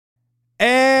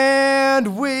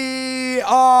And we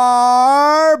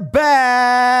are back.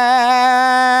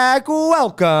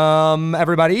 Welcome,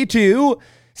 everybody, to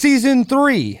Season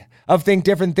 3 of Think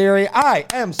Different Theory. I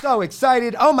am so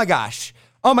excited. Oh my gosh.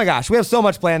 We have so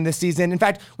much planned this season. In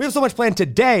fact, we have so much planned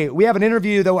today. We have an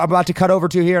interview that I'm about to cut over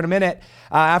to here in a minute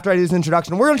after I do this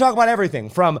introduction. We're going to talk about everything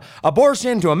from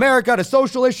abortion to America to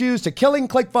social issues to killing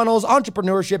ClickFunnels,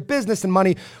 entrepreneurship, business, and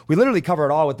money. We literally cover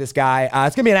it all with this guy.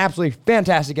 It's going to be an absolutely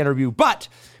fantastic interview. But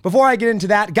before I get into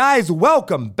that, guys,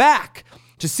 welcome back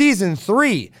to Season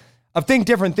 3 of Think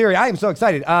Different Theory. I am so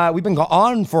excited. We've been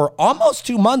on for almost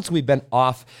 2 months. We've been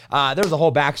off. There's a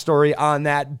whole backstory on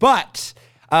that, but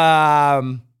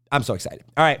I'm so excited.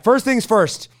 All right, first things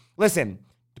first. Listen,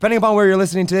 depending upon where you're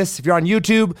listening to this, if you're on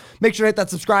YouTube, make sure to hit that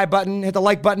subscribe button, hit the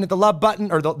like button, hit the love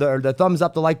button, or the thumbs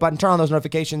up, the like button, turn on those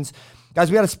notifications. Guys,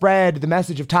 we got to spread the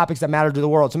message of topics that matter to the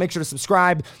world. So make sure to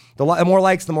subscribe. The more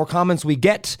likes, the more comments we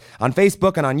get on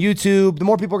Facebook and on YouTube, the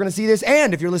more people are going to see this.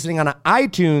 And if you're listening on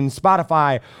iTunes,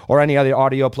 Spotify, or any other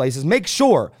audio places, make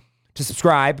sure to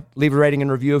subscribe, leave a rating and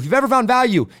review. If you've ever found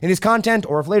value in this content,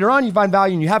 or if later on you find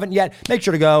value and you haven't yet, make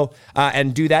sure to go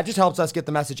and do that. Just helps us get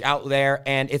the message out there,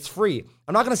 and it's free.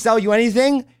 I'm not going to sell you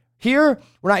anything here.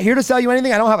 We're not here to sell you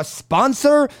anything. I don't have a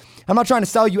sponsor. I'm not trying to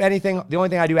sell you anything. The only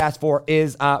thing I do ask for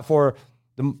is for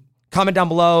the comment down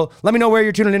below. Let me know where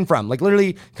you're tuning in from. Like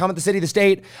literally comment the city, the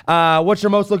state, what you're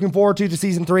most looking forward to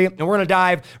Season 3. And we're going to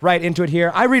dive right into it here.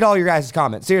 I read all your guys'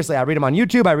 comments. Seriously, I read them on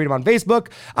YouTube. I read them on Facebook.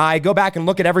 I go back and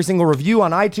look at every single review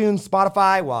on iTunes,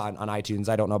 Spotify. Well, on iTunes,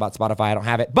 I don't know about Spotify. I don't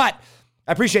have it. But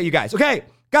I appreciate you guys. Okay,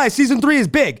 guys, Season 3 is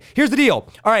big. Here's the deal.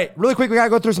 All right, really quick, we got to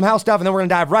go through some house stuff, and then we're going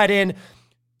to dive right in.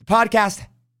 The podcast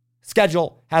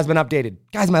schedule has been updated.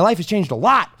 Guys, my life has changed a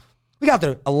lot. We got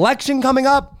the election coming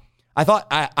up. I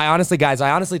honestly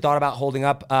thought about holding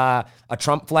up a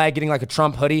Trump flag, getting like a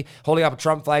Trump hoodie, holding up a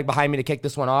Trump flag behind me to kick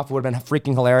this one off. It would have been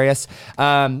freaking hilarious.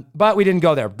 But we didn't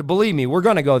go there. Believe me, we're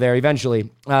going to go there eventually.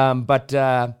 But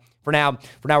for now,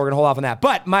 we're going to hold off on that.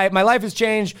 But my life has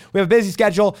changed. We have a busy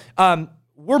schedule.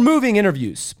 We're moving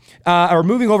interviews, or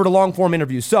moving over to long form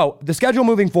interviews. So the schedule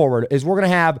moving forward is we're going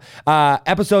to have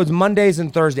episodes Mondays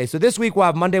and Thursdays. So this week we'll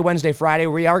have Monday, Wednesday, Friday.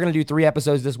 We are going to do 3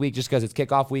 episodes this week just because it's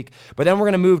kickoff week. But then we're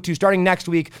going to move to, starting next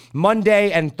week,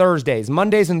 Monday and Thursdays.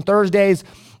 Mondays and Thursdays,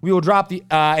 we will drop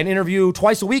an interview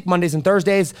twice a week, Mondays and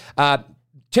Thursdays.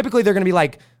 Typically they're going to be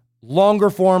like longer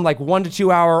form, like 1 to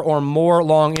 2 hour or more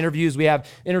long interviews. We have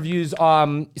interviews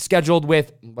scheduled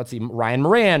with, Ryan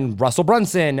Moran, Russell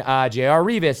Brunson, J.R.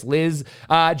 Rivas, Liz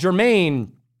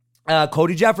Germain,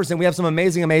 Cody Jefferson. We have some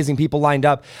amazing people lined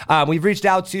up. We've reached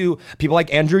out to people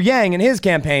like Andrew Yang and his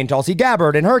campaign, Tulsi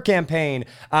Gabbard and her campaign.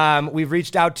 We've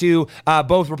reached out to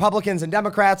both Republicans and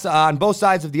Democrats on both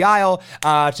sides of the aisle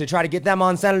to try to get them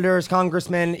on, senators,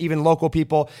 congressmen, even local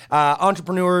people,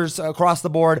 entrepreneurs across the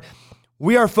board.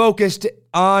 We are focused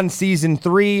on Season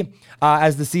 3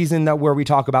 as the season where we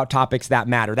talk about topics that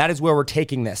matter. That is where we're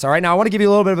taking this. All right. Now, I want to give you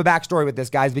a little bit of a backstory with this,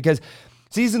 guys, because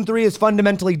Season 3 is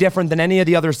fundamentally different than any of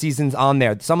the other seasons on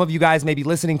there. Some of you guys may be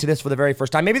listening to this for the very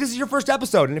first time. Maybe this is your first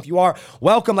episode. And if you are,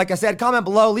 welcome. Like I said, comment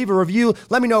below, leave a review.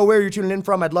 Let me know where you're tuning in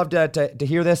from. I'd love to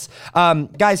hear this.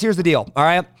 Guys, here's the deal. All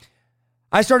right.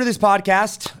 I started this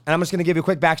podcast, and I'm just going to give you a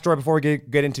quick backstory before we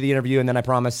get into the interview, and then I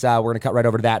promise we're going to cut right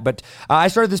over to that. But I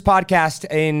started this podcast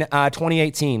in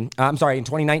 2019,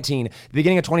 the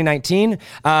beginning of 2019,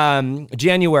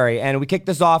 January, and we kicked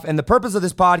this off, and the purpose of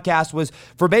this podcast was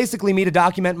for basically me to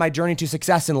document my journey to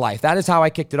success in life. That is how I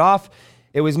kicked it off.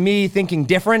 It was me thinking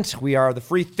different. We are the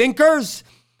free thinkers.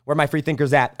 Where are my free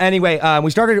thinkers at? Anyway, I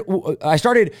started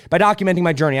by documenting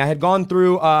my journey. I had gone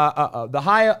through the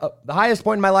highest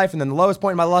point in my life and then the lowest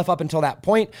point in my life up until that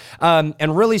point,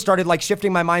 and really started like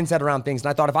shifting my mindset around things. And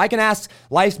I thought, if I can ask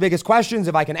life's biggest questions,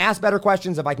 if I can ask better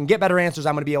questions, if I can get better answers,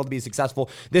 I'm going to be able to be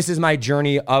successful. This is my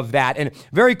journey of that. And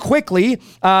very quickly,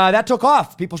 that took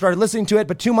off. People started listening to it.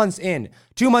 But 2 months into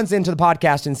the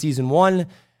podcast in Season 1,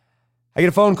 I get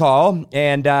a phone call,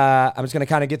 and I'm just going to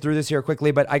kind of get through this here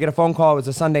quickly, but I get a phone call. It was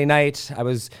a Sunday night. I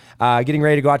was getting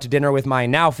ready to go out to dinner with my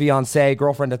now fiance,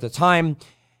 girlfriend at the time,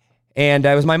 and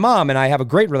it was my mom, and I have a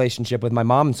great relationship with my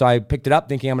mom, and so I picked it up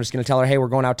thinking I'm just going to tell her, hey, we're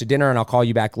going out to dinner, and I'll call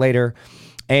you back later.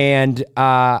 And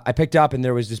I picked up, and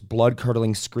there was this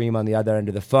blood-curdling scream on the other end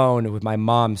of the phone with my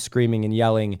mom screaming and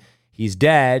yelling, "He's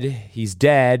dead. He's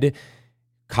dead.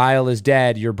 Kyle is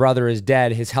dead. Your brother is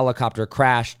dead. His helicopter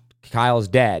crashed. Kyle's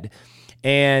dead."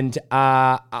 And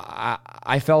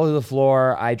I fell to the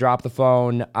floor. I dropped the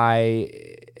phone.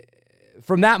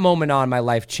 From that moment on, my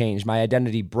life changed. My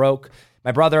identity broke.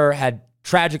 My brother had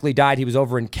tragically died. He was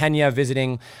over in Kenya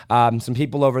visiting some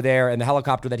people over there, and the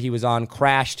helicopter that he was on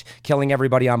crashed, killing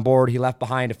everybody on board. He left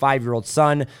behind a 5-year-old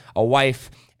son, a wife,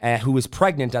 who was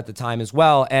pregnant at the time as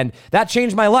well. And that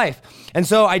changed my life. And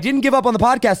so I didn't give up on the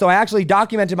podcast, though. I actually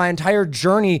documented my entire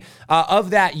journey of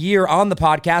that year on the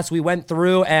podcast. We went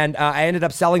through and I ended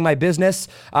up selling my business.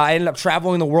 I ended up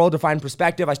traveling the world to find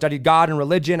perspective. I studied God and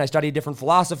religion. I studied different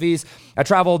philosophies. I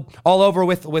traveled all over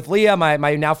with Leah, my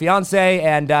now fiance,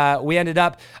 and we ended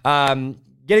up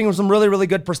getting some really, really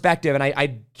good perspective. And I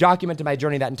documented my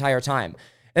journey that entire time.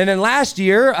 And then last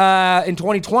year, in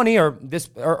 2020, or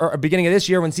beginning of this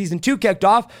year, when season 2 kicked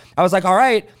off, I was like, all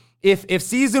right, if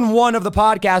season 1 of the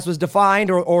podcast was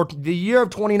defined, or the year of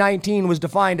 2019 was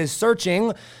defined as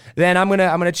searching, then I'm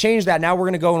gonna change that. Now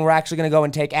we're actually gonna go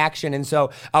and take action. And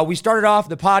so we started off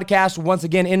the podcast once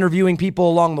again interviewing people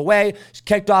along the way.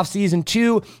 Kicked off season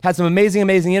 2, had some amazing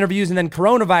interviews, and then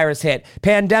coronavirus hit,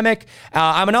 pandemic.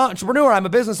 I'm an entrepreneur. I'm a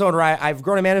business owner. I've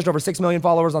grown and managed over 6 million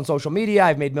followers on social media.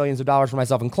 I've made millions of dollars for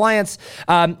myself and clients.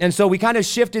 And so we kind of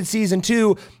shifted season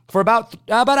 2 for about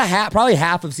probably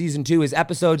half of season 2 is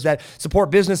episodes that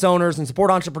support business owners and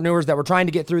support entrepreneurs that were trying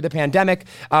to get through the pandemic.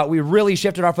 We really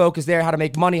shifted our focus there, how to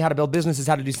make money, how to build businesses,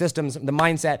 how to do systems, the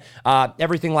mindset,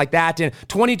 everything like that. And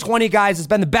 2020, guys, has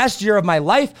been the best year of my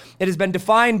life. It has been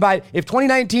defined by, if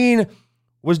 2019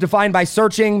 was defined by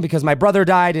searching because my brother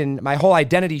died and my whole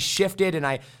identity shifted and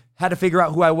I had to figure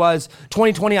out who I was.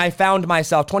 2020, I found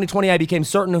myself. 2020, I became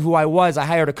certain of who I was. I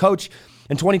hired a coach.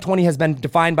 And 2020 has been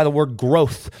defined by the word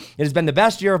growth. It has been the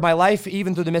best year of my life,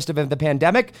 even through the midst of the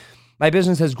pandemic. My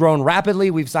business has grown rapidly.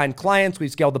 We've signed clients.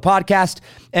 We've scaled the podcast.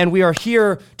 And we are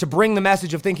here to bring the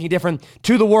message of thinking different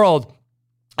to the world.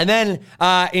 And then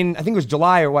I think it was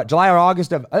July or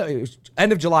August of,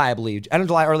 end of July, I believe. End of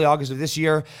July, early August of this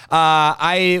year.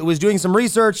 I was doing some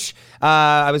research.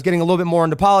 I was getting a little bit more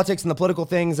into politics and the political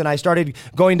things, and I started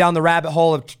going down the rabbit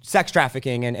hole of sex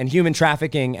trafficking and human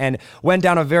trafficking, and went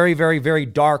down a very, very, very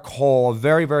dark hole, a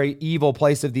very, very evil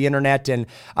place of the internet. And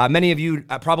many of you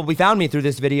probably found me through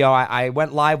this video. I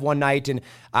went live one night and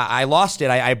I lost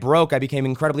it. I broke. I became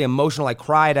incredibly emotional. I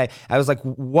cried. I was like,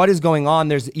 what is going on?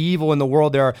 There's evil in the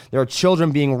world. There are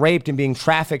children being raped and being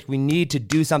trafficked. We need to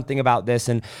do something about this.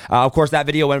 And of course, that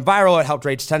video went viral. It helped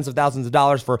raise tens of thousands of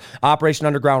dollars for Operation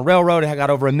Underground Railroad. It got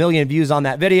over 1 million views on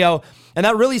that video. And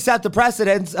that really set the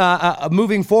precedence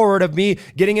moving forward of me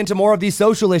getting into more of these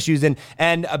social issues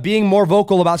and being more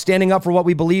vocal about standing up for what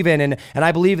we believe in. And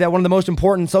I believe that one of the most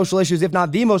important social issues, if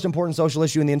not the most important social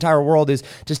issue in the entire world, is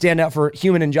to stand up for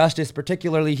human injustice,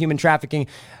 particularly human trafficking,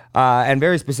 and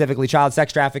very specifically child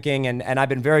sex trafficking. And I've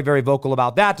been very, very vocal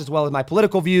about that, as well as my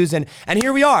political views. And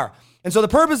here we are. And so the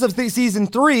purpose of season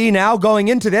 3 now going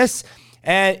into this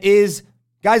is,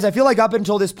 guys, I feel like up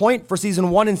until this point for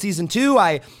season 1 and season 2,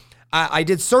 I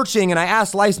did searching and I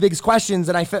asked life's biggest questions,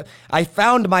 and I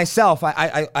found myself.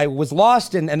 I was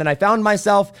lost and then I found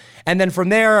myself. And then from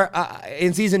there,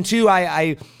 in season 2,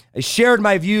 I shared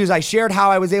my views. I shared how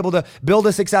I was able to build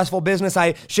a successful business.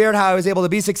 I shared how I was able to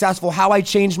be successful, how I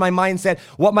changed my mindset,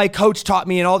 what my coach taught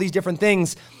me, and all these different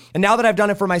things. And now that I've done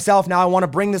it for myself, now I want to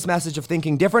bring this message of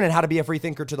thinking different and how to be a free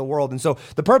thinker to the world. And so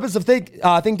the purpose of Think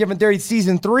Different Theory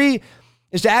season 3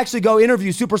 is to actually go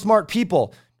interview super smart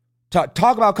people, to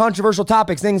talk about controversial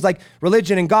topics, things like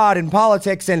religion and God and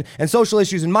politics and social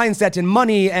issues and mindset and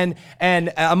money and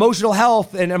emotional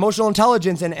health and emotional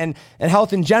intelligence and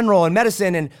health in general and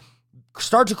medicine, and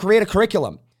start to create a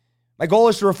curriculum. My goal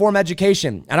is to reform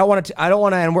education. I don't want to,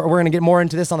 and we're going to get more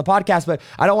into this on the podcast, but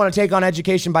I don't want to take on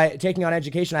education by taking on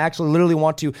education. I actually literally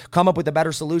want to come up with a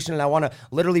better solution, and I want to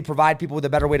literally provide people with a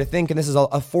better way to think. And this is a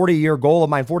 40-year goal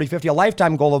of mine, 40, 50, a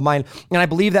lifetime goal of mine. And I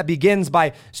believe that begins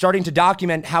by starting to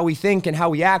document how we think and how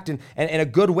we act, and a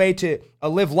good way to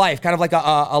live life, kind of like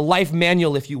a life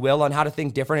manual, if you will, on how to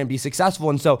think different and be successful.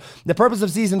 And so the purpose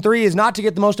of season 3 is not to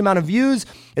get the most amount of views.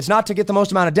 It's not to get the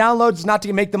most amount of downloads. It's not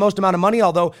to make the most amount of money,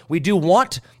 although we do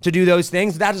want to do those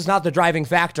things. That is not the driving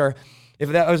factor. If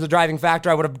that was the driving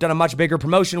factor, I would have done a much bigger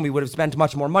promotion. We would have spent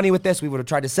much more money with this. We would have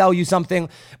tried to sell you something.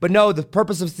 But no, the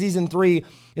purpose of season 3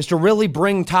 is to really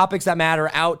bring topics that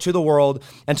matter out to the world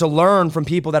and to learn from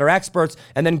people that are experts,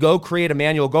 and then go create a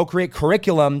manual, go create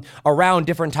curriculum around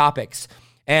different topics.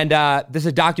 And this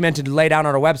is documented and laid out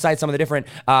on our website, some of the different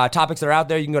topics that are out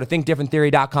there. You can go to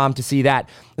thinkdifferenttheory.com to see that.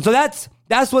 And so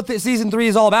that's what season 3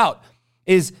 is all about.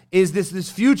 Is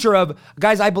this future of,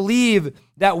 guys, I believe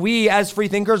that we as free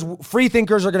thinkers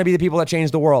are going to be the people that change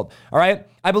the world. All right.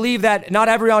 I believe that not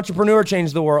every entrepreneur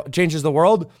changes the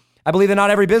world. I believe that not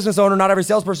every business owner, not every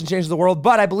salesperson changes the world,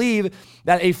 but I believe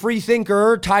that a free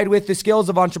thinker tied with the skills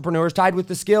of entrepreneurs, tied with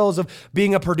the skills of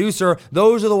being a producer,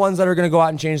 those are the ones that are going to go out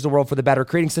and change the world for the better,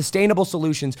 creating sustainable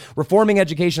solutions, reforming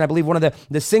education. I believe one of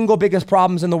the single biggest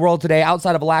problems in the world today,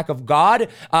 outside of a lack of God,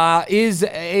 is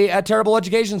a terrible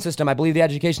education system. I believe the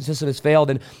education system has failed,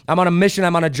 and I'm on a mission,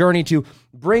 I'm on a journey to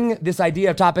bring this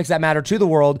idea of topics that matter to the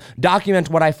world, document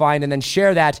what I find, and then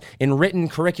share that in written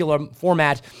curriculum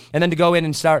format, and then to go in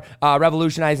and start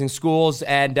revolutionizing schools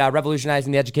and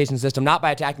revolutionizing the education system, not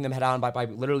by attacking them head on, but by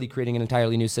literally creating an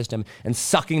entirely new system and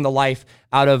sucking the life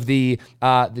out of the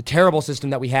terrible system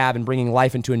that we have and bringing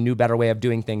life into a new, better way of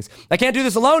doing things. I can't do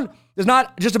this alone. It's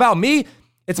not just about me.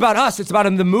 It's about us. It's about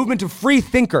the movement of free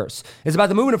thinkers. It's about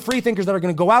the movement of free thinkers that are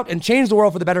going to go out and change the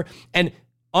world for the better and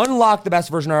unlock the best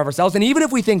version of ourselves. And even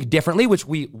if we think differently, which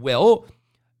we will,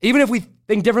 even if we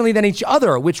think differently than each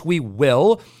other, which we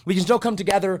will, we can still come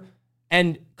together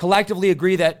and collectively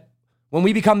agree that when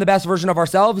we become the best version of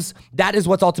ourselves, that is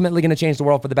what's ultimately going to change the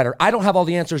world for the better. I don't have all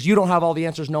the answers. You don't have all the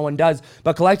answers. No one does.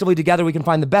 But collectively together, we can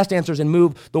find the best answers and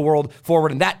move the world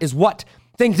forward. And that is what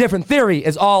Think Different Theory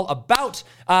is all about.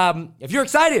 If you're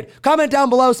excited, comment down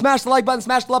below, smash the like button,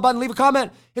 smash the love button, leave a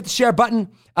comment, hit the share button.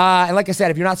 And like I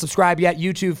said, if you're not subscribed yet,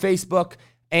 YouTube, Facebook,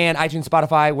 and iTunes,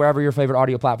 Spotify, wherever your favorite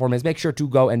audio platform is, make sure to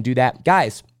go and do that.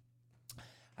 Guys,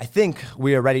 I think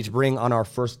we are ready to bring on our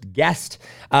first guest.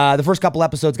 The first couple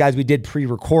episodes, guys, we did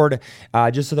pre-record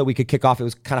just so that we could kick off. It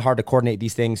was kind of hard to coordinate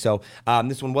these things. So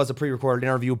this one was a pre-recorded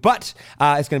interview, but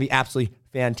it's going to be absolutely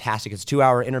fantastic. It's a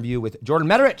 2-hour interview with Jordan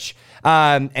Mederich.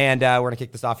 And we're going to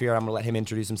kick this off here. I'm going to let him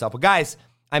introduce himself. But guys,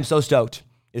 I'm so stoked.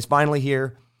 It's finally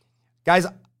here. Guys,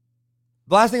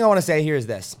 the last thing I want to say here is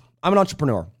this. I'm an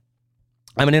entrepreneur.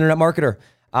 I'm an internet marketer.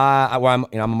 I'm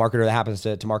a marketer that happens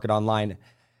to market online.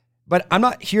 But I'm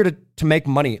not here to make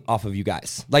money off of you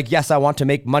guys. Like, yes, I want to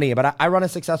make money, but I run a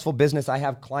successful business. I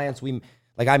have clients.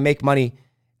 I make money.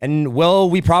 And will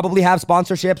we probably have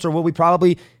sponsorships, or will we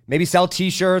probably maybe sell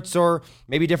t-shirts or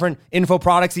maybe different info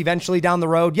products eventually down the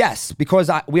road? Yes, because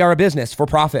we are a business for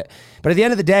profit. But at the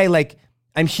end of the day, like,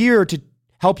 I'm here to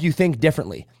help you think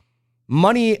differently.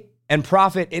 Money and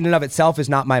profit in and of itself is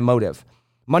not my motive.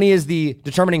 Money is the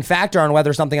determining factor on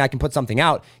whether I can put something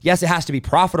out. Yes, it has to be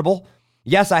profitable.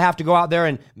 Yes, I have to go out there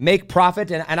and make profit,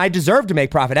 and I deserve to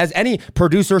make profit, as any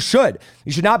producer should.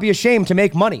 You should not be ashamed to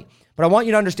make money. But I want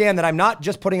you to understand that I'm not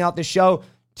just putting out this show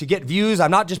to get views. I'm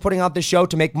not just putting out this show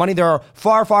to make money. There are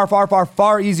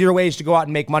far easier ways to go out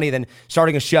and make money than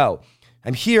starting a show.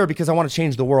 I'm here because I want to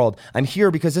change the world. I'm here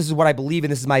because this is what I believe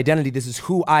in. This is my identity. This is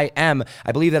who I am.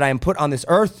 I believe that I am put on this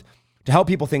earth to help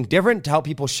people think different, to help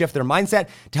people shift their mindset,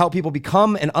 to help people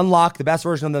become and unlock the best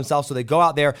version of themselves so they go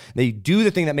out there, they do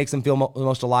the thing that makes them feel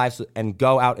most alive, and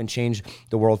go out and change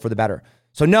the world for the better.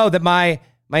 So know that my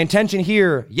intention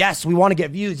here, yes, we want to get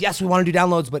views, yes, we want to do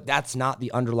downloads, but that's not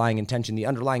the underlying intention. The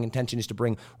underlying intention is to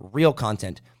bring real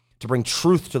content, to bring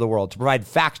truth to the world, to provide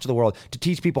facts to the world, to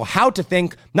teach people how to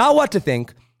think, not what to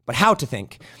think, but how to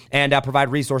think, and provide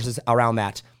resources around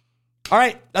that. All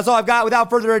right, that's all I've got.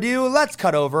 Without further ado, let's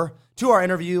cut over to our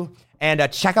interview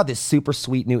and check out this super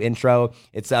sweet new intro.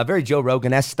 It's very Joe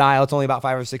Rogan-esque style. It's only about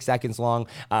 5 or 6 seconds long.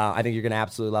 I think you're going to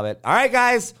absolutely love it. All right,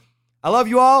 guys, I love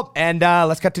you all, and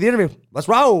let's cut to the interview. Let's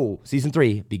roll. Season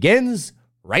 3 begins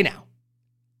right now.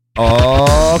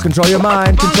 Oh, control your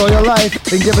mind, control your life.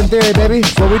 Think Different Theory, baby.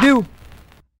 That's what we do.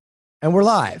 And we're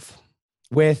live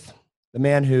with the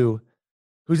man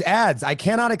whose ads I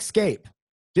cannot escape.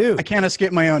 Dude. I can't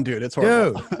escape my own, dude. It's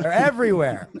horrible. Dude, they're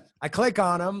everywhere. I click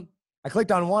on them. I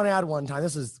clicked on one ad one time.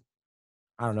 This is,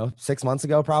 I don't know, 6 months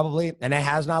ago probably. And it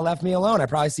has not left me alone. I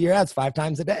probably see your ads 5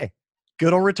 times a day.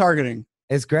 Good old retargeting.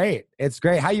 It's great. It's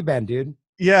great. How you been, dude?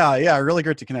 Yeah. Really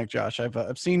great to connect, Josh.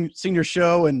 I've seen your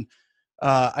show, and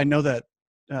I know that,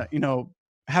 I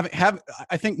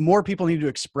think more people need to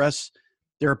express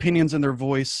their opinions and their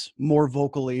voice more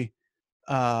vocally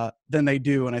than they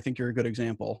do. And I think you're a good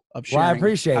example of sharing. Well, I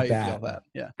appreciate how you that. feel that.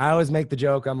 Yeah. I always make the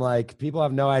joke. I'm like, people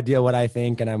have no idea what I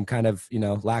think, and I'm kind of,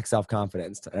 lack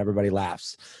self-confidence, and everybody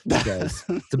laughs because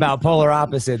it's about polar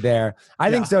opposite there. I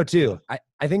think so too.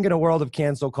 I think in a world of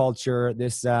cancel culture,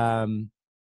 this, I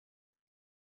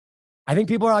think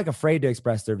people are like afraid to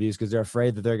express their views because they're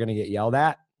afraid that they're going to get yelled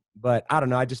at. But I don't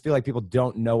know. I just feel like people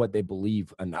don't know what they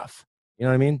believe enough. You know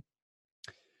what I mean?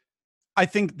 I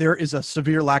think there is a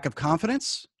severe lack of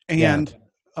confidence, and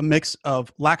a mix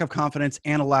of lack of confidence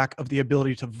and a lack of the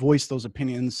ability to voice those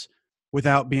opinions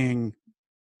without being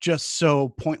just so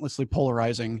pointlessly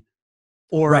polarizing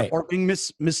or being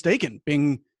mistaken,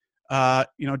 being,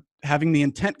 having the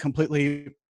intent completely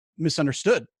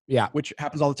misunderstood. Yeah. Which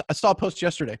happens all the time. I saw a post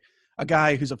yesterday. a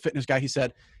guy who's a fitness guy. He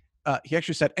said, he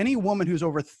actually said, any woman who's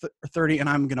over 30, and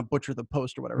I'm going to butcher the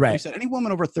post or whatever. Right. He said, any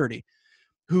woman over 30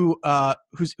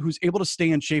 who's able to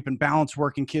stay in shape and balance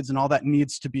work and kids and all that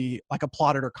needs to be like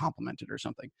applauded or complimented or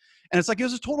something. And it's like, it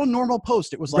was a total normal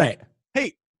post. It was like, right.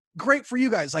 Hey, great for you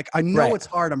guys. Like, I know Right. it's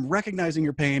hard. I'm recognizing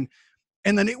your pain.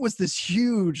 And then it was this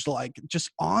huge, like,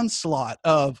 just onslaught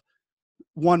of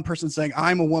one person saying,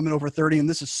 I'm a woman over 30 and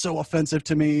this is so offensive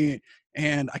to me.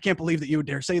 And I can't believe that you would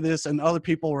dare say this. And other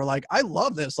people were like, I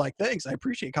love this. Like, thanks. I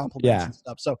appreciate compliments and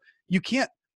stuff. So you can't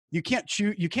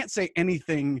say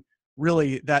anything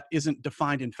really that isn't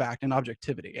defined in fact and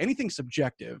objectivity. Anything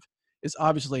subjective is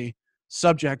obviously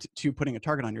subject to putting a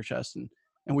target on your chest. And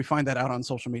we find that out on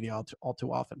social media all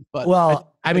too often. But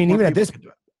I mean, even at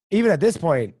this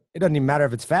point, it doesn't even matter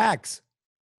if it's facts.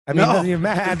 I mean, it doesn't even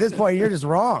matter. At this point, you're just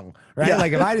wrong, right? Yeah.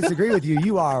 Like, if I disagree with you,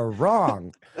 you are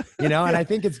wrong, And I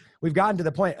think we've gotten to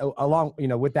the point along,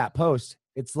 with that post,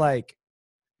 it's like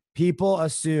people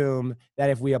assume that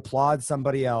if we applaud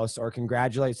somebody else or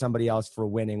congratulate somebody else for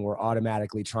winning, we're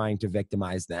automatically trying to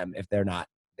victimize them if they're not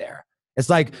there. It's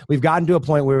like we've gotten to a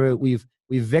point where we've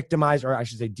victimized, or I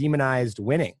should say demonized,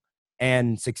 winning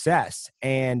and success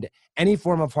and any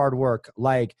form of hard work.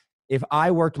 Like, if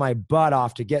I worked my butt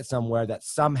off to get somewhere, that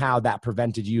somehow that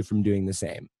prevented you from doing the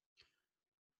same.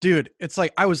 Dude, it's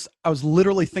like I was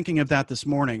literally thinking of that this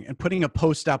morning and putting a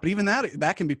post out, but even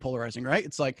that can be polarizing, right?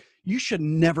 It's like, you should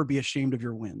never be ashamed of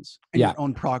your wins and your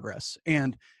own progress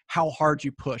and how hard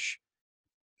you push.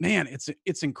 Man,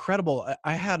 it's incredible.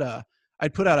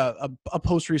 I'd put out a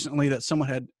post recently that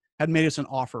someone had made us an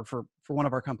offer for one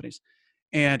of our companies.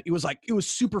 And it was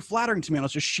super flattering to me. And I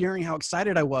was just sharing how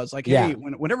excited I was. Like, hey,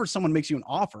 whenever someone makes you an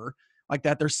offer like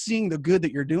that, they're seeing the good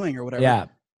that you're doing or whatever. Yeah.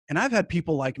 And I've had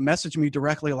people like message me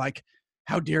directly, like,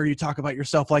 how dare you talk about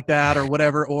yourself like that or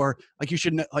whatever, or like, you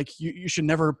should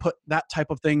never put that type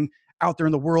of thing out there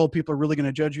in the world. People are really going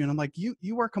to judge you. And I'm like,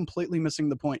 you are completely missing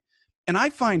the point. And I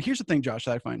find, here's the thing, Josh,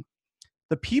 that I find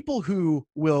the people who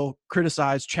will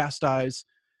criticize, chastise,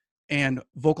 and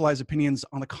vocalize opinions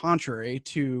on the contrary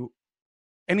to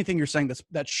anything you're saying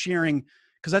that's sharing,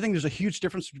 because I think there's a huge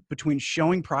difference between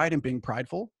showing pride and being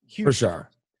prideful. Huge.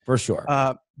 For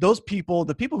sure. Those people,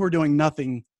 the people who are doing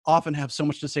nothing, often have so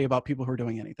much to say about people who are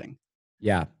doing anything.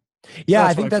 Yeah. Yeah,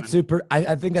 I think that's super.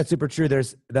 I think that's super true.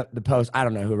 There's the post. I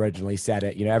don't know who originally said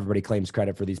it. Everybody claims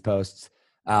credit for these posts.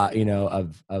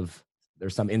 Of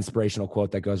there's some inspirational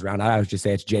quote that goes around. I always just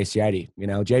say it's Jay Shetty.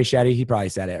 Jay Shetty. He probably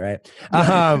said it, right?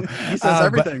 He says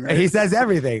everything, right? He says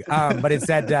everything. But it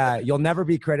said you'll never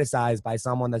be criticized by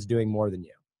someone that's doing more than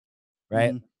you,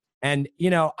 right? Mm-hmm. And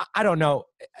I don't know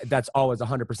if that's always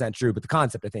 100% true, but the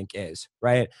concept I think is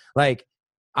right. Like,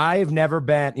 I've never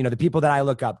been, the people that I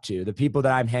look up to, the people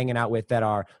that I'm hanging out with that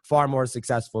are far more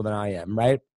successful than I am,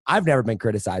 right? I've never been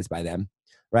criticized by them,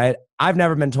 right? I've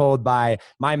never been told by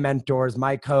my mentors,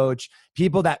 my coach,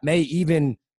 people that may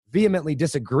even vehemently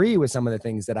disagree with some of the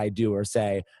things that I do or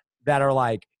say, that are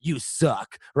like, you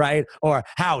suck, right? Or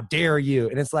how dare you?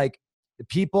 And it's like, the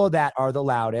people that are the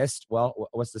loudest, well,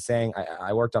 what's the saying?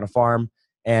 I worked on a farm,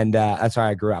 and that's how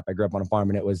I grew up. I grew up on a farm,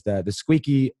 and it was the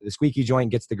squeaky joint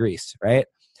gets the grease, right?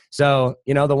 So,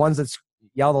 the ones that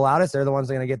yell the loudest, they're the ones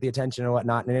that are going to get the attention and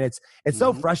whatnot. And it's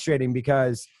so frustrating,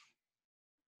 because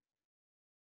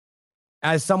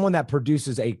as someone that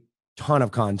produces a ton of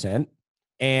content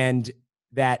and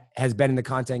that has been in the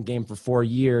content game for 4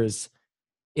 years,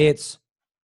 it's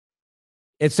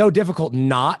so difficult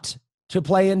not to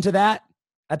play into that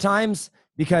at times,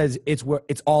 because it's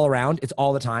all around, it's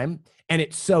all the time. And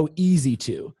it's so easy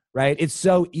to, right? It's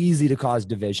so easy to cause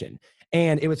division.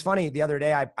 And it was funny, the other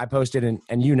day I posted, and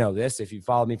this, if you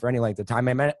followed me for any length of time,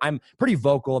 I'm pretty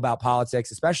vocal about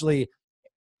politics, especially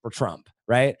for Trump,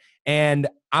 right? And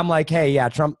I'm like, hey, yeah,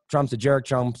 Trump's a jerk.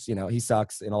 Trump's, he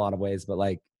sucks in a lot of ways, but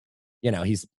like,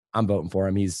 I'm voting for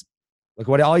him. He's like,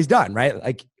 what all he's done, right?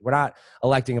 Like, we're not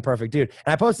electing a perfect dude.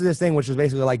 And I posted this thing, which was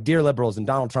basically like, dear liberals and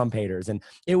Donald Trump haters. And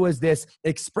it was this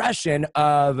expression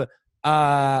of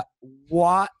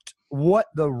what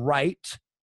the right,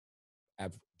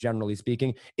 generally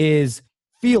speaking, is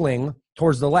feeling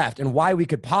towards the left, and why we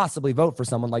could possibly vote for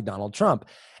someone like Donald Trump.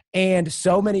 And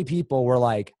so many people were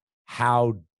like,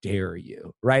 how dare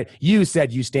you, right? You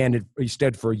said you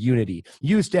stood for unity.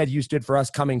 You said you stood for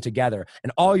us coming together.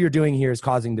 And all you're doing here is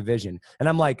causing division. And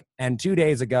I'm like, and 2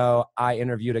 days ago, I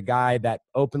interviewed a guy that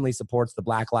openly supports the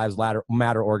Black Lives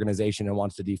Matter organization and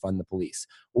wants to defund the police.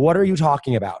 What are you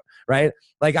talking about, right?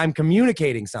 Like, I'm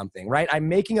communicating something, right? I'm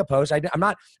making a post. I'm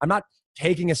not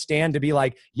taking a stand to be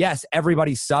like, yes,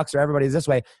 everybody sucks or everybody's this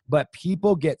way. But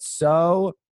people get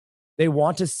so... they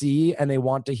want to see and they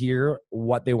want to hear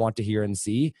what they want to hear and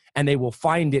see, and they will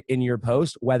find it in your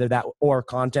post, whether that or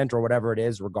content or whatever it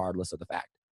is, regardless of the fact.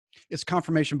 It's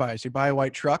confirmation bias. You buy a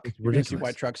white truck, you're going to see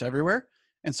white trucks everywhere.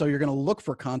 And so you're going to look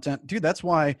for content. Dude, that's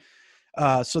why.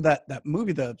 So that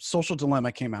movie, The Social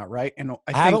Dilemma, came out, right? And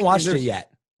I haven't watched it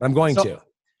yet, but I'm going to.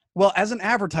 Well, as an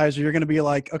advertiser, you're going to be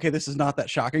like, okay, this is not that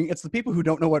shocking. It's the people who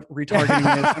don't know what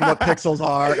retargeting is and what pixels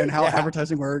are and how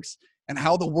advertising works and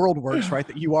how the world works, right?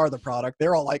 That you are the product.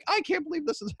 They're all like, I can't believe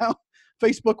this is how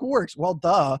Facebook works. Well,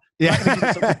 duh.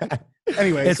 Yeah.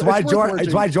 Anyway, it's why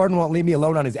Jordan won't leave me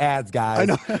alone on his ads, guys. I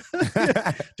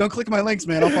know. Don't click my links,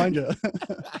 man. I'll find you.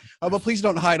 But please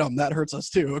don't hide them. That hurts us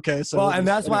too. Okay. So and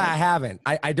that's why I haven't.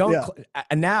 I don't.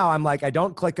 And now I'm like, I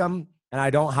don't click them and I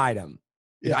don't hide them.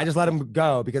 Yeah. I just let them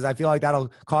go because I feel like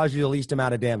that'll cause you the least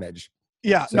amount of damage.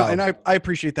 Yeah, so. No, and I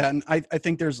appreciate that. And I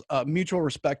think there's mutual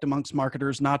respect amongst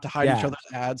marketers not to hide each other's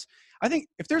ads. I think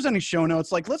if there's any show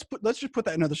notes, like let's just put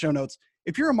that into the show notes.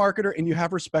 If you're a marketer and you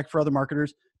have respect for other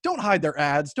marketers, don't hide their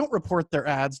ads. Don't report their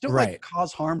ads. Don't like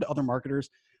cause harm to other marketers.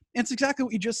 And it's exactly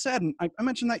what you just said. And I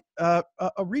mentioned that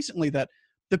recently, that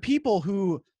the people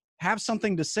who have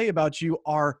something to say about you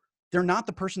they're not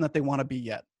the person that they want to be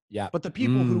yet. Yeah. But the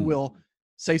people who will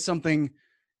say something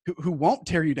who won't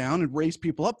tear you down and raise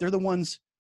people up, they're the ones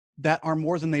that are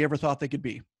more than they ever thought they could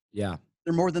be. Yeah.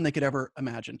 They're more than they could ever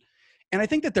imagine. And I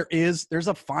think that there's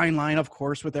a fine line, of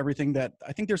course, with everything. That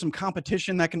I think there's some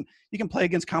competition you can play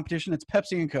against competition. It's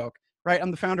Pepsi and Coke, right?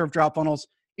 I'm the founder of Drop Funnels.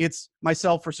 It's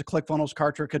myself versus ClickFunnels,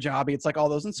 Kartra, Kajabi. It's like all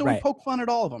those. And so we poke fun at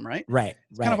all of them, right? Right.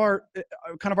 It's kind of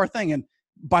our thing. And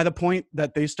by the point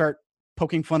that they start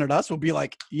poking fun at us, we'll be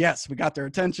like, yes, we got their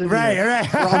attention. Right.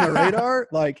 We're on the radar.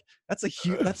 Like that's a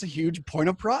huge point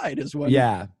of pride is when,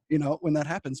 when that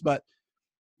happens. But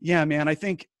yeah, man, I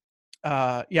think,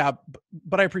 but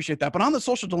I appreciate that. But on the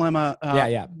Social Dilemma,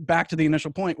 back to the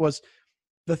initial point was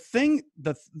the thing,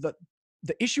 the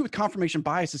issue with confirmation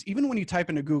bias is even when you type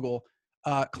into Google,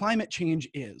 climate change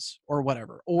is, or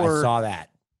whatever, or I saw that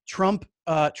Trump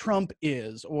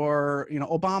is, or,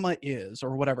 Obama is,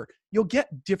 or whatever, you'll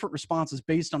get different responses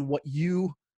based on what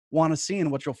you want to see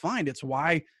and what you'll find. It's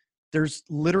why there's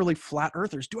literally flat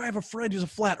earthers. Do I have a friend who's a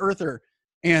flat earther?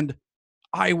 And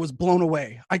I was blown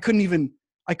away. I can't even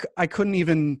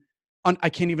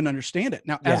understand it.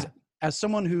 Now, as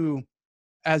someone who,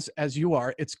 as you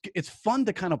are, it's fun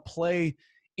to kind of play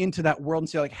into that world and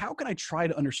say, like, how can I try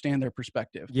to understand their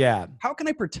perspective? Yeah. How can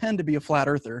I pretend to be a flat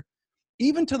earther?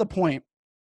 Even to the point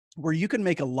where you can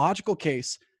make a logical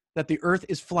case that the earth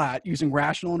is flat using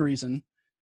rational and reason,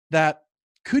 that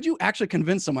could you actually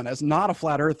convince someone as not a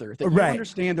flat earther that you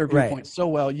understand their viewpoint so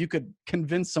well, you could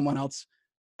convince someone else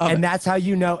of it. That's how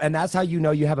you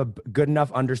know you have a good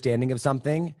enough understanding of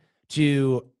something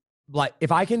to, like,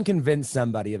 if I can convince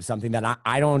somebody of something that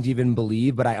I don't even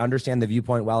believe, but I understand the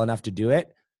viewpoint well enough to do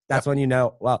it, that's when you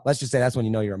know, well, let's just say that's when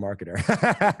you know you're a marketer.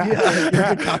 You're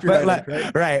a good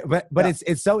copywriter, right? But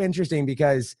it's so interesting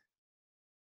because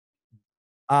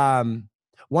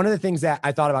one of the things that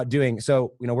I thought about doing,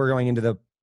 so, we're going into the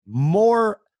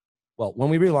more, well, when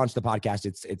we relaunch the podcast,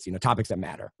 it's topics that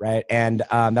matter, right? And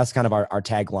that's kind of our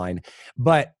tagline.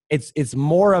 But it's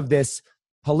more of this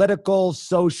political,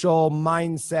 social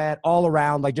mindset all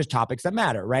around, like just topics that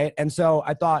matter, right? And so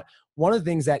I thought one of the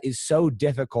things that is so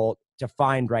difficult to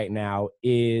find right now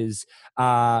is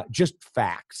just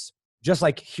facts. Just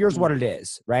like, here's what it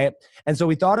is, right? And so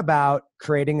we thought about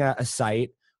creating a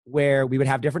site where we would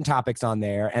have different topics on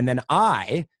there, and then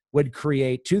I would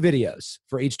create 2 videos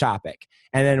for each topic.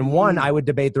 And then one, I would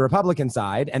debate the Republican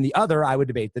side, and the other, I would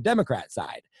debate the Democrat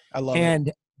side. I love it.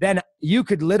 And then you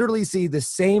could literally see the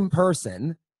same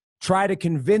person try to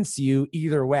convince you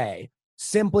either way,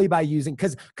 simply by using,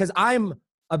 because I'm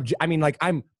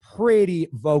pretty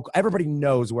vocal. Everybody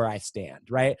knows where I stand,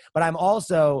 right? But I'm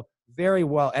also very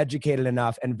well educated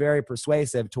enough and very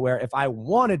persuasive to where if I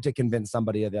wanted to convince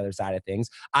somebody of the other side of things,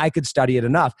 I could study it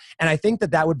enough. And I think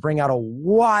that would bring out a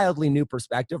wildly new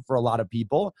perspective for a lot of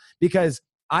people, because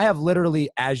I have literally,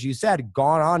 as you said,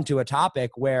 gone on to a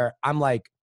topic where I'm like,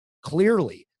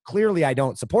 clearly I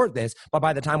don't support this, but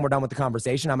by the time we're done with the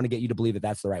conversation, I'm going to get you to believe that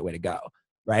that's the right way to go,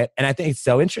 right? And I think it's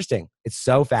so interesting. It's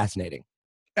so fascinating.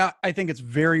 I think it's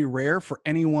very rare for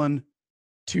anyone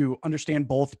to understand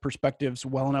both perspectives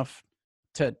well enough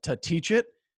to teach it.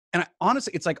 And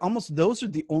honestly, it's like almost those are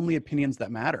the only opinions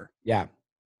that matter. Yeah.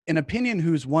 An opinion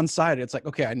who's one-sided, it's like,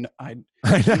 okay, I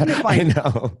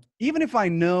know. Even if I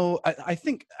know, I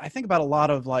think about a lot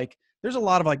of like, there's a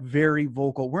lot of like very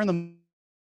vocal. We're in the.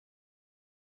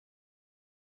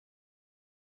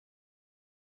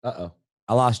 Uh-oh.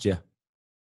 I lost you.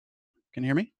 Can you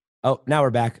hear me? Oh, now we're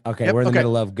back. Okay, Yep, we're in the okay.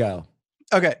 middle of go.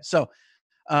 Okay, so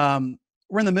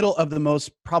we're in the middle of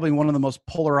probably one of the most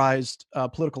polarized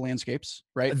political landscapes,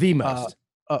 right? The most,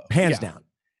 hands Yeah. down.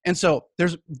 And so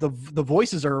there's the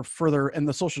voices are further, and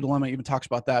the Social Dilemma even talks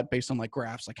about that based on like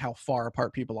graphs, like how far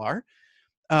apart people are.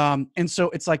 And so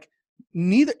it's like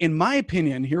neither, in my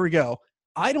opinion, here we go.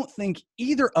 I don't think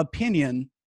either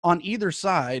opinion on either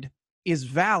side is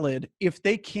valid if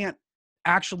they can't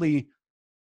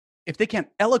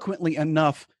eloquently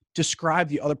enough describe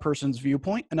the other person's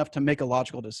viewpoint enough to make a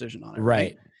logical decision on it.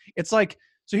 Right. It's like,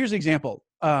 so here's the example.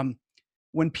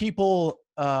 When people,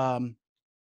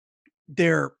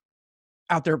 they're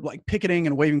out there like picketing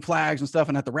and waving flags and stuff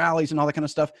and at the rallies and all that kind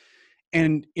of stuff.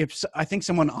 And I think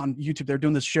someone on YouTube, they're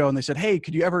doing this show and they said, hey,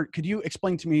 could you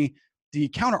explain to me the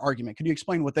counter argument? Could you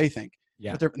explain what they think?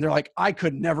 Yeah. But they're like, I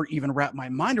could never even wrap my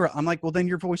mind around. I'm like, well, then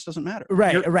your voice doesn't matter.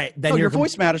 Right. Then your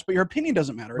voice matters, but your opinion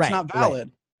doesn't matter. It's not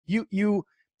valid. Right.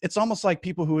 It's almost like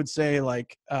people who would say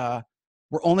like,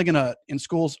 we're only going to, in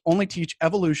schools, only teach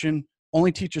evolution,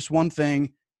 only teach us one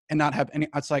thing and not have any.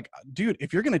 It's like, dude,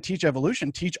 if you're going to teach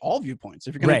evolution, teach all viewpoints.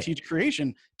 If you're going to teach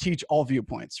creation, teach all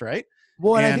viewpoints. Right.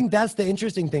 Well, and I think that's the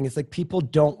interesting thing. It's like people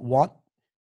don't want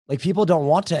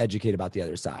to educate about the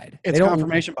other side. It's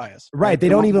confirmation bias. Right. They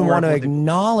don't even want to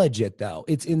acknowledge it, though.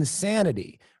 It's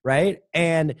insanity. Right.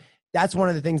 And that's one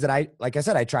of the things that like I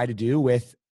said, I try to do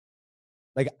with,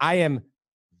 like, I am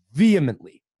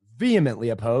vehemently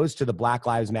opposed to the Black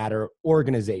Lives Matter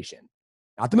organization,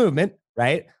 not the movement.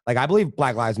 Right. Like, I believe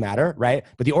Black Lives Matter. Right.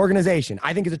 But the organization,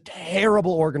 I think, is a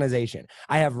terrible organization.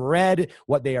 I have read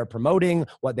what they are promoting,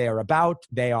 what they are about.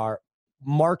 They are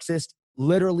Marxist.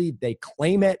 Literally, they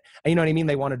claim it. You know what I mean?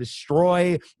 They want to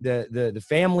destroy the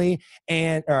family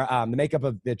and the makeup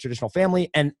of the traditional family.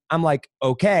 And I'm like,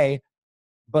 okay,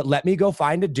 but let me go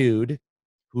find a dude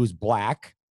who's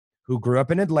Black, who grew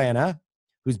up in Atlanta,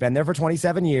 who's been there for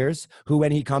 27 years, who,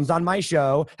 when he comes on my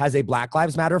show, has a Black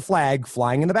Lives Matter flag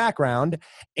flying in the background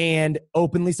and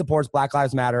openly supports Black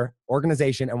Lives Matter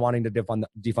organization and wanting to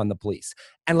defund the police.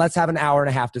 And let's have an hour and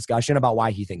a half discussion about why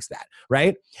he thinks that,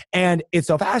 right? And it's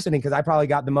so fascinating because I probably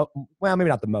got well, maybe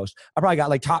not the most. I probably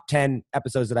got like top 10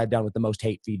 episodes that I've done with the most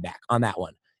hate feedback on that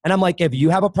one. And I'm like, if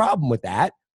you have a problem with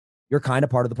that, you're kind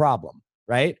of part of the problem,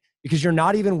 right? Because you're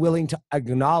not even willing to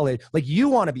acknowledge, like, you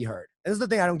want to be heard. This is the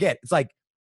thing I don't get. It's like,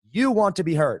 you want to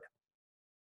be heard,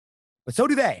 but so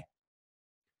do they.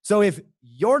 So if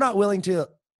you're not willing to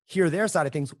hear their side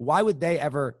of things, why would they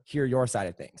ever hear your side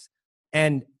of things?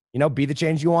 And, be the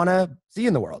change you want to see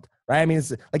in the world, right? I mean,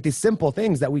 it's like these simple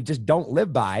things that we just don't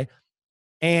live by.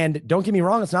 And don't get me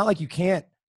wrong, it's not like you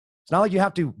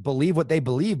have to believe what they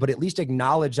believe, but at least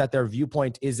acknowledge that their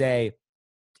viewpoint is a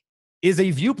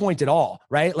viewpoint at all,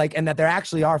 right? Like, and that they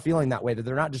actually are feeling that way, that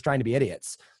they're not just trying to be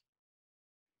idiots.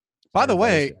 By the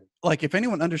way, like, if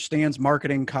anyone understands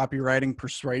marketing, copywriting,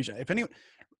 persuasion, if anyone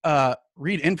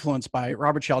read Influence by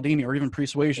Robert Cialdini or even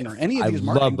Persuasion or any of these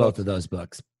marketing love both of those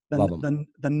books. The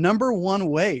number one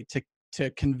way to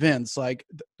convince, like,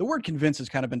 the word convince has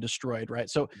kind of been destroyed, right?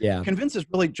 So convince is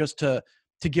really just to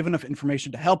give enough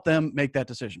information to help them make that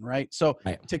decision, right? So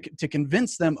to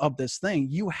convince them of this thing,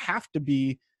 you have to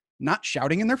be not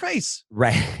shouting in their face.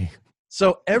 Right.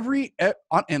 So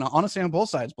and honestly, on both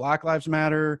sides, Black Lives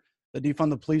Matter, the defund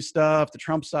the police stuff, the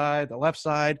Trump side, the left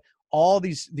side, all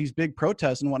these big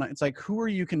protests and whatnot. It's like, who are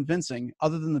you convincing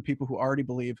other than the people who already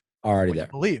believe? You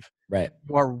believe. Right.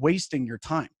 You are wasting your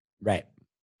time. Right.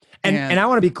 And I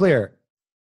want to be clear.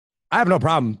 I have no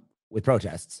problem with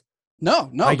protests. No.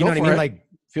 Like, you know what I mean? Like,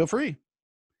 feel free.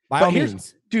 By all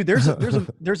means. Dude, one of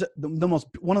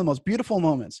the most beautiful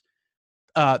moments.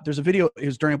 There's a video. It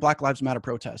was during a Black Lives Matter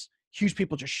protest. Huge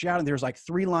people just shouting. There's like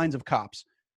 3 lines of cops.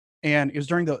 And it was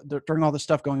during all this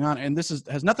stuff going on. And this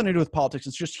has nothing to do with politics.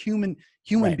 It's just human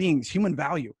beings, human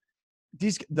value.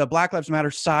 The Black Lives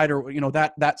Matter side, or,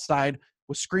 that side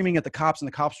was screaming at the cops, and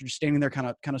the cops were just standing there kind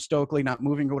of stoically, not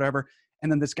moving or whatever.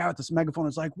 And then this guy with this megaphone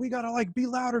is like, we got to, like, be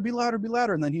louder, be louder, be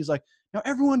louder. And then he's like, now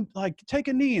everyone, like, take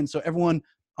a knee. And so everyone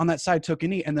on that side took a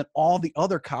knee, and then all the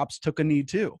other cops took a knee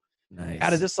too. Nice.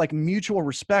 Out of this, like, mutual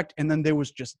respect. And then there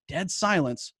was just dead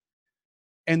silence.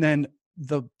 And then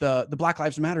the Black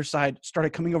Lives Matter side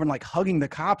started coming over and, like, hugging the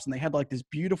cops, and they had, like, this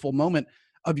beautiful moment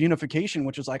of unification,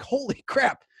 which is like, holy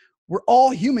crap, we're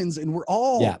all humans, and we're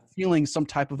all feeling some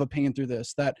type of a pain through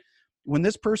this. That when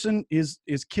this person is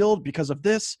killed because of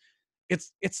this,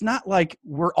 it's not like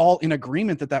we're all in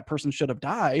agreement that person should have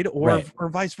died, or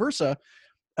vice versa.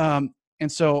 And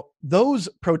so those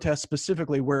protests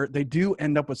specifically, where they do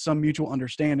end up with some mutual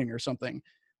understanding or something,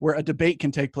 where a debate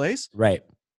can take place, right?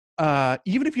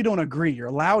 even if you don't agree, you're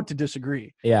allowed to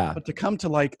disagree. Yeah. But to come to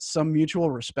like some mutual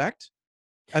respect,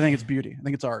 I think it's beauty. I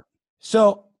think it's art.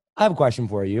 So I have a question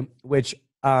for you, which,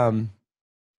 are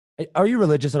you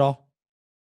religious at all?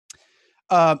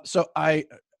 So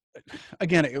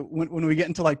again, when we get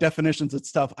into like definitions and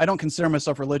stuff, I don't consider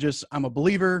myself religious. I'm a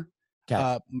believer.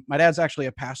 Okay. My dad's actually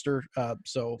a pastor.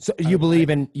 So you believe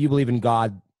in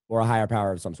God or a higher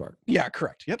power of some sort? Yeah,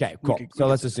 correct. Yep. Okay, cool. So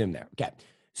let's assume there. Okay.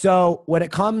 So when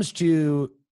it comes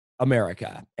to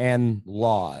America and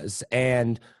laws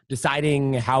and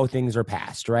deciding how things are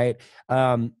passed, right?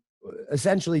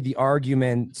 Essentially the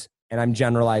argument, and I'm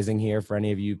generalizing here for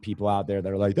any of you people out there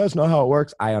that are like, that's not how it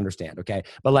works. I understand. Okay.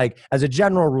 But like, as a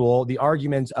general rule, the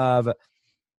argument of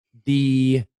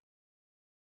the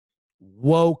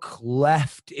woke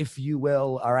left, if you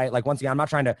will. All right. Like, once again, I'm not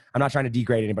trying to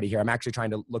degrade anybody here. I'm actually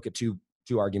trying to look at two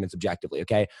arguments objectively.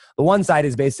 Okay. The one side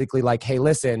is basically like, hey,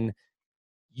 listen,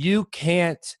 you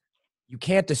can't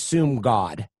assume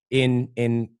God in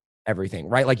everything,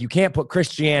 right? Like, you can't put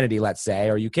Christianity, let's say,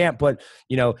 or you can't put,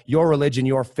 your religion,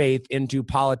 your faith into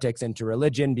politics, into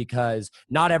religion, because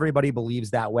not everybody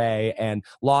believes that way, and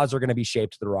laws are going to be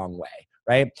shaped the wrong way.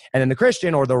 Right. And then the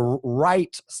Christian or the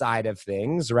right side of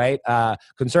things, right?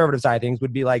 Conservative side of things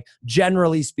would be like,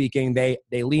 generally speaking, they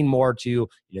lean more to,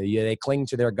 they cling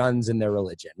to their guns and their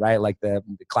religion, right? Like the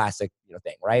classic,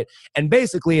 thing, right? And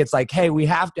basically it's like, hey, we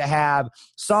have to have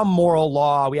some moral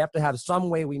law. We have to have some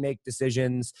way we make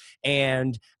decisions.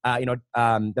 And,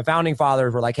 the founding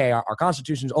fathers were like, hey, our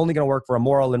Constitution is only going to work for a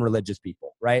moral and religious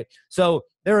people, right? So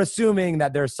they're assuming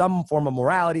that there's some form of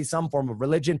morality, some form of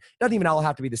religion. It doesn't even all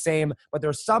have to be the same, but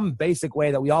there's some basic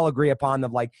way that we all agree upon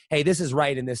of like, hey, this is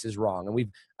right and this is wrong. And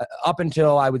we've, up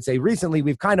until I would say recently,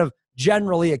 we've kind of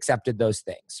generally accepted those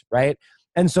things, right?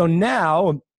 And so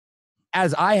now,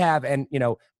 as I have, and,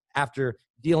 after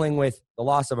dealing with the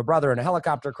loss of a brother in a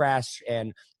helicopter crash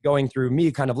and going through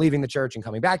me kind of leaving the church and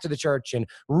coming back to the church and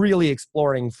really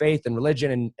exploring faith and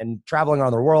religion and traveling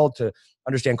around the world to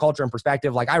understand culture and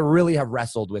perspective, like, I really have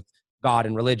wrestled with God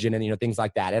and religion and, things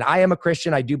like that. And I am a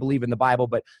Christian. I do believe in the Bible,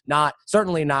 but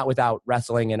certainly not without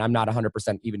wrestling. And I'm not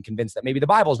 100% even convinced that maybe the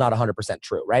Bible is not 100%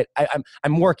 true, right?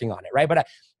 I'm working on it, right? But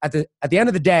at the end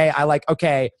of the day, I like,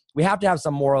 okay, we have to have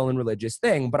some moral and religious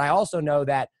thing, but I also know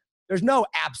that there's no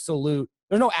absolute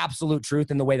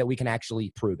truth in the way that we can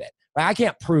actually prove it. Right? I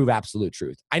can't prove absolute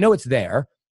truth. I know it's there.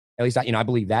 At least I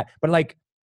believe that. But like,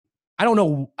 I don't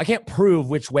know. I can't prove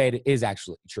which way it is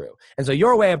actually true. And so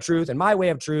your way of truth and my way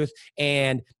of truth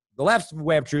and the left's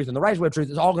way of truth and the right's way of truth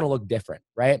is all going to look different,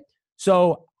 right?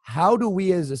 So how do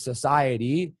we as a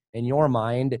society, in your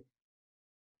mind,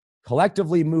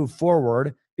 collectively move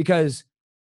forward? Because,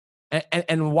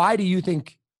 and why do you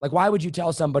think, like, why would you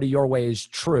tell somebody your way is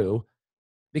true?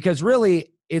 Because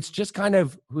really, it's just kind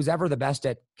of who's ever the best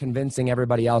at convincing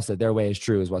everybody else that their way is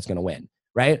true is what's going to win,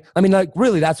 right? I mean, like,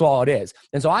 really, that's all it is.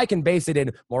 And so I can base it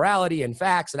in morality and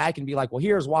facts, and I can be like, well,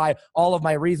 here's why, all of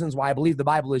my reasons why I believe the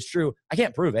Bible is true. I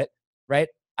can't prove it, right?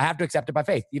 I have to accept it by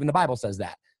faith. Even the Bible says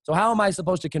that. So how am I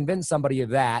supposed to convince somebody of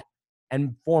that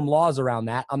and form laws around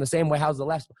that on the same way? How's the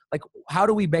left? Like, how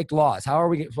do we make laws? How are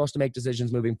we supposed to make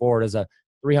decisions moving forward as a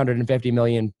 350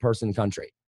 million person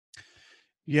country?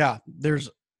 Yeah, there's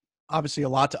obviously a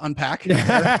lot to unpack.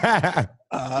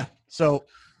 So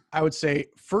I would say,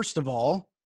 first of all,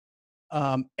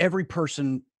 every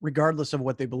person, regardless of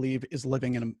what they believe, is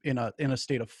living in a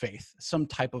state of faith, some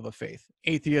type of a faith.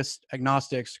 Atheists,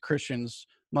 agnostics, Christians,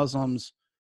 Muslims,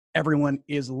 everyone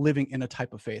is living in a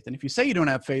type of faith. And if you say you don't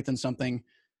have faith in something,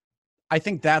 I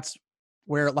think that's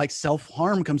where like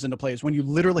self-harm comes into play, is when you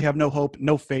literally have no hope,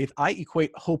 no faith. I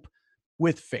equate hope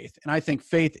with faith. And I think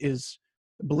faith is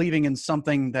believing in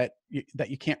something that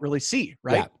you can't really see,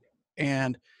 right? Yeah.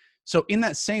 And so in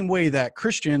that same way that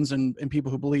Christians and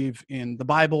people who believe in the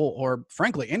Bible, or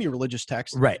frankly, any religious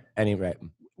text, right.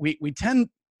 We tend,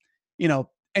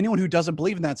 anyone who doesn't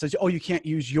believe in that says, oh, you can't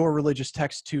use your religious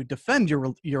text to defend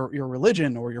your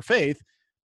religion or your faith.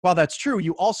 While that's true,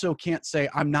 you also can't say,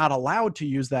 I'm not allowed to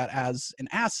use that as an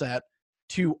asset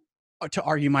to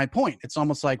argue my point. It's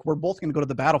almost like we're both going to go to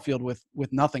the battlefield with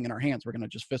nothing in our hands. We're going to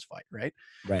just fist fight, right?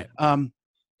 Right.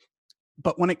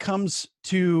 But when it comes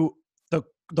to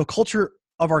the culture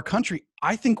of our country,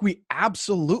 I think we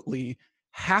absolutely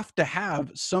have to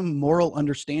have some moral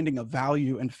understanding of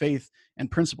value and faith and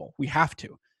principle. We have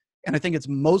to. And I think it's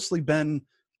mostly been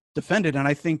defended. And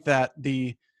I think that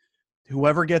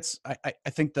whoever gets, I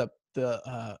think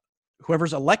the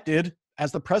whoever's elected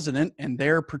as the president and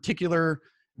their particular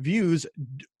views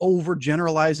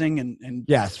overgeneralizing and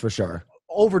yes, for sure,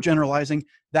 overgeneralizing,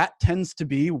 that tends to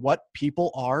be what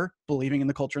people are believing in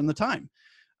the culture in the time.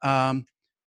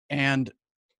 And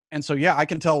so, yeah, I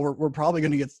can tell we're probably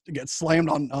going to get slammed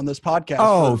on this podcast.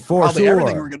 Oh, for probably sure.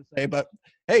 Everything we're going to say, but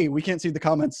hey, we can't see the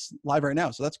comments live right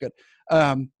now, so that's good.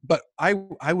 But I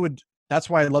would. That's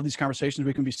why I love these conversations.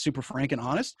 We can be super frank and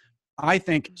honest. I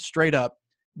think straight up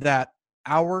that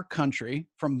our country,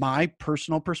 from my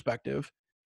personal perspective,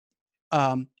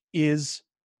 is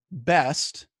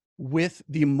best with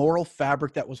the moral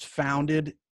fabric that was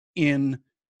founded in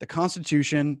the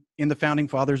Constitution, in the Founding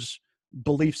Fathers'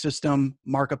 belief system,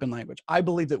 markup, and language. I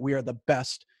believe that we are the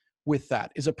best with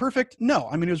that. Is it perfect? No.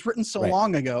 I mean, it was written so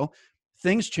long ago.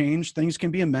 Things change. Things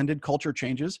can be amended. Culture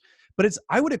changes. But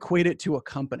I would equate it to a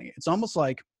company. It's almost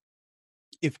like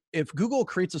if Google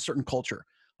creates a certain culture,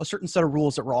 a certain set of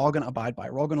rules that we're all going to abide by,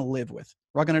 we're all going to live with,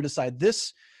 we're all going to decide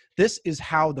this is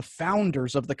how the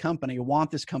founders of the company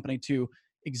want this company to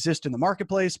exist in the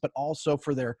marketplace, but also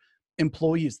for their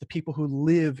employees, the people who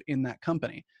live in that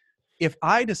company. If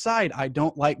I decide I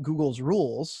don't like Google's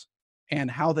rules and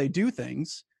how they do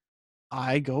things,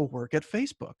 I go work at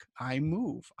Facebook. I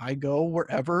move. I go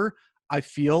wherever I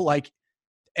feel like,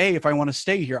 A, if I want to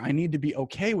stay here, I need to be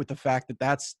okay with the fact that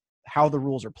that's how the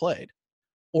rules are played.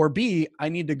 Or B, I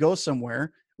need to go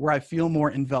somewhere where I feel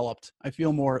more enveloped. I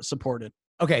feel more supported.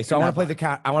 Okay, so I want to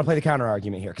play the counter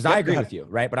argument here because I agree with you,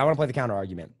 right? But I want to play the counter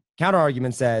argument. Counter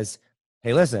argument says,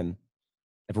 hey, listen,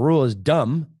 if a rule is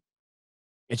dumb,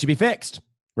 it should be fixed,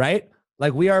 right?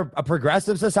 Like, we are a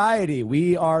progressive society.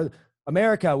 We are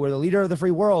America. We're the leader of the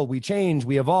free world. We change,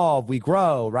 we evolve, we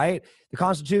grow, right? The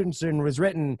Constitution was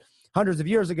written hundreds of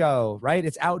years ago, right?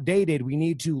 It's outdated. We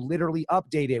need to literally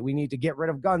update it. We need to get rid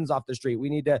of guns off the street. We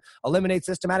need to eliminate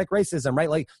systematic racism, right?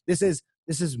 Like, this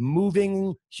is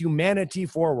moving humanity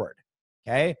forward,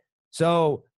 okay?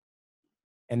 So,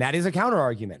 and that is a counter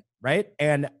argument, right?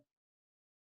 And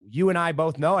you and I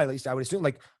both know, at least I would assume,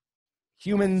 like,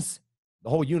 humans, the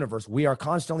whole universe, we are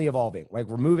constantly evolving. Like,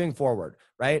 we're moving forward,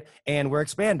 right? And we're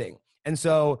expanding. And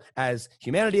so as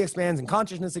humanity expands and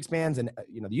consciousness expands and,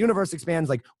 the universe expands,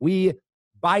 like, we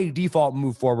by default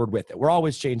move forward with it. We're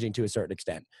always changing to a certain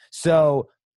extent. So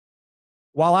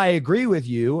while I agree with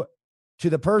you,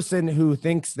 to the person who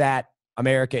thinks that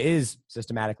America is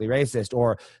systematically racist,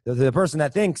 or the person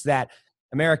that thinks that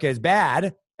America is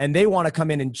bad and they want to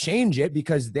come in and change it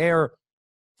because they're,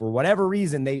 for whatever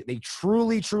reason, they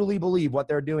truly, truly believe what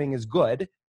they're doing is good,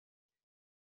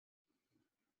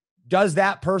 does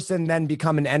that person then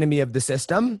become an enemy of the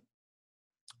system?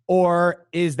 Or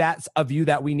is that a view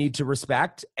that we need to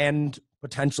respect and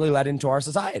potentially let into our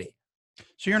society?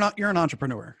 So you're an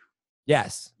entrepreneur.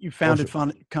 Yes. You founded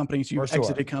companies, you've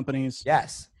exited companies.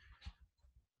 Yes.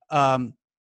 In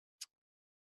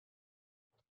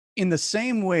the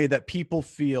same way that people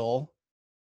feel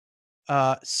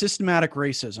systematic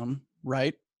racism,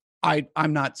 right?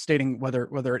 I'm not stating whether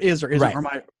it is or isn't, right, or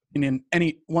my opinion.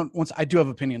 Once I do have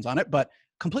opinions on it, but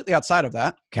completely outside of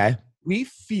that, okay, we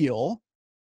feel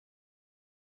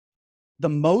the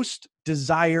most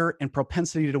desire and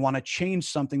propensity to want to change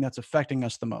something that's affecting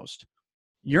us the most.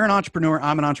 You're an entrepreneur.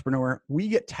 I'm an entrepreneur. We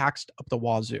get taxed up the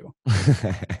wazoo.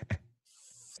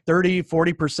 30,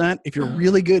 40%. If you're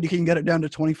really good, you can get it down to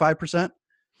 25%.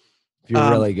 If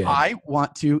you're really good. I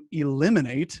want to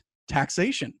eliminate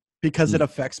taxation because it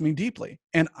affects me deeply.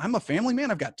 And I'm a family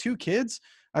man. I've got 2 kids.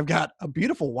 I've got a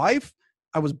beautiful wife.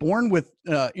 I was born with,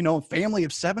 a family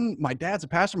of 7. My dad's a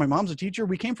pastor. My mom's a teacher.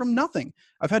 We came from nothing.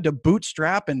 I've had to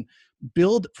bootstrap and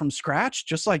build from scratch,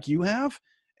 just like you have.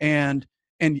 And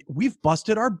we've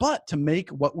busted our butt to make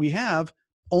what we have,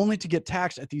 only to get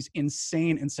taxed at these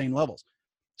insane levels.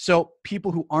 So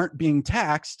people who aren't being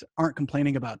taxed aren't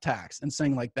complaining about tax and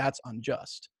saying, like, that's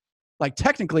unjust. Like,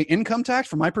 technically, income tax,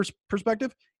 from my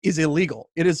perspective, is illegal.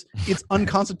 It's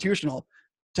unconstitutional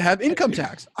to have income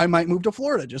tax. I might move to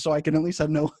Florida just so I can at least have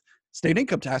no state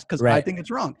income tax, because I think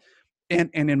it's wrong. And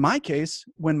in my case,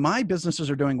 when my businesses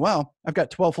are doing well, I've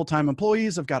got 12 full-time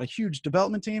employees. I've got a huge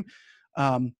development team,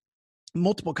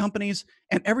 multiple companies.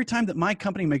 And every time that my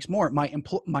company makes more,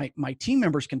 my team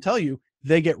members can tell you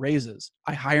they get raises.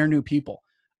 I hire new people.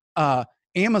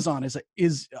 Amazon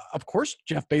is of course,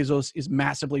 Jeff Bezos is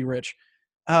massively rich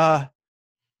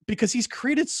because he's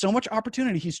created so much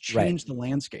opportunity. He's changed the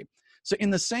landscape. So in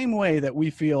the same way that we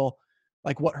feel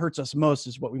like what hurts us most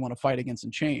is what we want to fight against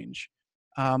and change.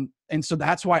 And so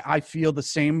that's why I feel the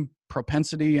same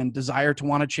propensity and desire to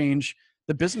want to change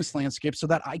the business landscape so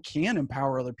that I can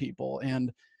empower other people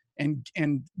and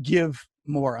give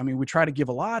more. I mean, we try to give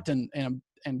a lot and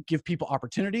give people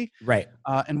opportunity, right,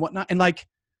 and whatnot. And like,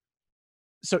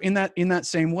 So in that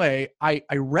same way, I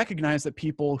recognize that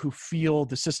people who feel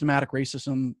the systematic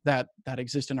racism that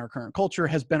exists in our current culture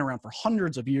has been around for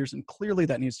hundreds of years, and clearly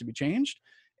that needs to be changed.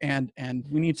 And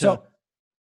we need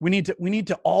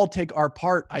to all take our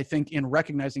part, I think, in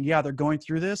recognizing, yeah, they're going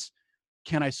through this.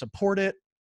 Can I support it?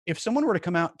 If someone were to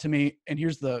come out to me, and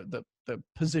here's the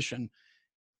position,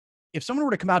 if someone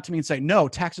were to come out to me and say, no,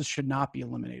 taxes should not be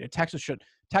eliminated,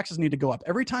 taxes need to go up,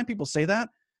 every time people say that,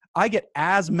 I get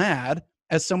as mad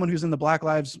as someone who's in the Black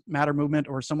Lives Matter movement,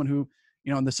 or someone who,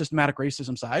 on the systematic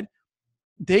racism side.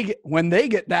 When they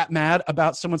get that mad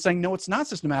about someone saying, no, it's not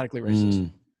systematically racist.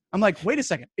 I'm like, wait a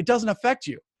second, it doesn't affect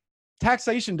you.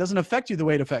 Taxation doesn't affect you the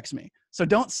way it affects me. So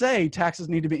don't say taxes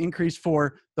need to be increased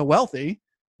for the wealthy,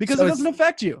 because it doesn't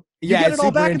affect you. You get it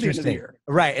all back at the end of the year.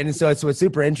 Right. And so it's what's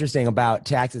super interesting about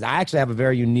taxes. I actually have a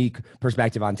very unique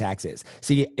perspective on taxes.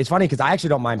 See, it's funny because I actually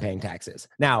don't mind paying taxes.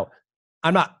 Now,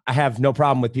 I have no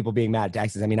problem with people being mad at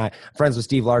taxes. I mean, I'm friends with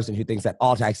Steve Larson, who thinks that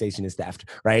all taxation is theft,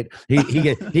 right?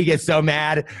 He gets so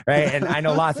mad, right? And I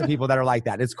know lots of people that are like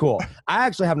that. It's cool. I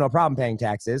actually have no problem paying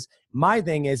taxes. My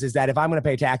thing is that if I'm going to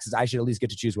pay taxes, I should at least get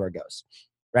to choose where it goes,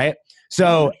 right?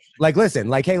 So hey,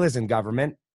 listen,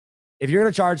 government, if you're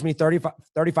going to charge me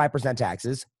 35%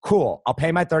 taxes, cool. I'll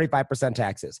pay my 35%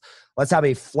 taxes. Let's have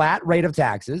a flat rate of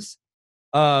taxes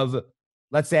of,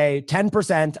 let's say,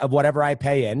 10% of whatever I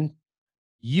pay in.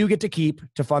 You get to keep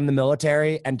to fund the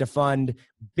military and to fund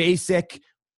basic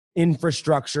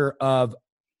infrastructure of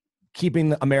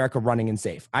keeping America running and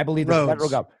safe. I believe that the federal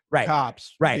government, right,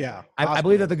 cops, right. Yeah, I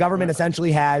believe that the government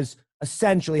essentially has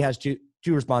two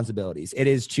responsibilities. It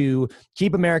is to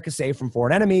keep America safe from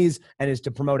foreign enemies, and is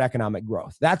to promote economic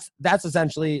growth. That's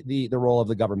essentially the role of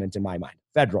the government in my mind.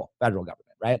 Federal government,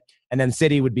 right? And then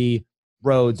city would be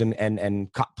roads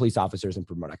and police officers and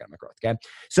promote economic growth. Okay.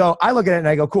 So I look at it and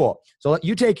I go, cool. So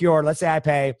you take let's say I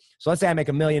make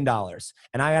 $1 million,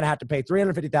 and I gotta have to pay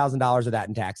 $350,000 of that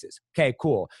in taxes. Okay,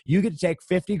 cool. You get to take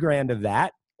 50 grand of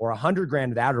that, or 100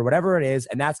 grand of that, or whatever it is.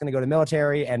 And that's going to go to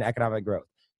military and economic growth.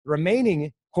 The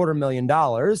remaining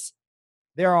 $250,000,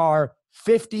 there are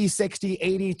 50, 60,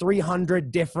 80,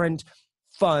 300 different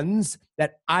funds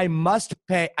that I must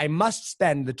pay. I must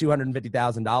spend the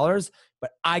 $250,000,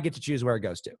 but I get to choose where it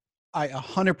goes to. I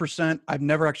 100%. I've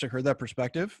never actually heard that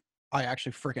perspective. I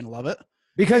actually freaking love it,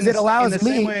 because it allows in the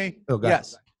me. Same way,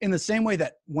 yes, in the same way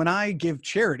that when I give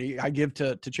charity, I give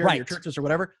to charity, right, or churches or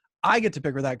whatever, I get to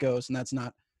pick where that goes, and that's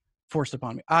not forced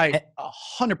upon me. I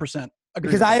 100% agree.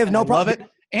 Because I have no problem. Love it,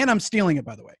 and I'm stealing it,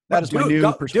 by the way. That is my new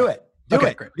perspective. Do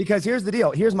it. Great. Because here's the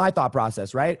deal. Here's my thought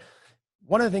process, right?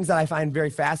 One of the things that I find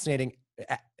very fascinating,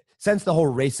 since the whole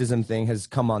racism thing has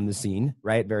come on the scene,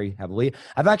 right, very heavily,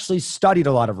 I've actually studied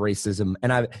a lot of racism,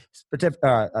 and I've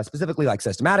specifically like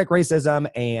systematic racism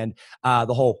and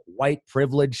the whole white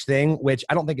privilege thing, which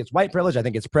I don't think it's white privilege. I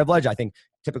think it's privilege. I think,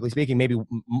 typically speaking, maybe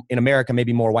in America,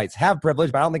 maybe more whites have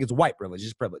privilege, but I don't think it's white privilege.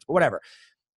 It's privilege, but whatever.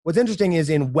 What's interesting is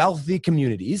in wealthy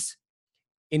communities,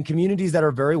 in communities that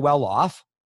are very well off,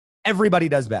 everybody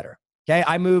does better. Okay.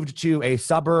 I moved to a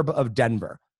suburb of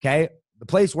Denver. Okay. The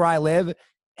place where I live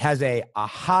has a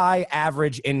high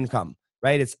average income,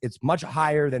 right? It's much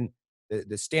higher than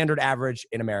the standard average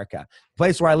in America. The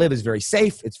place where I live is very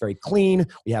safe. It's very clean.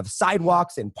 We have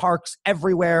sidewalks and parks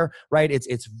everywhere, right?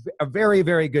 It's a very,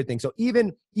 very good thing. So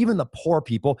even the poor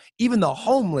people, even the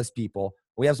homeless people,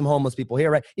 we have some homeless people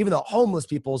here, right? Even the homeless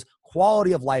people's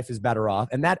quality of life is better off.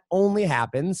 And that only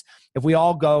happens if we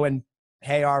all go and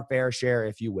pay our fair share,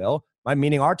 if you will.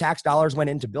 Meaning our tax dollars went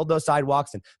in to build those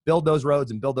sidewalks and build those roads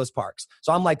and build those parks.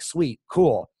 So I'm like, sweet,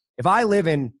 cool. If I live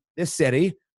in this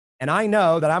city and I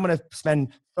know that I'm going to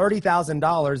spend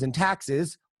 $30,000 in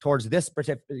taxes towards this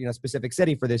specific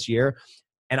city for this year,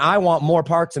 and I want more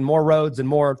parks and more roads and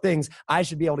more things, I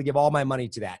should be able to give all my money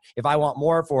to that. If I want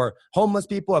more for homeless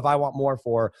people, if I want more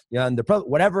for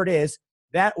whatever it is,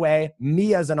 that way,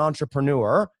 me as an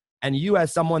entrepreneur and you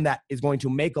as someone that is going to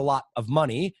make a lot of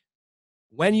money,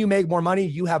 when you make more money,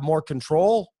 you have more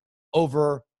control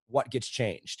over what gets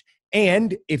changed.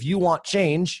 And if you want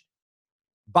change,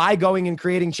 by going and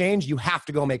creating change, you have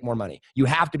to go make more money. You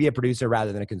have to be a producer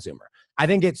rather than a consumer. I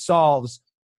think it solves,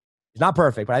 it's not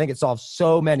perfect, but I think it solves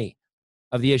so many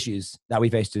of the issues that we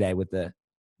face today with the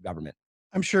government.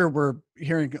 I'm sure we're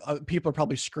hearing people are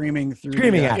probably screaming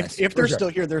at us. If they're still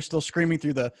here, they're still screaming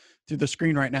through the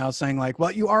screen right now, saying like,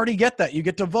 "Well, you already get that. You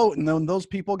get to vote, and then those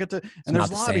people get to, and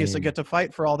there's lobbyists that get to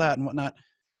fight for all that and whatnot."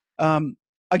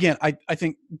 Again, I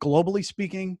think globally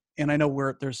speaking, and I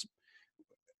know there's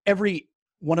every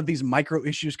one of these micro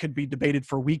issues could be debated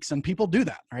for weeks, and people do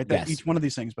that, right? That each one of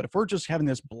these things. But if we're just having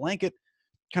this blanket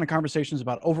kind of conversations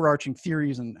about overarching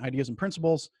theories and ideas and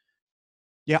principles,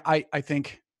 Yeah, I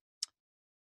think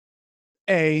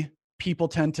people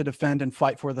tend to defend and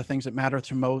fight for the things that matter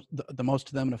to the most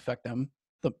to them and affect them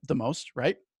the most,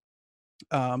 right?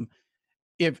 Um,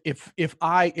 if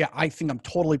I think I'm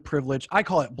totally privileged. I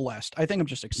call it blessed. I think I'm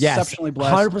just Yes, exceptionally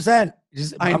blessed. 100%.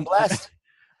 I'm blessed.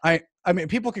 I mean,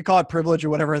 people could call it privilege or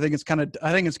whatever. I think it's kind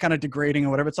of degrading or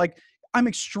whatever. It's like, I'm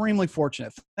extremely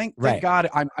fortunate. Thank Right. God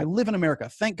I live in America.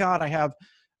 Thank God I have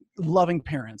loving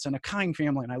parents and a kind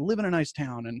family, and I live in a nice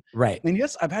town. Right. And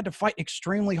yes, I've had to fight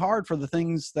extremely hard for the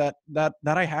things that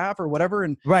I have or whatever.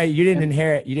 And Right. You didn't and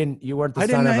inherit. You weren't the I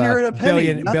son didn't of inherit a a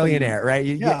penny, nothing. billionaire, right?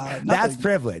 Yeah, That's nothing.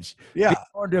 privilege. Yeah. Being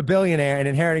born to a billionaire and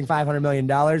inheriting $500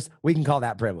 million, we can call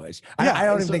that privilege. Yeah, I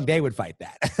don't even think they would fight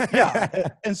that. Yeah.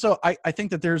 And so I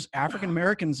think that there's African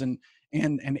Americans and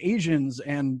Asians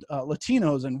and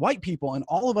Latinos and white people, and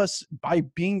all of us, by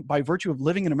virtue of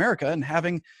living in America and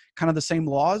having kind of the same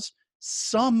laws,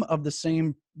 some of the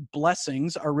same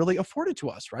blessings are really afforded to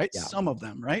us, right? Yeah. Some of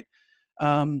them, right?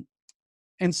 And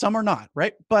some are not,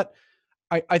 right? But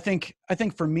I think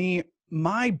for me,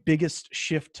 my biggest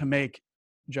shift to make,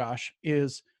 Josh,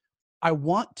 is I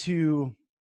want to,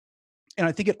 and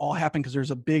I think it all happened because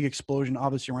there's a big explosion,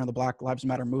 obviously, around the Black Lives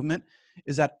Matter movement,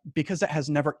 is that because it has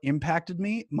never impacted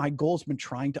me, my goal has been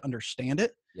trying to understand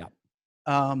it. Yeah.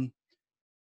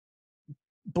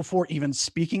 Before even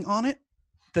speaking on it.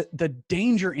 The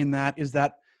danger in that is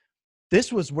that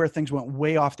this was where things went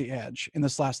way off the edge in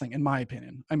this last thing, in my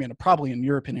opinion. I mean, probably in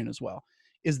your opinion as well,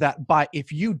 is that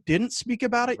if you didn't speak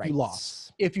about it, you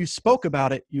lost. If you spoke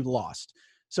about it, you lost.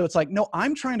 So it's like, no,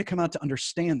 I'm trying to come out to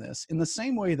understand this in the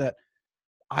same way that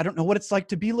I don't know what it's like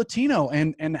to be Latino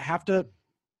and have to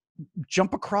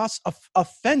jump across a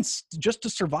fence just to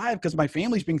survive because my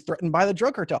family's being threatened by the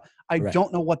drug cartel. I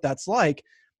don't know what that's like.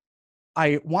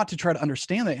 I want to try to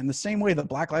understand that in the same way that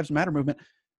Black Lives Matter movement,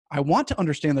 I want to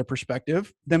understand their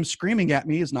perspective. Them screaming at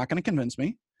me is not going to convince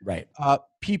me. Right.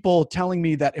 People telling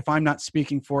me that if I'm not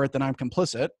speaking for it, then I'm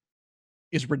complicit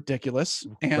is ridiculous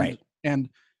and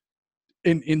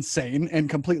insane and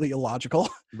completely illogical.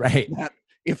 Right. That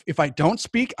if I don't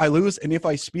speak, I lose. And if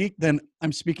I speak, then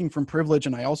I'm speaking from privilege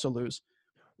and I also lose.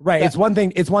 Right. It's one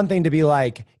thing to be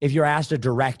like, if you're asked a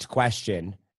direct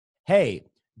question, hey,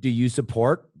 do you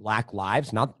support Black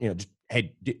lives? Not, just,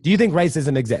 hey, do you think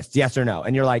racism exists? Yes or no?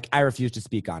 And you're like, I refuse to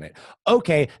speak on it.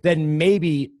 Okay, then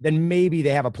maybe they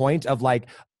have a point of like,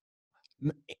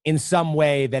 in some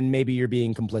way, then maybe you're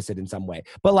being complicit in some way.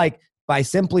 But like, by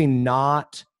simply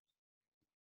not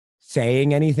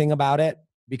saying anything about it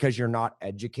because you're not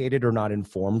educated or not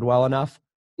informed well enough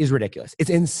is ridiculous.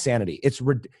 It's insanity. It's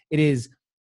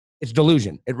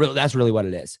delusion. That's really what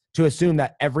it is. To assume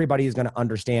that everybody is going to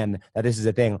understand that this is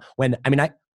a thing. When, I mean,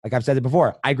 like I've said it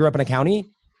before, I grew up in a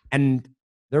county and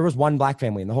there was one Black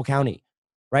family in the whole county,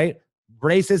 right?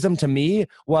 Racism to me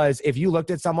was if you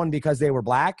looked at someone because they were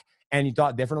Black and you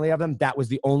thought differently of them, that was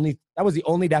the only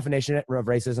definition of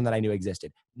racism that I knew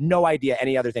existed. No idea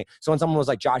any other thing. So when someone was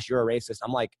like, Josh, you're a racist,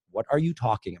 I'm like, what are you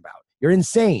talking about? You're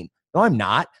insane. No, I'm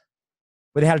not.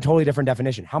 But they had a totally different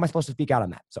definition. How am I supposed to speak out on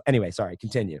that? So anyway, sorry,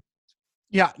 continue.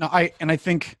 Yeah, no,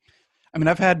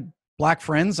 I've had Black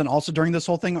friends, and also during this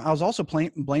whole thing, I was also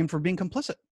blamed for being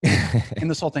complicit in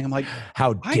this whole thing. I'm like,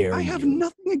 how dare you? I have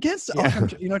nothing against it.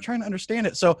 Yeah. I'm trying to understand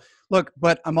it. So look,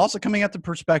 but I'm also coming at the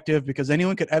perspective because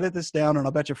anyone could edit this down, and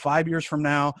I'll bet you 5 years from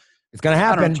now, it's going to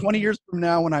happen. I don't know, 20 years from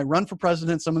now, when I run for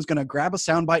president, someone's going to grab a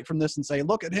soundbite from this and say,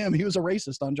 look at him. He was a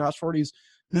racist on Josh Forty's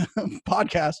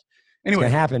podcast. Anyway,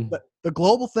 it's gonna happen. The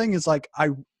global thing is like,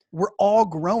 we're all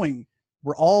growing.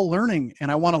 We're all learning,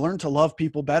 and I want to learn to love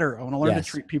people better. I want to learn to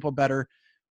treat people better.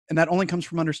 And that only comes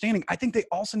from understanding. I think they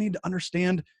also need to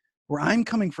understand where I'm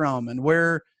coming from and what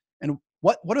are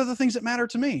the things that matter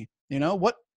to me.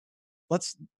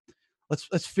 Let's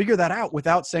figure that out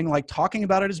without saying like talking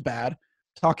about it is bad,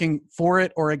 talking for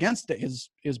it or against it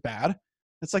is bad.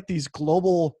 It's like these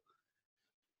global,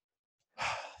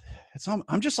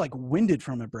 I'm just like winded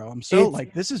from it, bro. I'm so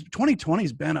 2020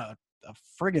 has been a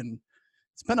friggin',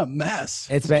 it's been a mess.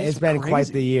 It's been crazy. Quite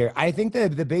the year. I think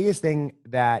the biggest thing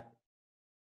that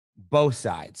both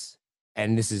sides,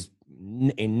 and this is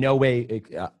in no way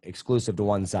exclusive to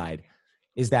one side,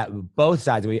 is that both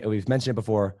sides, we've mentioned it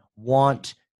before,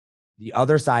 want the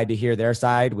other side to hear their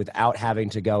side without having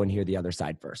to go and hear the other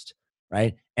side first,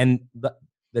 right? And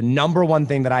the number one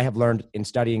thing that I have learned in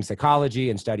studying psychology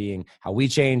and studying how we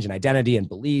change and identity and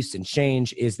beliefs and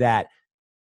change is that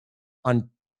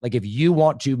if you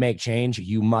want to make change,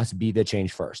 you must be the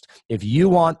change first. If you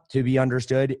want to be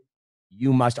understood,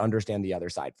 you must understand the other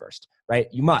side first, right?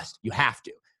 You have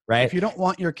to, right? If you don't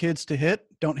want your kids to hit,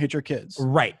 don't hit your kids.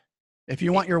 Right. If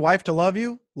you want your wife to love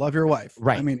you, love your wife.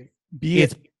 Right. I mean,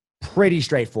 it's pretty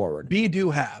straightforward. Be,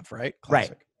 do, have, right?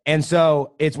 Classic. Right. And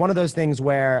so it's one of those things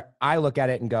where I look at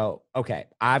it and go, okay,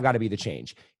 I've got to be the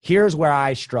change. Here's where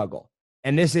I struggle.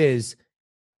 And this is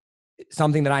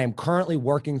something that I am currently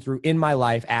working through in my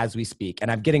life as we speak. And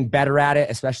I'm getting better at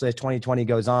it, especially as 2020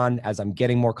 goes on, as I'm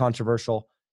getting more controversial.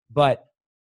 But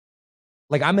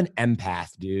like, I'm an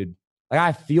empath, dude. Like,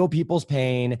 I feel people's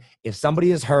pain. If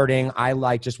somebody is hurting, I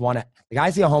like just want to, like, I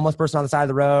see a homeless person on the side of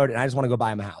the road and I just want to go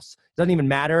buy them a house. Doesn't even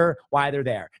matter why they're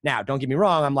there. Now, don't get me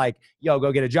wrong. I'm like, yo,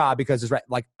 go get a job because it's right.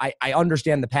 Like, I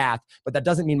understand the path, but that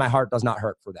doesn't mean my heart does not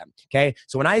hurt for them. Okay.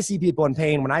 So when I see people in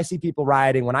pain, when I see people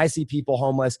rioting, when I see people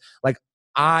homeless, like,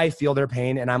 I feel their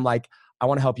pain and I'm like, I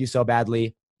want to help you so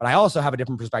badly, but I also have a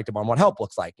different perspective on what help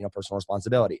looks like, personal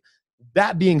responsibility.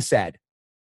 That being said,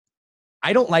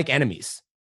 I don't like enemies.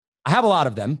 I have a lot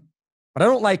of them, but I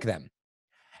don't like them.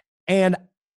 And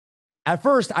at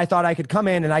first, I thought I could come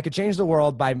in and I could change the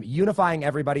world by unifying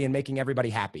everybody and making everybody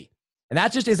happy. And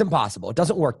that just isn't possible. It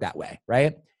doesn't work that way,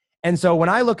 right? And so when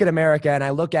I look at America and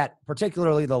I look at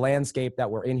particularly the landscape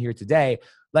that we're in here today,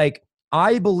 like,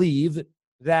 I believe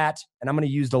that, and I'm going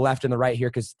to use the left and the right here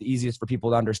because it's the easiest for people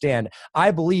to understand.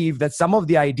 I believe that some of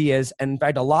the ideas, and in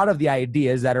fact, a lot of the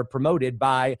ideas that are promoted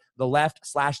by the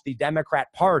left/the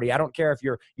Democrat Party, I don't care if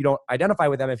you don't identify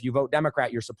with them. If you vote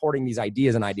Democrat, you're supporting these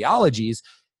ideas and ideologies,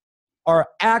 are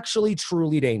actually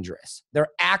truly dangerous. They're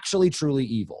actually truly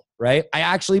evil, right? I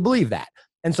actually believe that.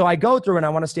 And so I go through and I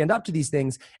want to stand up to these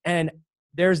things. And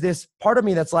there's this part of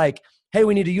me that's like, hey,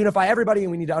 we need to unify everybody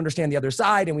and we need to understand the other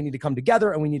side and we need to come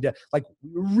together and we need to, like,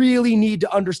 really need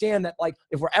to understand that, like,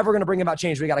 if we're ever going to bring about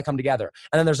change, we got to come together.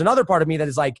 And then there's another part of me that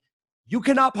is like, you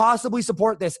cannot possibly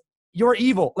support this. You're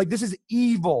evil. Like, this is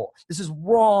evil. This is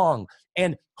wrong.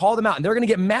 And call them out. And they're going to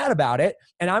get mad about it.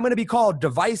 And I'm going to be called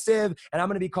divisive and I'm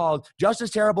going to be called just as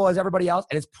terrible as everybody else.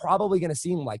 And it's probably going to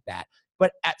seem like that.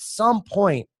 But at some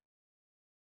point,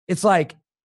 it's like,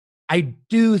 I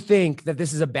do think that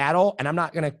this is a battle, and I'm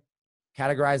not going to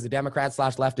categorize the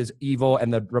Democrats/left as evil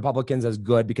and the Republicans as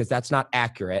good because that's not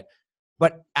accurate.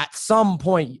 But at some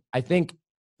point, I think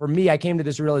for me, I came to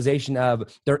this realization of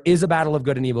there is a battle of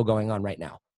good and evil going on right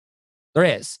now. There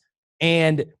is.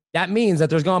 And that means that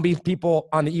there's going to be people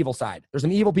on the evil side. There's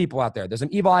some evil people out there. There's some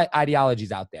evil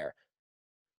ideologies out there.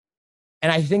 And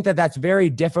I think that that's very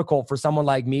difficult for someone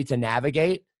like me to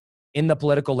navigate in the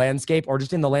political landscape or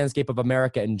just in the landscape of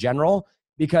America in general.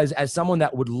 Because as someone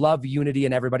that would love unity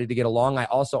and everybody to get along, I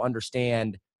also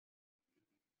understand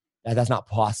that that's not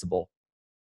possible.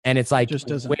 And it's like,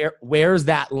 where's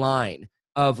that line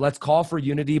of let's call for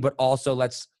unity, but also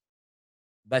let's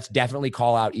definitely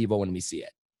call out evil when we see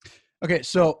it. Okay.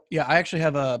 So yeah, I actually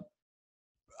have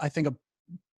I think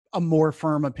a more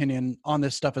firm opinion on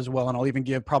this stuff as well. And I'll even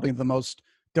give probably the most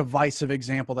divisive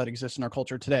example that exists in our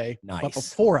culture today. Nice. But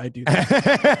before I do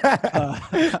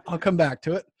that, I'll come back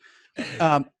to it.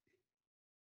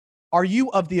 Are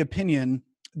you of the opinion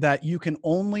that you can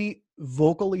only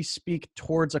vocally speak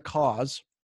towards a cause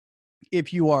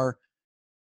if you are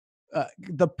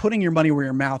the putting your money where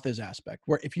your mouth is aspect,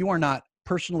 where if you are not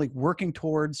personally working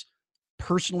towards,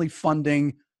 personally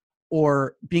funding,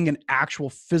 or being an actual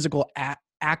physical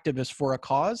activist for a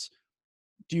cause,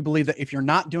 do you believe that if you're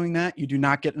not doing that, you do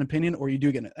not get an opinion, or you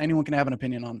do get it? Anyone can have an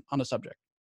opinion on a subject?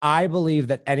 I believe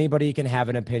that anybody can have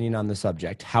an opinion on the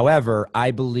subject. However, I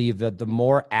believe that the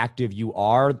more active you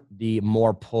are, the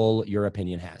more pull your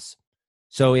opinion has.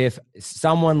 So if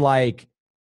someone like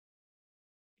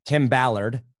Tim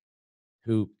Ballard,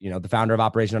 who, the founder of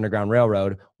Operation Underground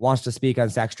Railroad, wants to speak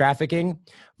on sex trafficking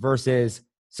versus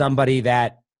somebody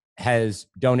that has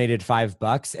donated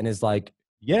 $5 and is like,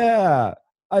 yeah,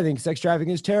 I think sex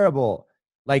trafficking is terrible.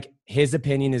 Like, his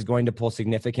opinion is going to pull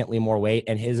significantly more weight,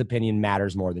 and his opinion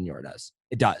matters more than yours does.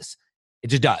 It does. It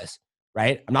just does,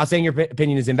 right? I'm not saying your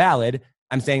opinion is invalid.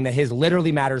 I'm saying that his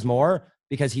literally matters more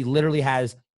because he literally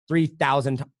has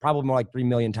 3,000, probably more like 3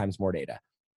 million times more data.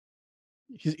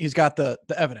 He's got the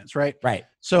evidence, right? Right.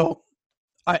 So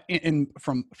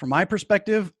from my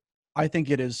perspective, I think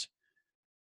it is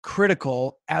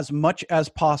critical as much as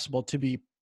possible to be,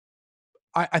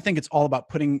 I think it's all about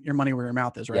putting your money where your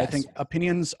mouth is, right? Yes. I think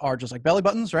opinions are just like belly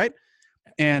buttons, right?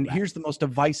 And right. Here's the most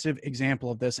divisive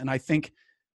example of this. And I think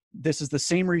this is the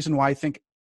same reason why I think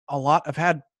I've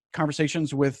had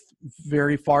conversations with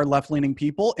very far left-leaning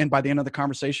people. And by the end of the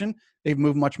conversation, they've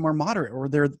moved much more moderate, or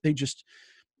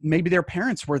maybe their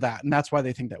parents were that, and that's why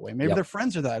they think that way. Maybe their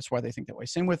friends are that, that's why they think that way.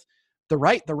 Same with the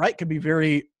right. The right could be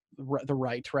very the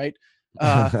right.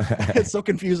 It's so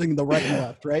confusing, the right and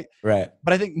left, right? Right.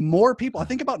 But I think more people, I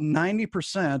think about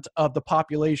 90% of the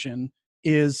population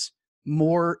is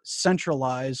more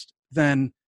centralized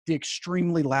than the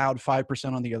extremely loud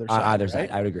 5% on the other side. Either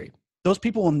side, I would agree. Those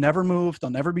people will never move. They'll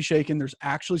never be shaken. There's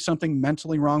actually something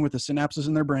mentally wrong with the synapses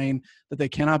in their brain that they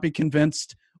cannot be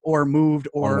convinced or moved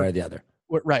or one way or the other.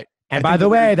 Right. And by the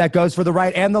way, that goes for the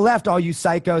right and the left, all you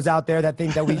psychos out there that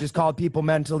think that we just called people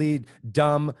mentally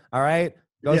dumb, all right?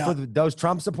 Goes for those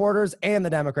Trump supporters and the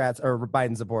Democrats or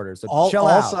Biden supporters. So chill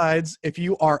out. All sides, if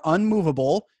you are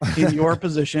unmovable in your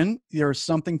position, there's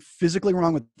something physically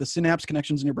wrong with the synapse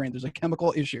connections in your brain. There's a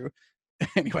chemical issue.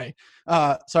 Anyway,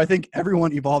 so I think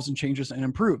everyone evolves and changes and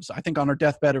improves. I think on our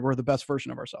deathbed, we're the best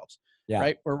version of ourselves,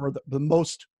 right? We're the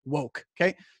most woke,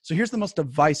 okay? So here's the most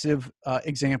divisive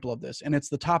example of this, and it's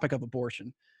the topic of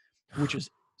abortion, which is,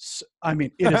 I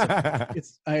mean, it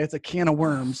is it's a can of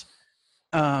worms.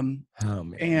 And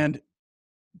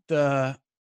the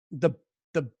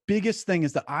biggest thing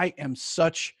is that I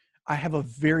have a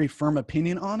very firm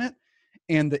opinion on it,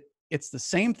 and it's the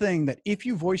same thing that if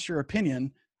you voice your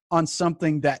opinion on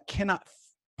something that cannot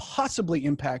possibly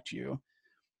impact you,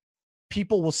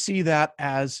 people will see that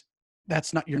as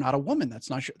you're not a woman. That's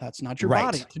not your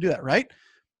body to do that. Right.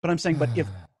 But I'm saying, but if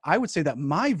I would say that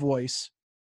my voice,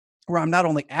 where I'm not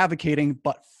only advocating,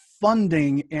 but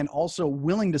funding and also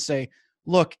willing to say,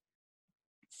 look,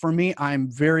 for me,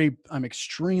 I'm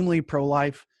extremely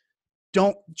pro-life.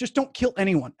 Don't kill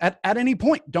anyone at any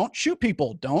point. Don't shoot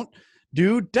people. Don't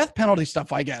do death penalty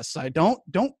stuff, I guess. Don't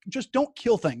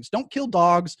kill things. Don't kill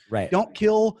dogs. Right. Don't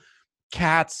kill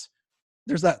cats.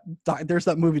 There's that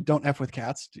movie, Don't F with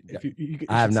Cats. If you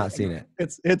I have not seen it.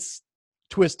 It's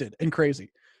twisted and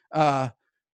crazy. But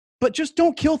just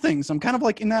don't kill things. I'm kind of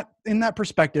like in that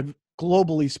perspective,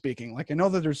 globally speaking. Like I know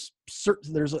that there's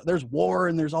war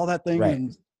and there's all that thing, right.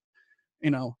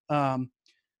 And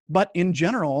but in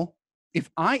general, if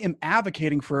I am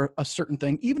advocating for a certain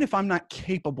thing, even if I'm not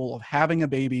capable of having a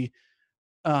baby,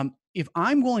 if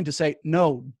I'm willing to say,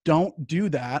 no, don't do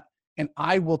that, and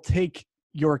I will take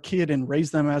your kid and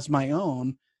raise them as my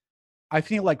own, I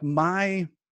feel like my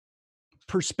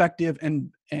perspective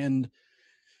and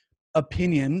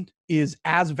opinion is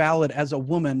as valid as a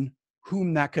woman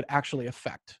whom that could actually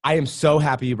affect. I am so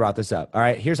happy you brought this up. All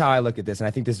right. Here's how I look at this. And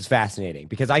I think this is fascinating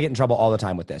because I get in trouble all the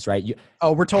time with this, right?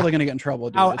 We're totally going to get in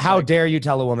trouble. Dude. How dare you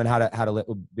tell a woman how to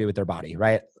be with their body,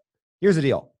 right? Here's the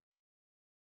deal.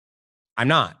 I'm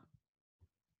not.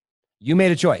 You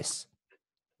made a choice.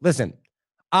 Listen,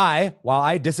 while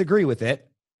I disagree with it,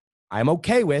 I'm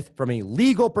okay with from a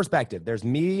legal perspective. There's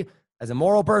me as a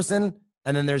moral person,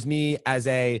 and then there's me as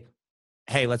hey,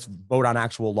 let's vote on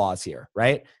actual laws here,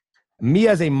 right? Me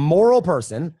as a moral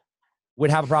person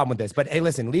would have a problem with this. But hey,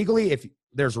 listen, legally, if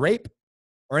there's rape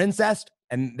or incest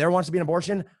and there wants to be an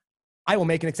abortion, I will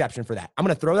make an exception for that. I'm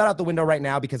going to throw that out the window right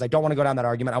now because I don't want to go down that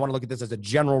argument. I want to look at this as a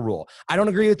general rule. I don't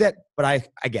agree with it, but I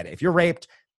get it. If you're raped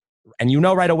and you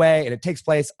know right away and it takes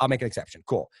place, I'll make an exception.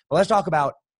 Cool. But let's talk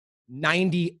about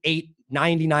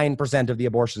 99% of the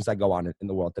abortions that go on in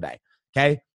the world today.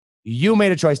 Okay. You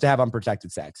made a choice to have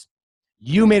unprotected sex.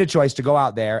 You made a choice to go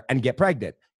out there and get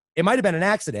pregnant. It might have been an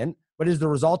accident, but it is the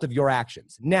result of your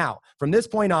actions. Now, from this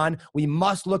point on, we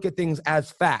must look at things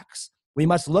as facts. We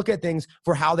must look at things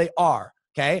for how they are,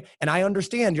 okay? And I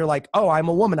understand you're like, oh, I'm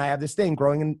a woman. I have this thing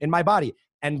growing in my body.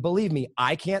 And believe me,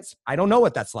 I don't know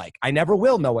what that's like. I never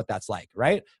will know what that's like,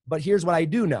 right? But here's what I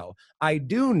do know. I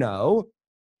do know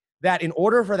that in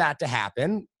order for that to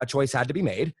happen, a choice had to be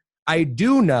made. I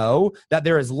do know that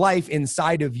there is life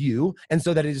inside of you, and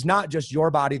so that it is not just your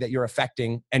body that you're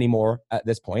affecting anymore at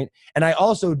this point. And I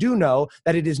also do know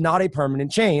that it is not a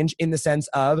permanent change in the sense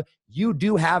of you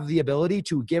do have the ability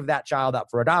to give that child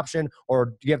up for adoption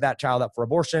or give that child up for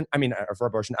abortion.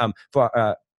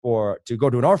 Or to go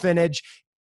to an orphanage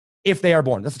if they are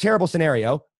born. That's a terrible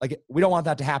scenario. Like, we don't want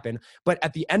that to happen. But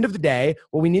at the end of the day,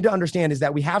 what we need to understand is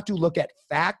that we have to look at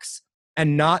facts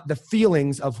and not the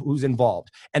feelings of who's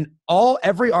involved. And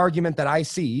every argument that I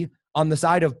see on the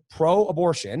side of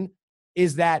pro-abortion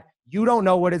is that you don't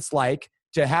know what it's like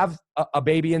to have a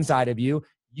baby inside of you.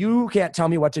 You can't tell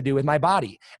me what to do with my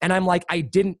body. And I'm like, I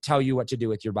didn't tell you what to do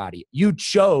with your body. You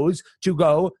chose to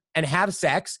go and have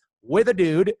sex with a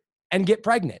dude and get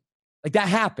pregnant. Like, that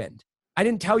happened. I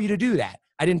didn't tell you to do that.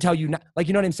 I didn't tell you not, like,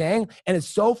 you know what I'm saying? And it's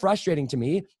so frustrating to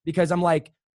me because I'm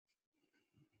like,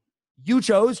 you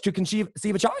chose to conceive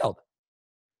a child.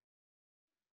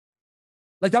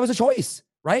 Like, that was a choice,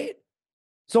 right?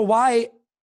 So why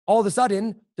all of a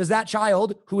sudden does that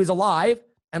child who is alive,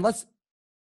 and let's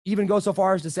even go so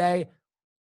far as to say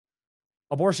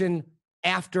abortion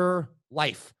after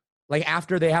life, like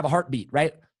after they have a heartbeat,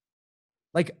 right?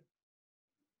 Like,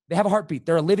 they have a heartbeat.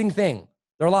 They're a living thing.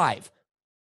 They're alive.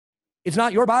 It's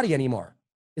not your body anymore.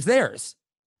 It's theirs.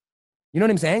 You know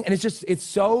what I'm saying? And it's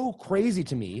so crazy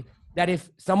to me that if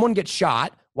someone gets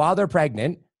shot while they're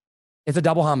pregnant, it's a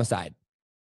double homicide.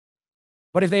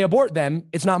 But if they abort them,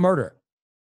 it's not murder.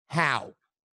 How?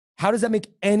 How does that make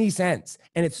any sense?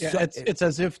 And it's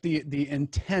as if the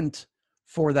intent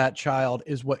for that child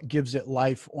is what gives it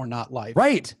life or not life.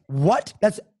 Right. What?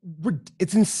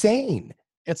 It's insane.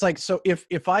 It's like, so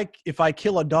if I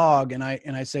kill a dog and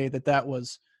I say that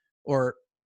was, or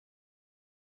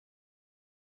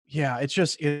yeah, I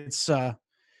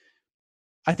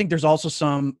think there's also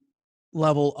some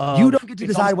level of, you don't get to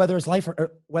decide whether it's life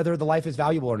or whether the life is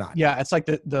valuable or not. Yeah, it's like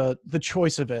the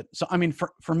choice of it. So I mean,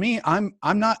 for me, I'm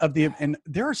not of the, and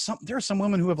there are some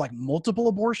women who have like multiple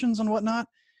abortions and whatnot.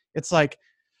 It's like,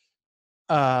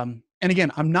 and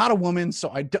again, I'm not a woman,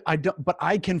 so I don't, but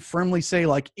I can firmly say,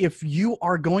 like, if you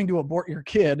are going to abort your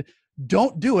kid,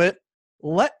 don't do it.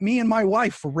 Let me and my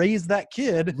wife raise that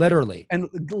kid. Literally. And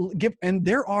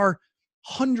there are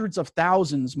hundreds of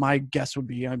thousands, my guess would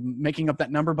be, I'm making up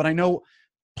that number, but I know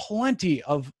plenty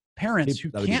of parents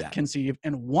who can't conceive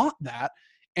and want that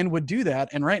and would do that.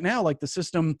 And right now, like, the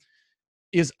system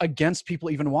is against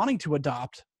people even wanting to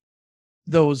adopt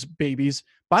those babies.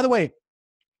 By the way,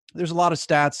 there's a lot of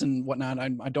stats and whatnot.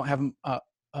 I don't have them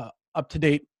up to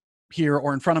date here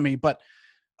or in front of me, but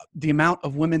the amount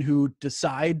of women who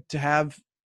decide to have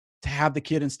the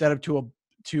kid instead of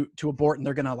to abort, and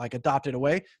they're going to like adopt it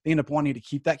away, they end up wanting to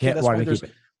keep that kid. That's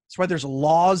why there's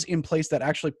laws in place that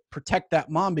actually protect that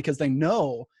mom, because they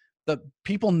know that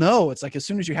people know, it's like, as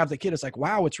soon as you have the kid, it's like,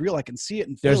 wow, it's real. I can see it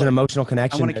and feel there's it. An emotional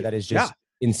connection there that is just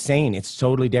insane. It's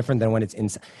totally different than when it's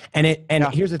insane. And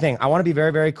here's the thing. I want to be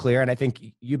very, very clear. And I think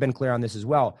you've been clear on this as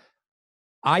well.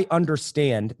 I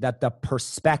understand that the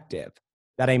perspective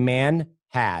that a man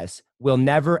has will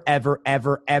never, ever,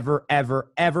 ever, ever,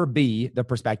 ever, ever be the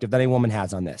perspective that a woman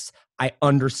has on this. I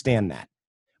understand that.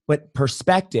 But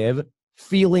perspective,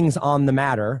 feelings on the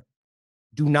matter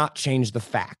do not change the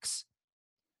facts.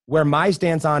 Where my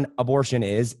stance on abortion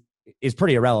is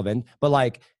pretty irrelevant, but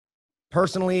like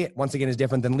personally, once again, is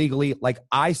different than legally. Like,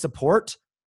 I support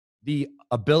the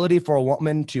ability for a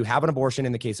woman to have an abortion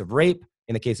in the case of rape,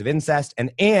 in the case of incest,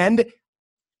 and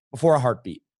before a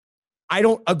heartbeat. I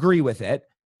don't agree with it,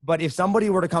 but if somebody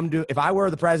were to if I were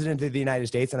the president of the United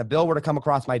States and a bill were to come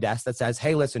across my desk that says,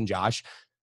 hey, listen, Josh,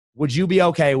 would you be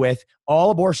okay with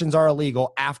all abortions are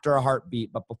illegal after a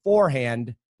heartbeat, but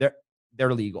beforehand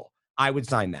they're legal? I would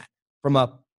sign that from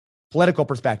a political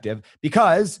perspective,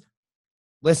 because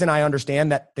listen, I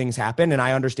understand that things happen, and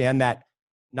I understand that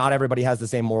not everybody has the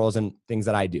same morals and things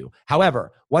that I do.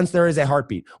 However, once there is a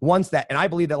heartbeat, and I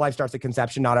believe that life starts at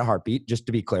conception, not at heartbeat, just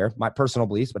to be clear, my personal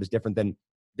beliefs, but it's different than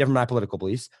my political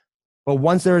beliefs. But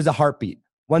once there is a heartbeat,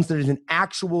 once there is an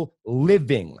actual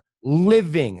living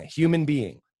human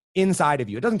being inside of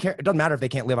you, it doesn't matter if they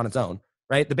can't live on its own,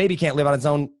 right? The baby can't live on its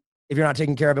own if you're not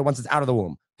taking care of it once it's out of the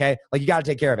womb, okay? Like, you got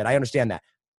to take care of it. I understand that.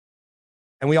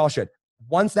 And we all should.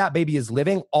 Once that baby is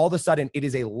living, all of a sudden it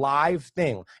is a live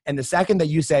thing. And the second that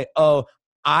you say, oh,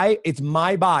 it's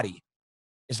my body,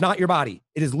 it's not your body.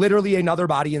 It is literally another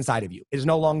body inside of you. It is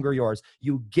no longer yours.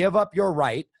 You give up your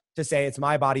right to say it's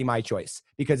my body, my choice,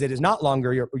 because it is no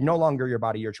longer your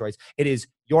body, your choice. It is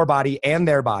your body and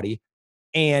their body.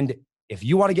 And if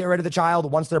you want to get rid of the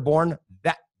child once they're born,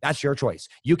 that's your choice.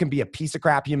 You can be a piece of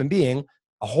crap human being,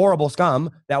 a horrible scum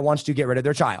that wants to get rid of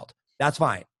their child. That's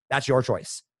fine. That's your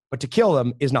choice. But to kill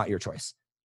them is not your choice.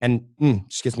 And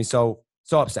just gets me so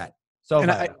upset. So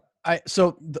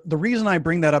the reason I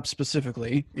bring that up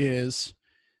specifically is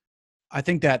I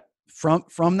think that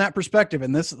from that perspective,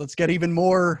 and let's get even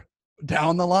more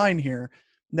down the line here,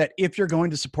 that if you're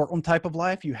going to support one type of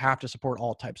life, you have to support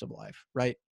all types of life,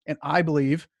 right? And I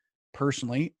believe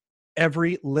personally,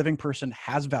 every living person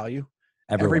has value.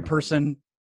 Every person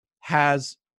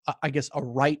has, I guess, a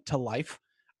right to life.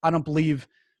 I don't believe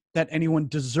that anyone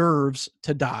deserves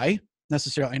to die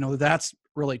necessarily. I know that's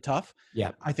really tough.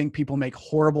 Yeah. I think people make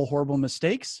horrible, horrible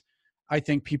mistakes. I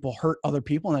think people hurt other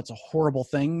people, and that's a horrible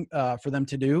thing for them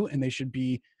to do. And they should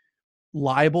be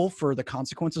liable for the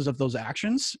consequences of those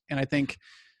actions. And I think,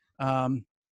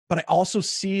 but I also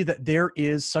see that there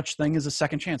is such thing as a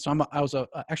second chance. So I was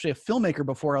actually a filmmaker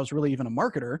before I was really even a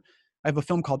marketer. I have a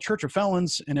film called Church of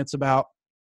Felons, and it's about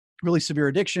really severe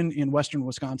addiction in Western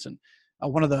Wisconsin.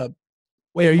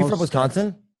 Wait, are you from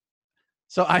Wisconsin?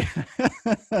 So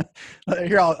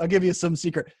here, I'll give you some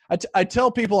secret. I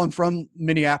tell people I'm from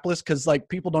Minneapolis because like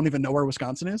people don't even know where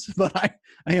Wisconsin is, but I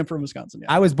am from Wisconsin. Yeah.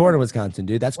 I was born in Wisconsin,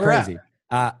 dude. That's crazy.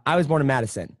 I was born in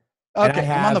Madison. And Okay,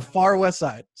 I'm on the far west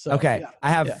side. So okay, yeah, I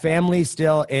have yeah. family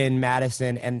still in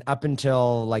Madison, and up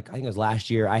until like I think it was last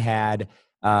year, I had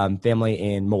family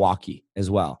in Milwaukee as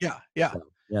well. Yeah, yeah. So,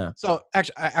 yeah, So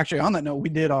actually, on that note, we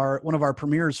did one of our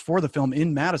premieres for the film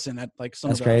in Madison at like some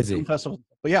that's of the crazy. film festivals.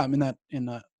 But yeah, I'm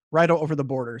in right over the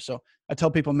border. So I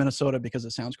tell people Minnesota because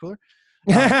it sounds cooler.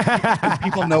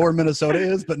 People know where Minnesota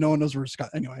is, but no one knows where Scott.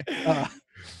 Anyway,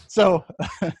 so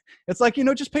it's like,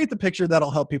 just paint the picture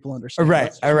that'll help people understand.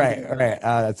 Right, all right.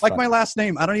 That's like fun. my last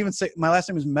name. I don't even say my last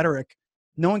name is Meterick.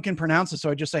 No one can pronounce it, so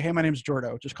I just say, "Hey, my name's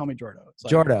Jordo. Just call me Jordo." It's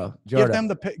like, Jordo.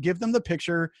 Give them the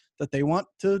picture that they want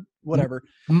to whatever.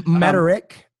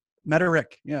 Meterick.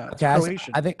 Meterick. Yeah, it's Okay,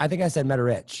 Croatian. I think I said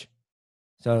Meterich.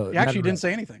 So You actually didn't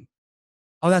say anything.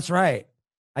 Oh, that's right.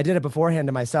 I did it beforehand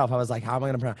to myself. I was like, how am I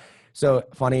going to pronounce? So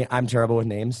funny. I'm terrible with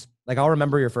names. Like I'll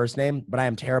remember your first name, but I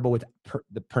am terrible with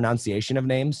the pronunciation of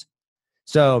names.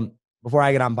 So before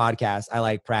I get on podcasts, I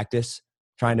like practice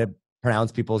trying to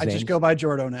pronounce people's names. I just go by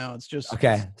Jordo now. It's just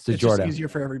okay. So it's Jordo. just easier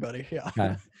for everybody. Yeah.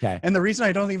 Okay. And the reason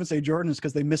I don't even say Jordan is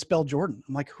because they misspell Jordan.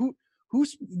 I'm like, who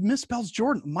misspells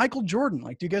Jordan? Michael Jordan.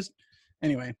 Like, do you guys?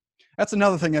 Anyway, that's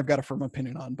another thing I've got a firm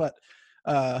opinion on. But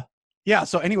yeah.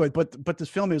 So anyway, but this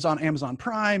film is on Amazon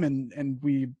Prime, and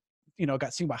we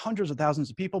got seen by hundreds of thousands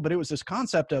of people. But it was this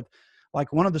concept of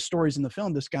like one of the stories in the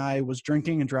film. This guy was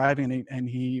drinking and driving, and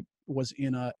he was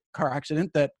in a car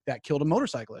accident that killed a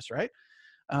motorcyclist, right?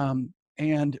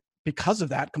 And because of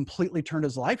that, completely turned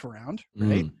his life around,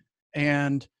 right?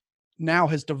 And now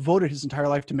has devoted his entire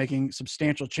life to making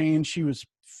substantial change. He was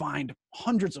fined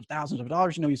hundreds of thousands of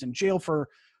dollars. He's in jail for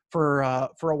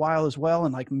a while as well,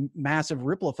 and like massive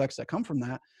ripple effects that come from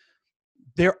that.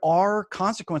 There are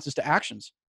consequences to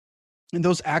actions, and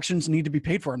those actions need to be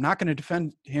paid for. I'm not going to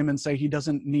defend him and say he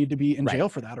doesn't need to be in jail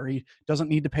for that, or he doesn't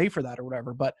need to pay for that or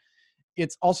whatever. But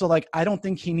it's also like, I don't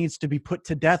think he needs to be put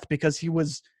to death because he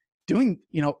was doing,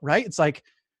 right? It's like,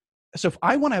 so if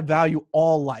I want to value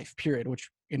all life, period, which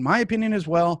in my opinion as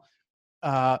well,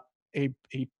 a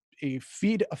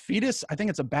fetus, I think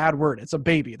it's a bad word. It's a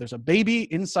baby. There's a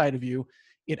baby inside of you.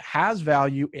 It has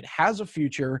value. It has a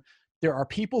future. There are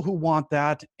people who want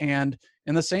that. And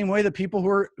in the same way that people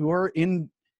who are in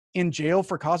jail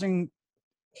for causing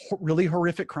really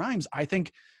horrific crimes, I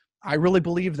really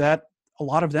believe that a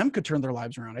lot of them could turn their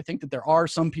lives around. I think that there are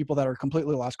some people that are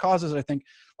completely lost causes. I think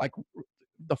like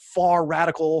the far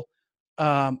radical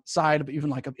side of even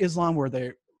like of Islam, where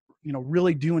they,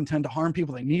 really do intend to harm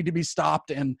people. They need to be stopped,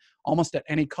 and almost at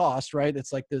any cost, right?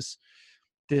 It's like this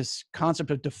concept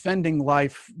of defending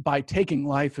life by taking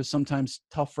life is sometimes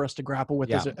tough for us to grapple with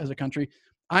as a country.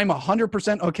 I'm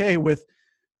 100% okay with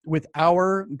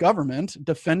our government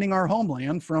defending our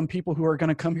homeland from people who are going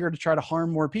to come here to try to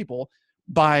harm more people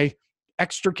by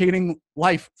extricating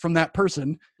life from that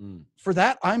person. For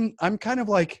that, I'm kind of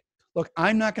like, look,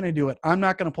 I'm not going to do it. I'm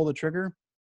not going to pull the trigger.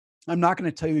 I'm not going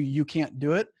to tell you can't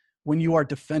do it when you are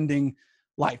defending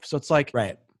life. So it's like,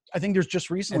 right. I think there's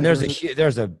just recently, and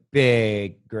there's a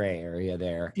big gray area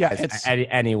there. Yeah,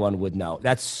 anyone would know.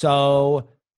 That's so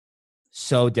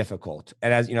difficult.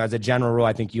 And as a general rule,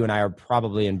 I think you and I are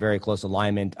probably in very close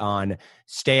alignment on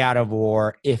stay out of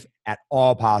war if at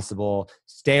all possible.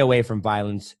 Stay away from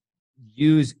violence.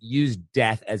 Use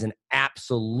death as an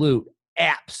absolute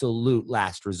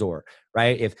last resort,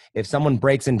 right? If someone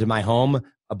breaks into my home,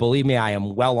 believe me, I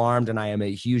am well armed and I am a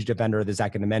huge defender of the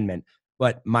Second Amendment.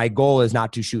 But my goal is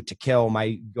not to shoot to kill.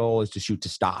 My goal is to shoot to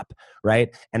stop, right?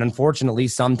 And unfortunately,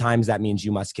 sometimes that means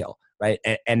you must kill, right?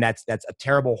 And that's a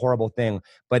terrible, horrible thing.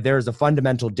 But there's a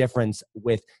fundamental difference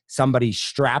with somebody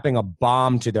strapping a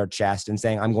bomb to their chest and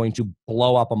saying, I'm going to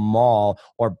blow up a mall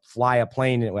or fly a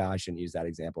plane. Well, I shouldn't use that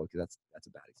example because that's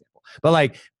a bad example. But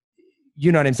like,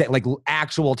 you know what I'm saying? Like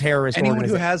actual terrorist anyone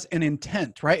who has an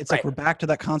intent, right? It's like we're back to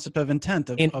that concept of intent.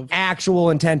 Of actual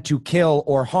intent to kill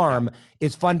or harm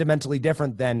is fundamentally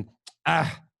different than,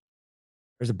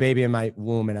 there's a baby in my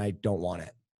womb and I don't want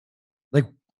it. Like,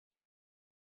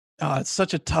 it's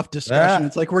such a tough discussion.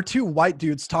 It's like we're two white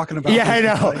dudes talking about. Yeah, I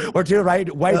know. We're two white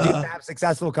dudes have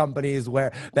successful companies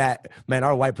where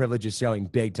our white privilege is showing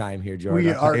big time here, Jordan.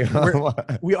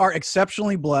 We are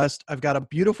exceptionally blessed. I've got a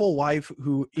beautiful wife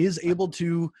who is able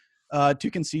to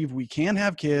conceive. We can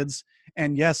have kids,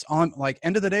 and yes, on like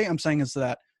end of the day, I'm saying is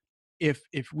that if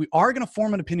we are going to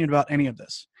form an opinion about any of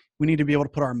this, we need to be able to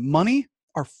put our money,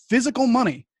 our physical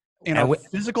money, and our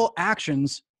physical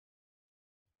actions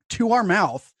to our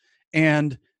mouth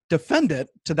and defend it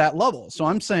to that level. So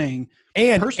I'm saying,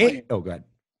 personally, go ahead.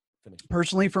 Finish.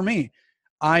 Personally, for me,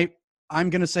 I'm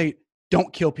going to say,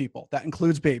 don't kill people. That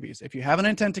includes babies. If you have an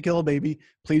intent to kill a baby,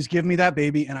 please give me that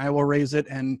baby and I will raise it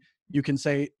and You can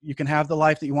say you can have the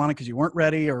life that you wanted because you weren't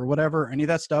ready or whatever, any of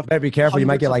that stuff. Better be careful. You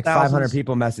might get like 500 thousands.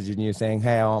 people messaging you saying,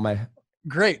 "Hey, I want my."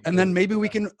 Great, and then maybe we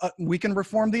can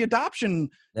reform the adoption.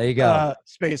 There you go.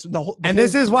 Space. And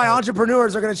this is why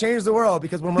entrepreneurs are going to change the world,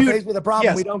 because when we're faced with a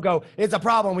problem, we don't go, "It's a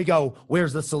problem." We go,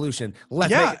 "Where's the solution?"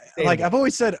 Let's make it like I've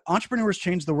always said, entrepreneurs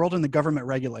change the world, and the government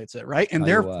regulates it, right? And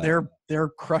they're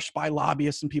crushed by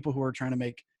lobbyists and people who are trying to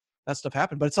make that stuff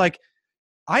happen. But it's like,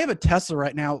 I have a Tesla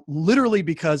right now, literally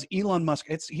because Elon Musk,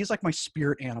 he's like my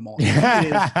spirit animal.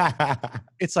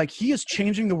 It's like, he is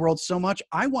changing the world so much.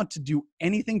 I want to do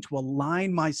anything to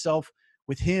align myself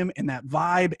with him and that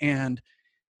vibe. And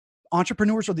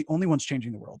entrepreneurs are the only ones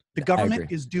changing the world. The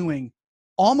government is doing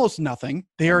almost nothing.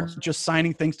 They are just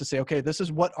signing things to say, okay, this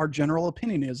is what our general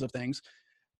opinion is of things.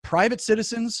 Private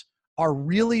citizens are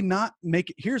really not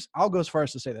making, I'll go as far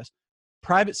as to say this.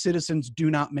 Private citizens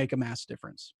do not make a mass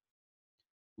difference.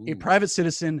 A private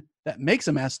citizen that makes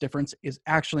a mass difference is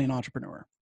actually an entrepreneur,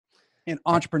 and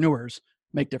entrepreneurs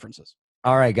make differences.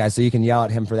 All right, guys. So you can yell at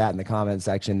him for that in the comment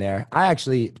section there. I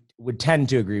actually would tend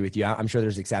to agree with you. I'm sure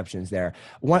there's exceptions there.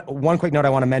 One quick note I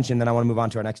want to mention, then I want to move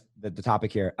on to our next, the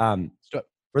topic here.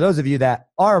 For those of you that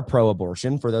are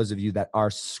pro-abortion, for those of you that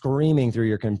are screaming through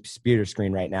your computer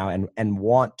screen right now and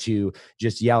want to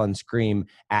just yell and scream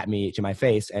at me to my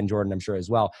face, and Jordan, I'm sure as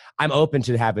well, I'm open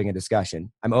to having a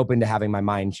discussion. I'm open to having my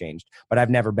mind changed, but I've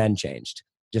never been changed,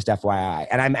 just FYI.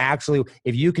 And I'm actually,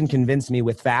 if you can convince me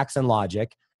with facts and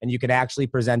logic, and you can actually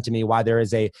present to me why there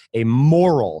is a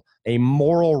moral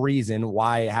reason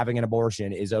why having an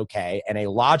abortion is okay, and a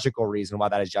logical reason why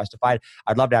that is justified,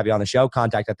 I'd love to have you on the show.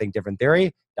 Contact at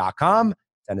thinkdifferenttheory.com.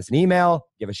 Send us an email,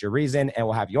 give us your reason, and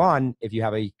we'll have you on if you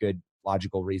have a good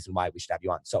logical reason why we should have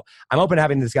you on. So I'm open to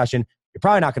having the discussion. You're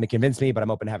probably not going to convince me, but I'm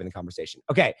open to having the conversation.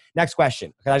 Okay, next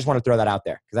question. I just want to throw that out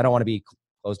there because I don't want to be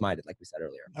closed-minded, like we said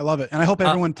earlier. I love it. And I hope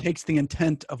everyone takes the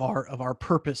intent of our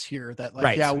purpose here, that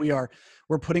like,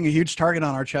 we're putting a huge target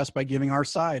on our chest by giving our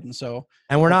side.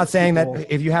 And we're not saying that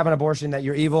if you have an abortion that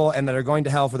you're evil and that are going to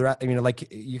hell for the rest, like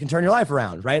you can turn your life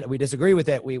around, right? We disagree with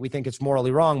it. We think it's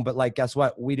morally wrong, but like, guess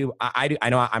what? We do. I do.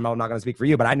 I know I'm not going to speak for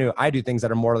you, but I do things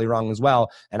that are morally wrong as well.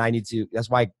 And I need to,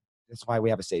 that's why we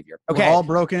have a savior. Okay. We're all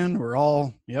broken. We're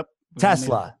all,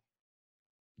 Tesla.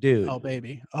 Dude. Oh,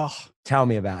 baby. Oh, tell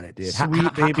me about it, dude.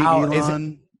 Sweet baby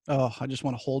Elon. Oh, I just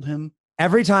want to hold him.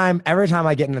 Every time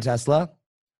I get in a Tesla,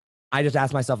 I just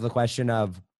ask myself the question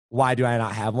of, why do I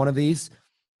not have one of these?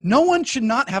 No one should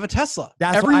not have a Tesla.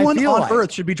 Everyone on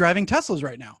Earth should be driving Teslas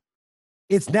right now.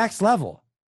 It's next level.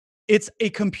 It's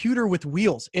a computer with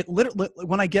wheels. It literally,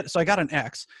 I got an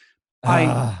X.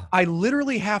 I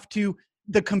literally have to,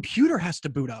 the computer has to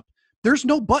boot up. There's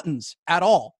no buttons at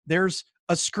all. There's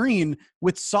a screen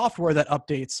with software that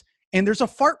updates, and there's a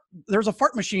fart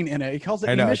machine in it. He calls it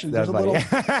emissions.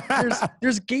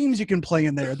 There's games you can play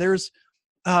in there. There's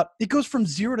it goes from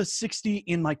 0 to 60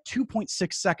 in like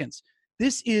 2.6 seconds.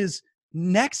 This is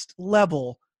next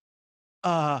level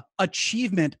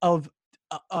achievement of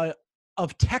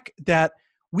tech that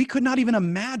we could not even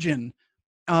imagine.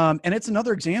 And it's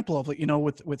another example of, with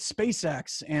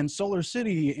SpaceX and Solar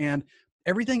City, and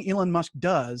everything Elon Musk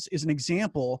does is an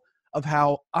example of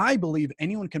how I believe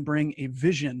anyone can bring a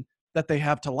vision that they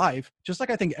have to life. Just like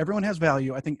I think everyone has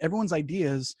value. I think everyone's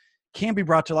ideas can be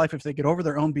brought to life if they get over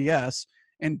their own BS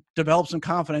and develop some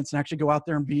confidence and actually go out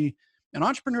there and be an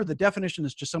entrepreneur. The definition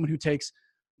is just someone who takes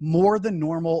more than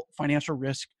normal financial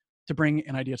risk to bring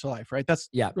an idea to life, right? That's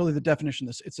really the definition of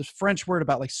this. It's a French word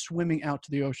about like swimming out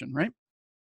to the ocean, right?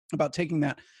 About taking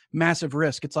that massive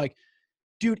risk. It's like,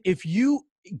 dude, if you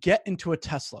get into a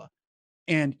Tesla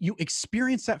and you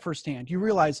experience that firsthand, you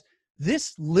realize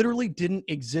this literally didn't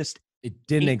exist. It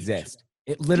didn't exist.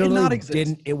 It literally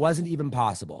didn't. It wasn't even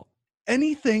possible.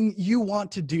 Anything you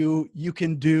want to do, you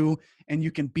can do, and you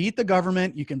can beat the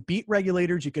government. You can beat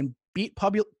regulators. You can beat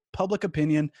public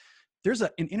opinion. There's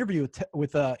an interview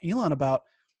with Elon about,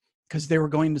 because they were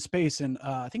going to space, and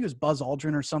I think it was Buzz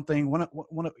Aldrin or something.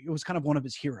 It was kind of one of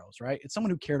his heroes, right? It's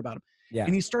someone who cared about him. Yeah.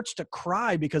 And he starts to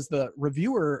cry because the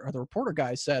reviewer or the reporter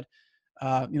guy said,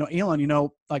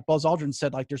 Elon, like Buzz Aldrin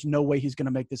said, like, there's no way he's going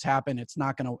to make this happen.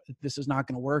 This is not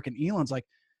going to work. And Elon's like,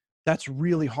 that's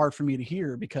really hard for me to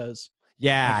hear, because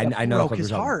I know broke his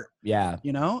heart. Yeah.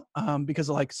 Because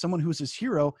of like someone who's his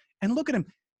hero, and look at him.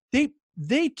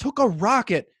 They took a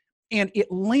rocket and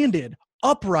it landed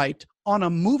upright on a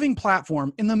moving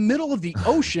platform in the middle of the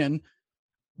ocean.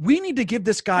 We need to give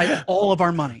this guy all of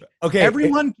our money. Okay.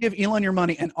 Everyone give Elon your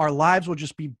money and our lives will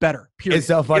just be better. Period. It's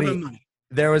so funny. Give him money.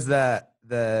 There was the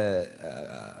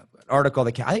article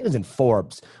that I think it was in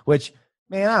Forbes, which,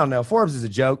 man, I don't know. Forbes is a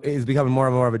joke. Is becoming more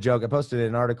and more of a joke. I posted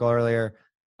an article earlier.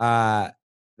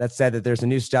 that said that there's a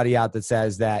new study out that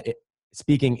says that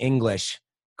speaking English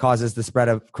causes the spread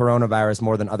of coronavirus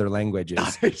more than other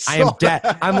languages. I am dead.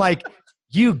 I'm like,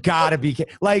 you gotta be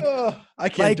like, I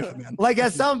can't do it, man. Like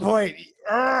at some point,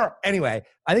 anyway,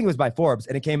 I think it was by Forbes,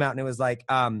 and it came out and it was like,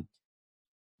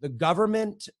 the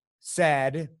government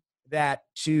said that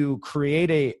to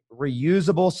create a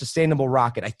reusable, sustainable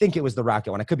rocket, I think it was the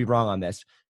rocket one, I could be wrong on this,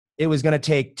 it was going to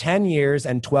take 10 years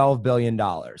and $12 billion.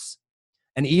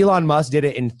 And Elon Musk did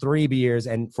it in 3 years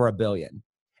and for $1 billion.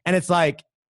 And it's like,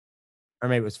 or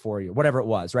maybe it was 4 years, whatever it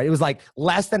was, right? It was like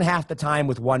less than half the time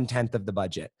with 1/10 of the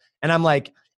budget. And I'm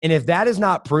like, and if that is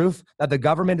not proof that the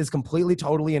government is completely,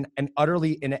 totally, and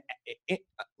utterly inept,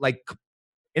 like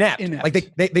they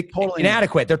totally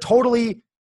inadequate. They're totally,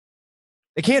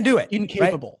 they can't do it.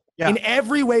 Incapable. Right? Yeah. In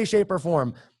every way, shape, or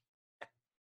form.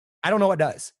 I don't know what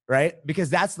does, right?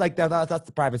 Because that's like, that's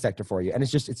the private sector for you. And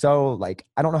it's so like,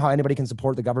 I don't know how anybody can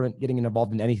support the government getting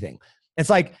involved in anything.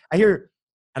 It's like, I hear,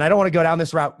 and I don't want to go down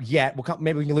this route yet.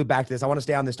 Maybe we can loop back to this. I want to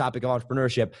stay on this topic of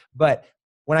entrepreneurship. But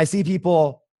when I see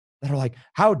people that are like,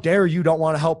 how dare you don't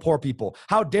want to help poor people?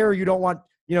 How dare you don't want,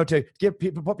 to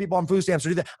put people on food stamps or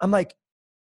do that? I'm like,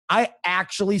 I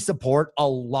actually support a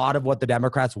lot of what the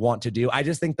Democrats want to do. I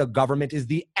just think the government is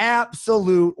the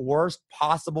absolute worst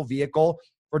possible vehicle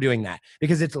for doing that,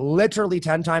 because it's literally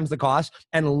 10 times the cost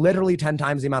and literally 10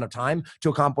 times the amount of time to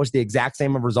accomplish the exact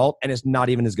same result. And it's not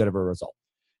even as good of a result.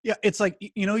 Yeah. It's like,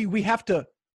 we have to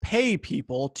pay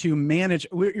people to manage.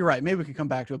 You're right. Maybe we can come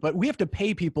back to it, but we have to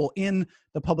pay people in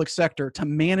the public sector to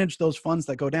manage those funds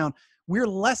that go down. We're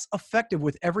less effective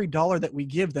with every dollar that we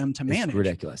give them to manage. It's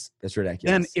ridiculous. It's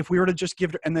ridiculous. And if we were to just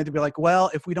give it, and they'd be like, well,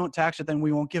 if we don't tax it, then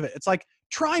we won't give it. It's like,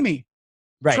 try me.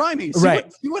 Right. Try me.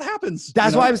 See what happens.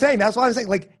 That's why I'm saying. That's why I'm saying.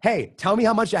 Like, hey, tell me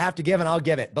how much I have to give, and I'll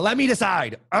give it. But let me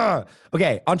decide.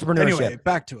 Okay, entrepreneurship. Anyway,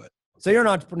 back to it. So you're an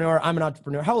entrepreneur. I'm an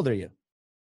entrepreneur. How old are you?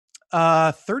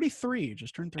 33.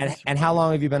 Just turned 33. And how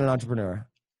long have you been an entrepreneur?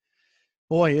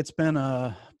 Boy, it's been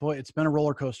a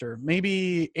roller coaster.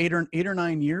 Maybe 8 or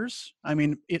 9 years. I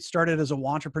mean, it started as a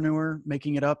entrepreneur,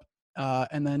 making it up,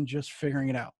 and then just figuring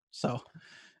it out. So,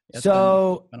 it's been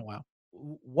a while.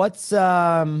 What's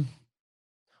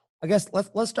I guess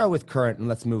let's start with current and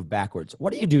let's move backwards.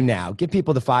 What do you do now? Give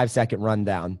people the 5-second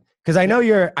rundown, because I know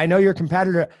you're a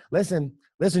competitor. Listen,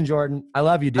 Jordan, I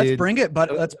love you, dude. Let's bring it,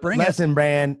 but let's bring it. Listen,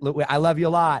 Brand, I love you a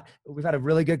lot. We've had a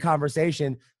really good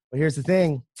conversation, but here's the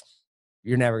thing: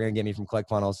 you're never gonna get me from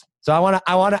ClickFunnels. So I want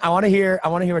to hear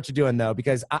what you're doing though,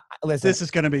 because listen, this is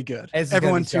gonna be good.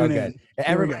 Everyone tune in.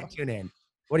 Everybody tune in.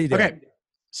 What are you doing? Okay,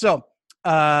 so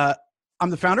I'm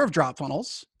the founder of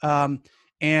DropFunnels,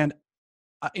 and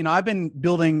I've been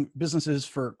building businesses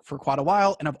for quite a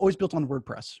while, and I've always built on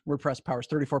WordPress. WordPress powers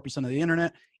 34% of the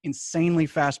internet, insanely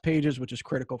fast pages, which is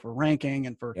critical for ranking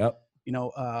and for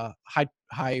high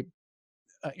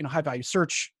value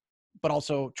search, but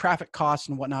also traffic costs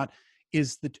and whatnot.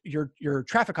 Your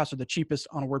traffic costs are the cheapest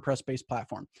on a WordPress based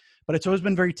platform, but it's always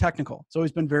been very technical. It's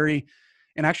always been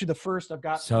and actually the first I've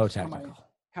got so technical.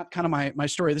 Kind of my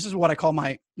story. This is what I call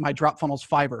my DropFunnels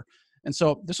Fiverr. And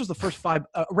so this was the first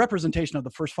representation of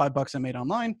the first $5 I made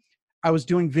online. I was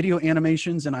doing video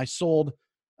animations, and I sold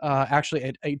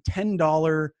actually a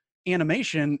 $10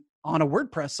 animation on a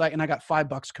WordPress site, and I got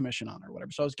 $5 commission on it or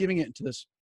whatever. So I was giving it to this.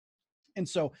 And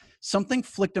so something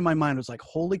flicked in my mind. It was like,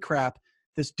 holy crap,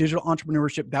 this digital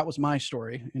entrepreneurship, that was my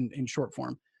story in short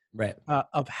form, right?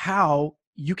 Of how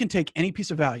you can take any piece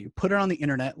of value, put it on the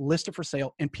internet, list it for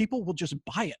sale, and people will just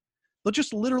buy it. They'll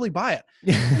just literally buy it.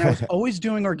 And I was always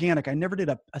doing organic. I never did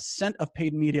a cent of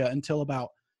paid media until about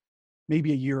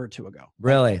maybe a year or two ago.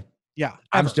 Really? Yeah.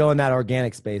 I'm still in that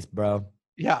organic space, bro.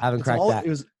 Yeah. I haven't cracked that. It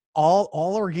was all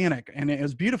organic, and it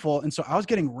was beautiful. And so I was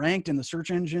getting ranked in the search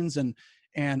engines,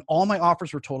 and all my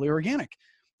offers were totally organic.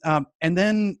 And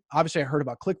then obviously I heard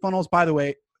about ClickFunnels. By the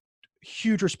way,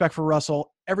 huge respect for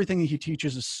Russell. Everything that he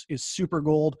teaches is super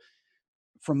gold.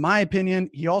 From my opinion,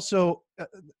 he also,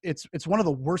 it's one of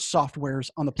the worst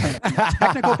softwares on the planet. From a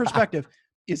technical perspective,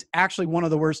 is actually one of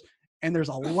the worst. And there's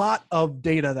a lot of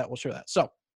data that will show that.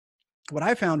 So what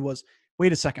I found was,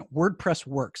 wait a second, WordPress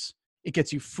works. It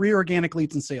gets you free organic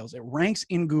leads and sales. It ranks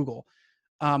in Google.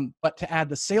 But to add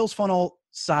the sales funnel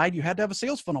side, you had to have a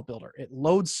sales funnel builder. It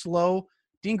loads slow.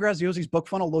 Dean Graziosi's book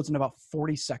funnel loads in about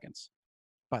 40 seconds,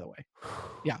 by the way.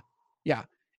 Yeah.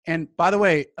 And by the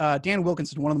way, Dan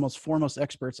Wilkinson, one of the most foremost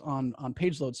experts on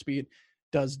page load speed,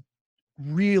 does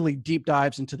really deep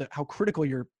dives into how critical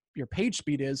your page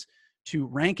speed is to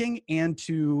ranking and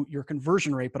to your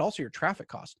conversion rate, but also your traffic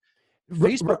cost.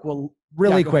 Facebook will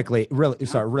really yeah, quickly,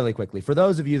 really quickly. For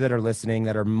those of you that are listening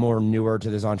that are more newer to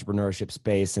this entrepreneurship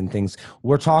space and things,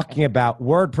 we're talking about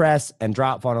WordPress and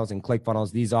DropFunnels and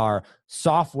ClickFunnels. These are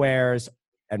softwares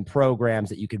and programs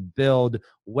that you can build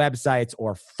websites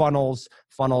or funnels.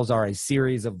 Funnels are a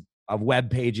series of web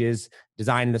pages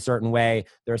designed in a certain way.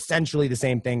 They're essentially the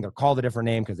same thing. They're called a different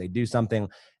name because they do something.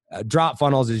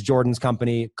 DropFunnels is Jordan's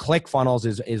company. ClickFunnels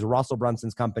is Russell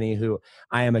Brunson's company, who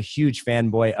I am a huge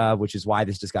fanboy of, which is why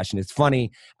this discussion is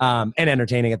funny and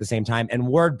entertaining at the same time. And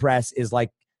WordPress is like,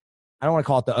 I don't want to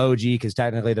call it the OG because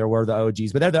technically there were the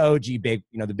OGs, but they're the OG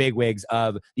the big wigs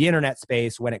of the internet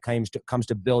space when it comes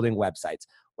to building websites.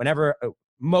 Whenever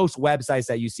most websites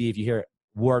that you see, if you hear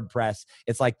WordPress,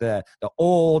 it's like the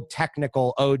old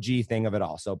technical OG thing of it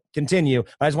all. So continue,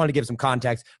 but I just wanted to give some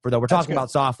context for though we're talking about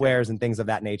softwares and things of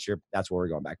that nature. That's what we're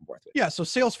going back and forth with. Yeah. So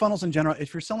sales funnels in general,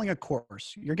 if you're selling a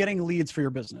course, you're getting leads for your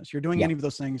business, you're doing any of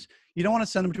those things, you don't want to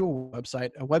send them to a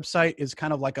website. A website is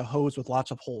kind of like a hose with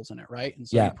lots of holes in it, right? And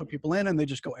so you put people in and they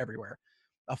just go everywhere.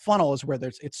 A funnel is where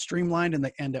it's streamlined and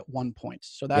they end at one point.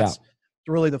 So that's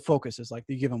really the focus, is like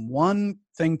you give them one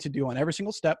thing to do on every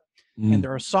single step. And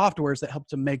there are softwares that help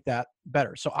to make that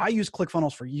better. So I use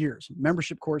ClickFunnels for years,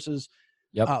 membership courses,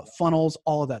 funnels,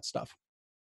 all of that stuff.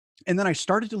 And then I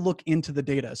started to look into the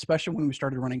data, especially when we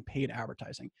started running paid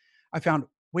advertising. I found,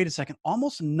 wait a second,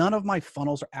 almost none of my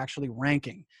funnels are actually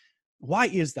ranking. Why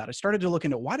is that? I started to look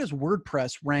into why does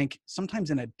WordPress rank sometimes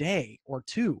in a day or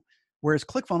two, whereas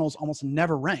ClickFunnels almost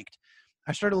never ranked.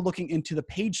 I started looking into the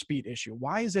page speed issue.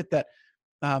 Why is it that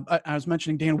I was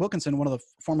mentioning Dan Wilkinson, one of the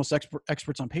foremost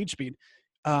experts on page speed,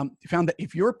 found that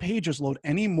if your pages load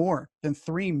any more than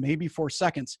 3, maybe 4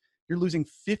 seconds, you're losing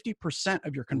 50%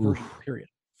 of your conversion period,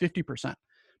 50%.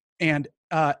 And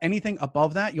anything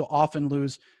above that, you'll often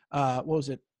lose,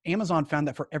 Amazon found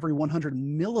that for every 100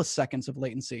 milliseconds of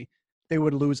latency, they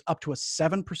would lose up to a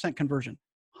 7% conversion.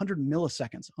 100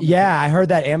 milliseconds. Yeah, I heard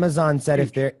that Amazon said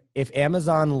if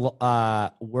Amazon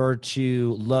were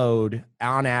to load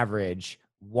on average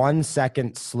 1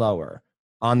 second slower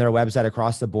on their website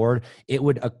across the board, it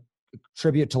would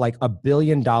attribute to like $1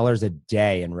 billion a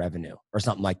day in revenue or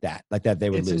something like that. Like that they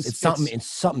would lose. It's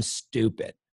something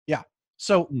stupid. Yeah.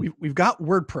 So we've got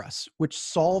WordPress, which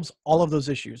solves all of those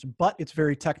issues, but it's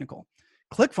very technical.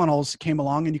 ClickFunnels came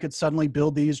along and you could suddenly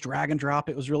build these, drag and drop.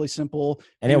 It was really simple.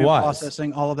 And it was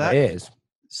processing, all of that. It is.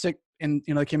 And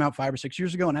it came out 5 or 6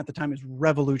 years ago. And at the time it was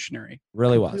revolutionary.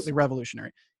 Really completely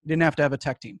revolutionary. You didn't have to have a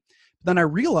tech team. But then I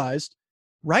realized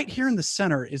right here in the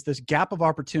center is this gap of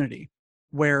opportunity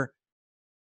where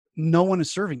no one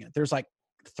is serving it. There's like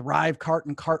Thrive cart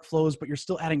and cart flows, but you're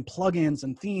still adding plugins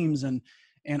and themes and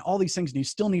all these things. And you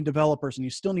still need developers and you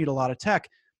still need a lot of tech.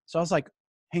 So I was like,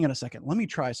 hang on a second, let me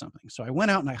try something. So I went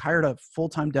out and I hired a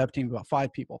full-time dev team of about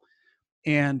 5 people.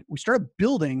 And we started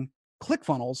building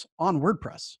ClickFunnels on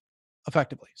WordPress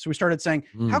effectively. So we started saying,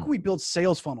 how can we build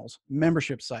sales funnels,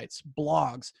 membership sites,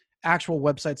 blogs, actual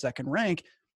websites that can rank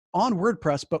on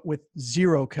WordPress, but with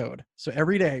 0 code. So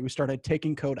every day we started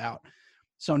taking code out.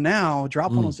 So now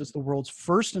DropFunnels is the world's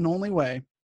first and only way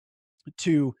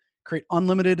to create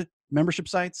unlimited membership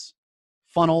sites,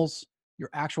 funnels, your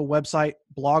actual website,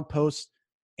 blog posts,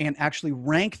 and actually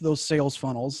rank those sales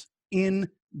funnels in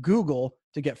Google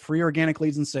to get free organic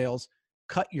leads and sales,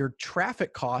 cut your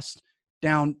traffic costs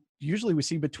down. Usually we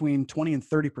see between 20 and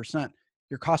 30%.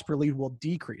 Your cost per lead will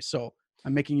decrease. So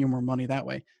I'm making you more money that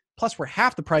way. Plus we're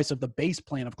half the price of the base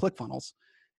plan of ClickFunnels.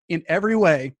 In every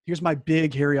way, here's my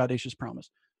big, hairy, audacious promise.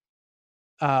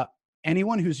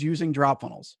 Anyone who's using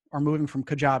DropFunnels or moving from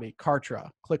Kajabi, Kartra,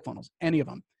 ClickFunnels, any of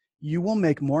them, you will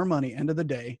make more money end of the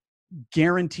day,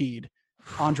 guaranteed,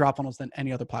 on DropFunnels than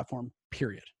any other platform,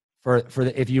 period.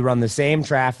 If you run the same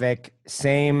traffic,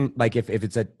 same, like if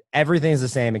it's everything's the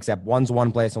same except one's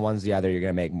one place and one's the other, you're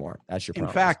going to make more. That's your promise.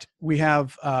 In fact, we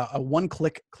have a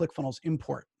one-click ClickFunnels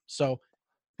import. So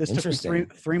this took me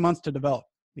three months to develop.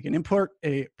 You can import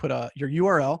your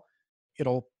URL.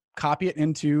 It'll copy it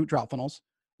into DropFunnels,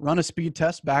 run a speed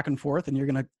test back and forth, and you're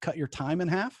going to cut your time in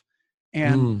half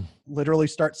and literally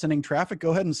start sending traffic.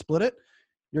 Go ahead and split it.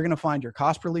 You're going to find your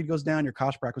cost per lead goes down, your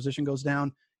cost per acquisition goes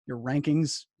down, your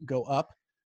rankings go up.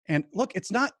 And look, it's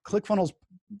not ClickFunnels'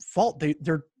 fault.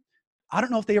 I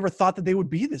don't know if they ever thought that they would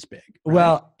be this big. Right?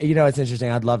 Well, it's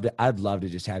interesting. I'd love to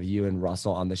just have you and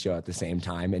Russell on the show at the same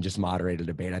time and just moderate a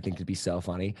debate. I think it'd be so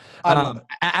funny.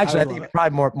 I think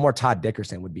probably more Todd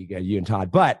Dickerson would be good, you and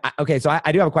Todd. But okay, so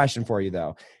I do have a question for you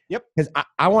though. Yep. Because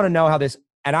I want to know how this,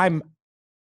 and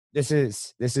this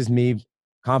is me,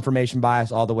 confirmation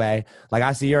bias all the way. Like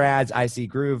I see your ads, I see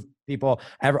Groove people,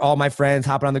 all my friends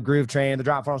hopping on the Groove train, the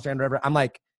DropFunnels train, whatever. I'm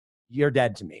like, you're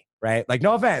dead to me. right? Like,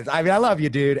 no offense. I mean, I love you,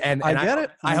 dude. And I get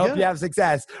it. I hope you have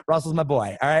success. Russell's my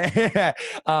boy. All right.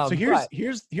 So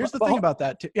here's the thing about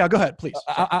that. Yeah, go ahead, please.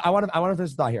 I want to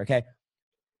finish the thought here. Okay.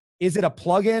 Is it a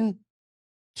plugin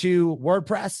to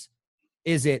WordPress?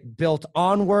 Is it built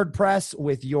on WordPress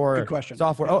with your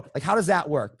software? Yeah. Oh, like how does that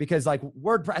work? Because like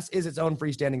WordPress is its own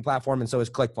freestanding platform, and so is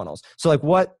ClickFunnels. So like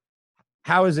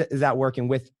how is that working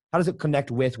with? How does it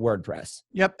connect with WordPress?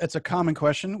 Yep, it's a common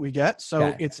question we get.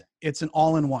 So it's an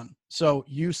all-in-one. So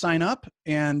you sign up,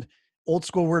 and old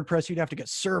school WordPress, you'd have to get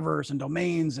servers and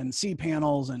domains and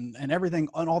cPanels and everything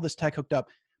and all this tech hooked up.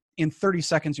 In 30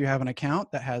 seconds, you have an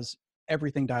account that has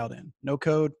everything dialed in. No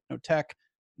code, no tech,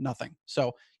 nothing.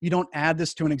 So you don't add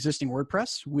this to an existing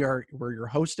WordPress where your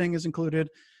hosting is included,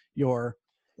 your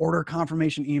order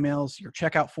confirmation emails, your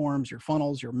checkout forms, your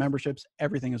funnels, your memberships,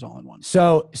 everything is all in one.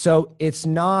 So it's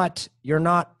not, you're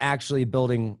not actually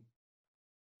building,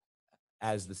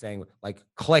 as the saying, like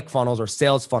ClickFunnels or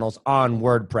sales funnels on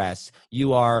WordPress.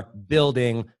 You are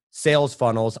building sales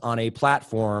funnels on a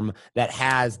platform that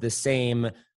has the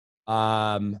same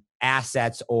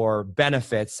assets or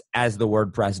benefits as the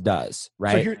WordPress does,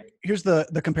 right? So here's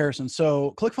the comparison.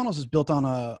 So ClickFunnels is built on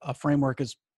a framework,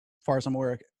 as far as I'm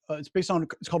aware.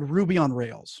 It's called Ruby on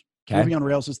Rails. Okay. Ruby on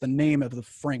Rails is the name of the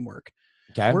framework.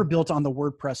 Okay. We're built on the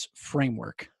WordPress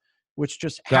framework, which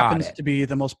just happens to be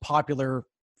the most popular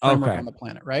framework on the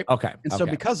planet, right? Okay. And so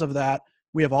because of that,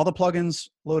 we have all the plugins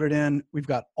loaded in. We've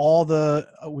got all the,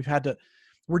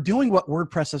 we're doing what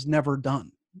WordPress has never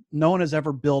done. No one has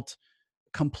ever built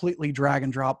completely drag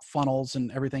and drop funnels and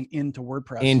everything into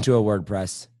WordPress. Into a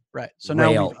WordPress. Right. So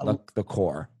now the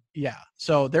core. Yeah.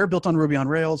 So they're built on Ruby on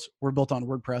Rails. We're built on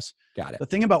WordPress. Got it. The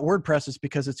thing about WordPress is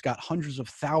because it's got hundreds of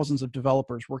thousands of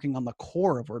developers working on the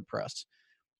core of WordPress.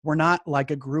 We're not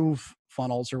like a Groove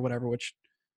funnels or whatever, which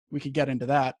we could get into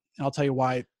that. And I'll tell you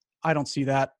why I don't see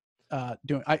that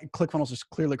ClickFunnels is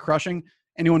clearly crushing.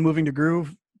 Anyone moving to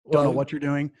Groove, don't know what you're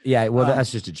doing. Yeah. Well,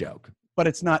 that's just a joke. But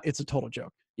it's not, it's a total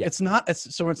joke. Yeah. It's not a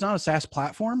SaaS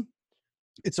platform.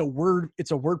 It's a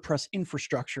WordPress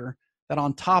infrastructure that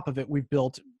on top of it, we've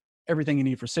built everything you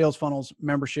need for sales funnels,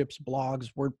 memberships, blogs,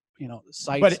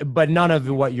 sites. But none of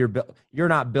what you're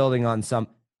not building on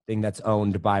something that's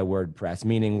owned by WordPress,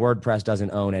 meaning WordPress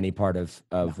doesn't own any part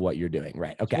of what you're doing,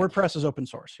 right? Okay. WordPress is open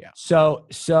source, yeah.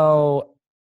 So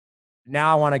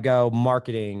now I want to go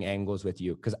marketing angles with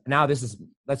you, because now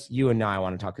you and I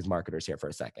want to talk as marketers here for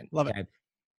a second. Love it.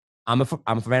 I'm a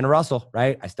fan of Russell,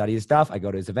 right? I study his stuff. I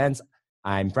go to his events.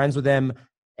 I'm friends with him,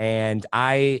 and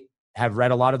I have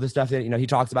read a lot of the stuff that he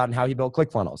talks about and how he built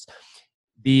ClickFunnels.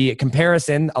 The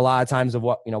comparison a lot of times of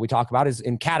what we talk about is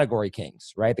in category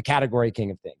kings, right? The category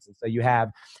king of things. And so you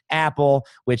have Apple,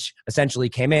 which essentially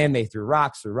came in, they threw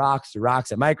rocks at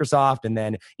Microsoft, and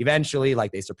then eventually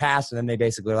they surpassed, and then they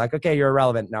basically were like, okay, you're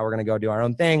irrelevant. Now we're going to go do our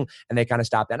own thing. And they kind of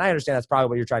stopped that. And I understand that's probably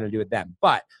what you're trying to do with them.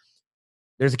 But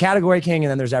there's a category king, and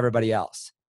then there's everybody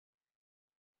else.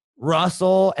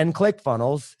 Russell and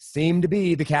ClickFunnels seem to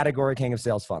be the category king of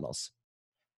sales funnels.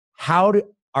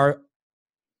 Are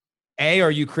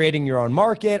you creating your own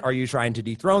market? Are you trying to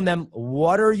dethrone them?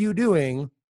 What are you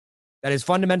doing that is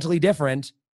fundamentally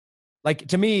different? Like,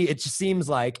 to me, it just seems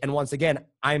like, and once again,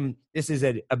 I'm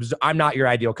not your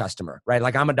ideal customer, right?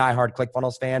 Like, I'm a diehard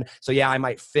ClickFunnels fan. So yeah, I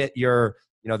might fit your,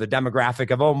 the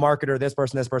demographic of, marketer, this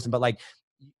person, but like,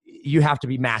 you have to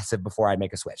be massive before I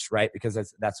make a switch, right? Because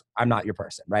I'm not your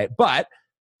person, right? But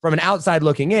from an outside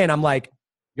looking in, I'm like,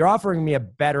 you're offering me a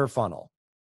better funnel.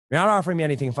 You're not offering me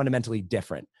anything fundamentally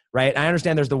different, right? I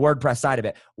understand there's the WordPress side of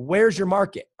it. Where's your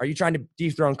market? Are you trying to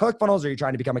dethrone ClickFunnels? Or are you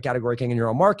trying to become a category king in your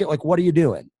own market? Like, what are you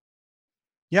doing?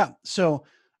 Yeah. So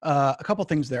a couple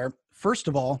things there. First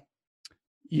of all,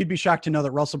 you'd be shocked to know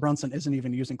that Russell Brunson isn't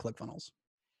even using ClickFunnels.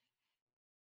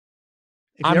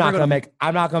 I'm not going to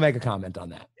make a comment on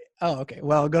that. Oh, okay.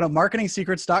 Well, go to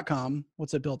marketingsecrets.com.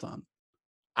 What's it built on?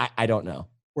 I don't know.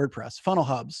 WordPress. Funnel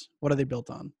Hubs. What are they built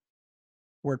on?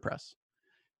 WordPress.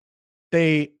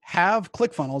 They have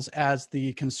ClickFunnels as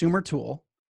the consumer tool,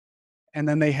 and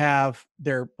then they have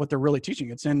what they're really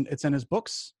teaching. It's in his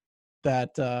books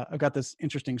that I've got this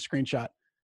interesting screenshot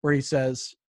where he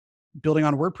says, building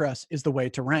on WordPress is the way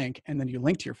to rank, and then you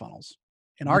link to your funnels.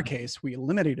 In our case, we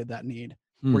eliminated that need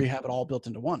where you have it all built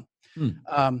into one.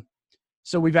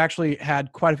 So we've actually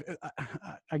had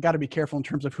I got to be careful in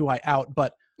terms of who I out,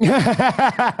 but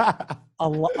a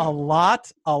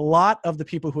lot of the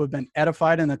people who have been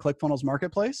edified in the ClickFunnels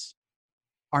marketplace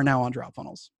are now on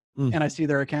DropFunnels. And I see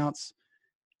their accounts.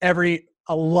 A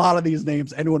lot of these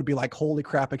names, anyone would be like, holy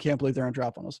crap, I can't believe they're on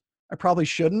DropFunnels. I probably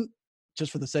shouldn't,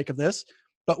 just for the sake of this,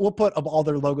 but we'll put all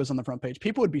their logos on the front page.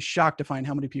 People would be shocked to find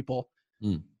how many people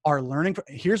are learning.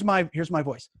 Here's my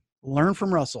voice. Learn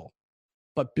from Russell,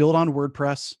 but build on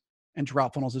WordPress, and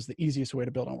Dropfunnels is the easiest way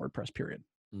to build on WordPress, period.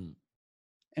 And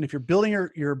if you're building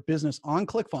your business on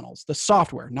ClickFunnels, the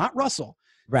software, not Russell,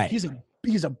 right?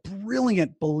 He's a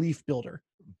brilliant belief builder,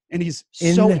 and he's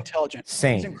so intelligent.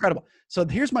 He's incredible. So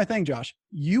here's my thing, Josh.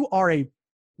 You are a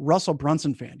Russell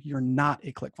Brunson fan. You're not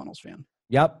a ClickFunnels fan.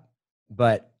 Yep.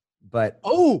 But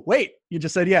oh, wait, you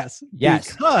just said yes.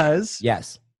 Yes. Because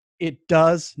yes, it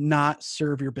does not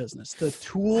serve your business. The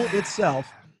tool itself,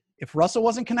 if Russell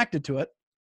wasn't connected to it,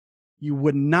 you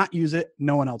would not use it.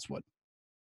 No one else would.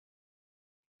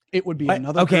 It would be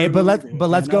another. Okay, but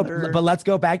let's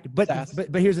go back. But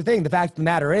here's the thing. The fact of the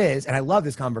matter is, and I love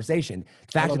this conversation.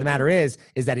 The fact of the matter is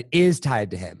that it is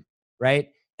tied to him, right?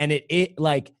 And it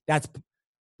like, that's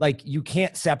like, you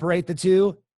can't separate the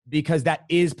two, because that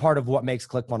is part of what makes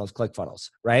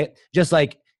ClickFunnels, right? Just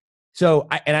like, so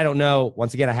I don't know,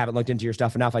 once again, I haven't looked into your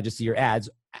stuff enough. I just see your ads.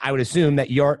 I would assume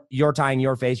that you're tying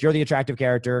your face. You're the attractive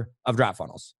character of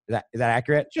Dropfunnels. Is that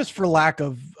accurate? Just for lack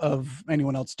of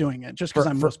anyone else doing it, just because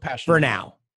I'm most passionate for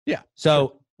now. Yeah.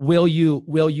 So will you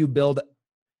build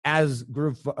as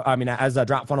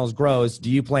Dropfunnels grows?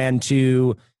 Do you plan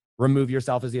to remove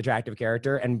yourself as the attractive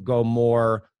character and go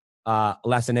more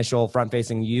less initial front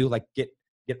facing you, like get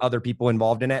other people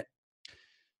involved in it?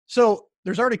 So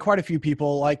there's already quite a few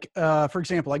people, like, for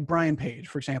example, like Brian Page,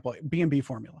 for example, B&B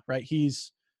Formula, right?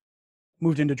 He's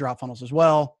moved into Dropfunnels as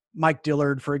well. Mike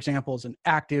Dillard, for example, is an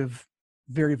active,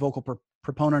 very vocal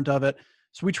proponent of it.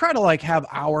 So we try to like have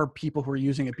our people who are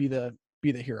using it be the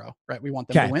hero, right? We want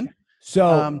them to win.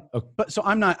 So, but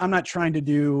I'm not trying to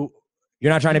do.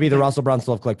 You're not trying to be the Russell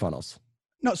Brunson of ClickFunnels.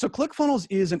 No. So ClickFunnels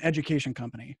is an education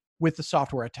company with the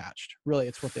software attached. Really,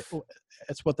 it's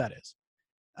what that is.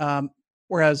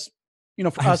 Whereas,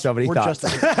 for us, so many we're thoughts.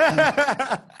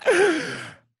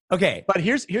 Okay. But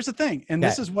here's the thing. And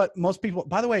this is what most people,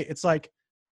 by the way, it's like,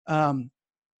 when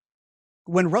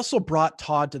Russell brought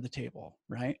Todd to the table,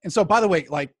 right? And so, by the way,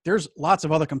 like, there's lots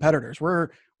of other competitors. We're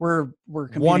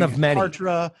competing one of many.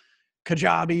 Kartra,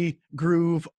 Kajabi,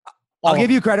 Groove. I'll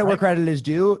give you credit where credit is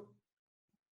due.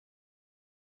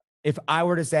 If I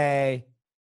were to say,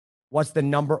 what's the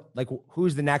number, like,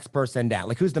 who's the next person down?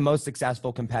 Like, who's the most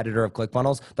successful competitor of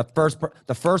ClickFunnels?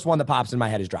 The first one that pops in my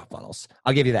head is Dropfunnels.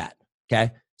 I'll give you that.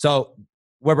 Okay. So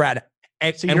where we're at.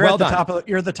 So you're at the top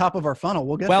you're at the top of our funnel.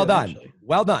 We'll get well there done. eventually.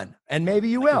 Well done. And maybe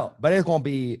you will, but it won't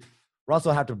be. Russell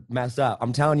will have to mess up.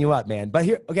 I'm telling you what, man. But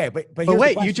here, okay. But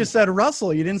wait, you just said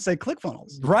Russell. You didn't say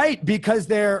ClickFunnels. Right. Because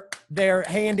they're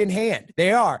hand in hand.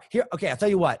 They are. Here. Okay. I'll tell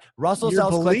you what. Russell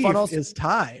sells ClickFunnels. Is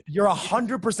tied. You're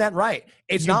 100% right.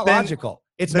 It's not logical.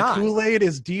 It's not. The Kool-Aid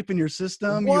is deep in your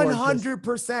system.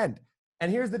 100%.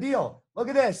 And here's the deal. Look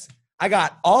at this. I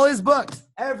got all his books,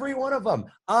 every one of them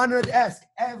on the desk,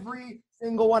 every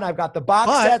single one. I've got the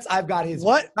box sets. I've got his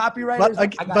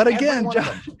copywriters. But again,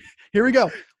 Josh, here we go.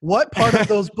 What part of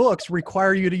those books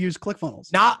require you to use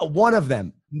ClickFunnels? Not one of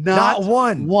them. Not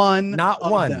one. Not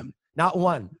one.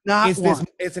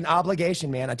 It's an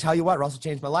obligation, man. I tell you what, Russell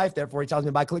changed my life. Therefore, he tells me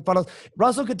about ClickFunnels.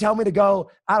 Russell could tell me to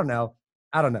go, I don't know.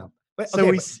 But, so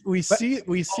we see.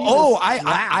 Oh,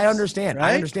 I understand.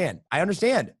 Right? I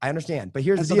understand. But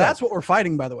here's the deal. That's what we're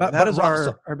fighting, by the way. That is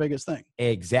our biggest thing.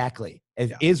 Exactly.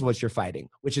 It is what you're fighting,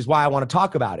 which is why I want to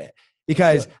talk about it.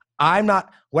 Because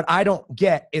what I don't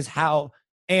get is how,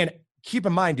 and keep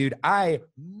in mind, dude, I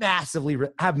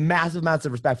have massive amounts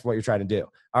of respect for what you're trying to do.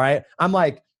 All right. I'm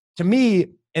like, to me,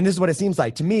 and this is what it seems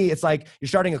like. To me, it's like you're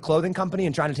starting a clothing company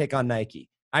and trying to take on Nike.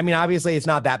 I mean, obviously it's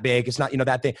not that big. It's not,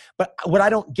 that thing. But what I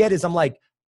don't get is I'm like,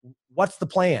 what's the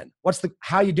plan?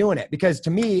 How are you doing it? Because to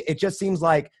me, it just seems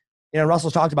like,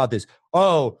 Russell's talked about this.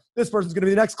 Oh, this person's going to be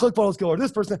the next ClickFunnels killer.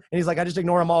 This person. And he's like, I just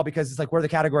ignore them all because it's like, we're the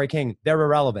category king. They're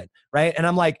irrelevant. Right. And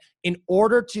I'm like, in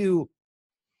order to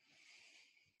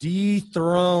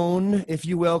dethrone, if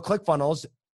you will, ClickFunnels,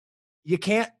 you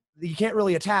can't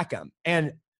really attack them.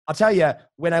 And I'll tell you,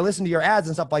 when I listen to your ads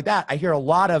and stuff like that, I hear a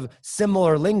lot of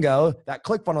similar lingo that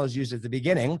ClickFunnels used at the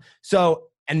beginning. So,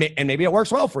 and maybe it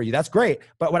works well for you. That's great.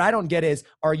 But what I don't get is,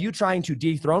 are you trying to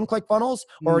dethrone ClickFunnels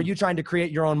or are you trying to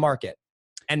create your own market?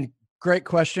 And great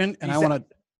question. And I want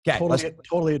to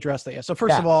totally address that. Yeah. So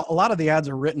first of all, a lot of the ads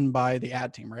are written by the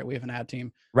ad team, right? We have an ad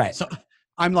team. Right. So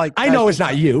I'm like, I know it's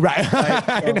not you, right? Right?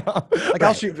 So, I know. Like,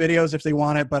 I'll shoot videos if they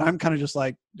want it, but I'm kind of just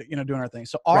like, doing our thing.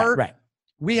 So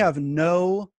we have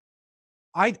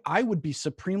I would be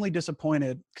supremely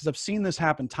disappointed because I've seen this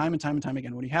happen time and time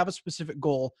again. When you have a specific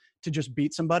goal to just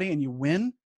beat somebody and you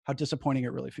win, how disappointing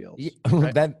it really feels.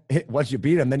 Right? Then once you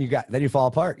beat them, then you fall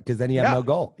apart because then you have no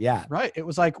goal. Yeah. Right. It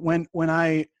was like when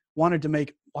I wanted to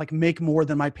make more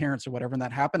than my parents or whatever. And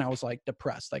that happened. I was like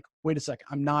depressed. Like, wait a second,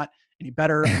 I'm not any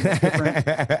better. I'm no different.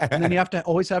 And then you have to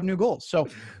always have new goals. So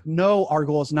no, our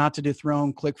goal is not to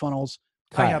dethrone ClickFunnels.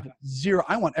 I have zero.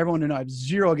 I want everyone to know I have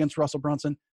zero against Russell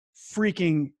Brunson,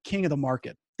 freaking king of the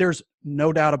market. There's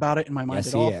no doubt about it in my mind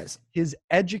at all. Is. His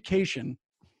education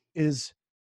is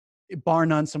bar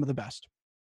none some of the best.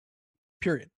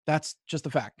 Period. That's just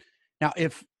the fact. Now,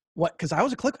 because I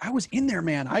was in there,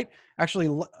 man. I actually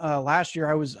last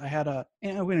year we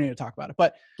don't need to talk about it,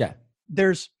 but yeah,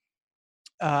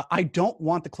 I don't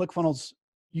want the ClickFunnels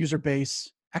user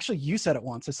base. Actually, you said it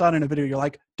once. I saw it in a video. You're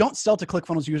like, don't sell to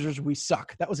ClickFunnels users. We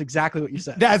suck. That was exactly what you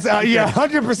said. That's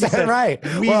 100% right.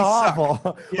 We're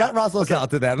awful. Yeah. Let Russell sell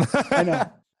to them. I know.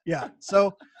 Yeah.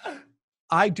 So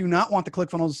I do not want the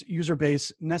ClickFunnels user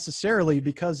base necessarily,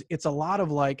 because it's a lot of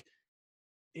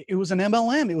it was an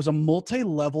MLM. It was a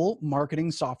multi-level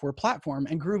marketing software platform,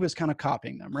 and Groove is kind of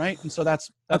copying them, right? And so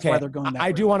that's why they're going that way.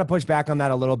 I do want to push back on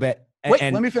that a little bit. Wait,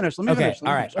 let me finish. All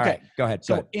right. Go ahead.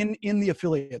 So in the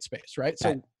affiliate space, right?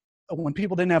 So when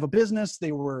people didn't have a business,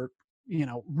 they were,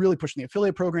 really pushing the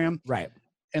affiliate program. Right.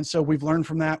 And so we've learned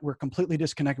from that. We're completely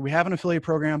disconnected. We have an affiliate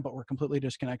program, but we're completely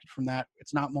disconnected from that.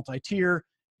 It's not multi-tier.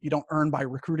 You don't earn by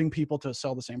recruiting people to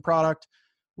sell the same product,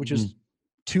 which is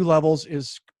 2 levels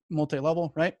is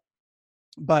multi-level, right?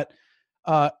 But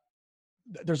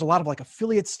there's a lot of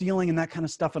affiliate stealing and that kind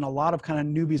of stuff, and a lot of kind of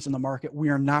newbies in the market. We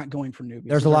are not going for newbies.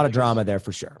 There's a lot of drama there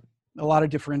for sure. A lot of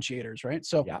differentiators, right?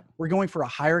 So we're going for a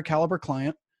higher caliber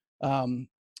client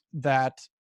that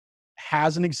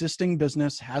has an existing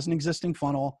business, has an existing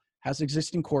funnel, has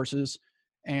existing courses,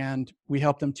 and we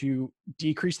help them to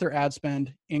decrease their ad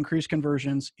spend, increase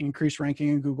conversions, increase ranking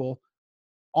in Google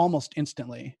almost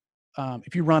instantly.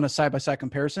 If you run a side-by-side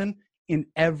comparison in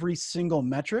every single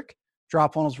metric,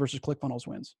 Dropfunnels versus ClickFunnels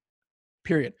wins,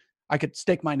 period. I could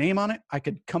stake my name on it. I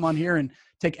could come on here and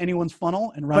take anyone's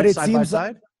funnel and run it side by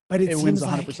side. But it wins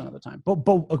 100% of the time. But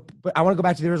I want to go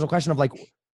back to the original question of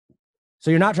so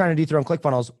you're not trying to dethrone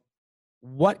ClickFunnels.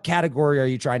 What category are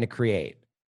you trying to create?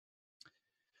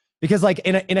 Because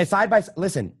in a side-by-side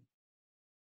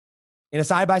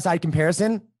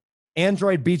comparison,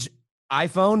 Android beats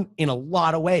iPhone in a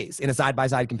lot of ways in a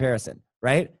side-by-side comparison,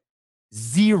 right?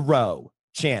 Zero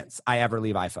chance I ever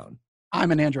leave iPhone.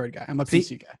 I'm an Android guy. I'm a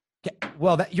PC guy.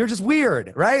 Well, you're just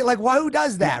weird, right? Who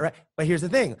does that, right? But here's the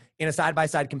thing. In a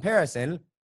side-by-side comparison,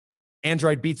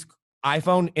 Android beats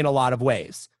iPhone in a lot of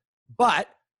ways. But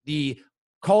the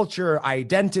culture,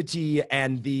 identity,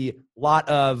 and the lot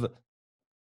of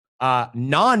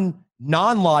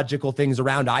non-logical things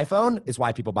around iPhone is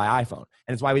why people buy iPhone.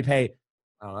 And it's why we pay,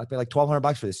 I pay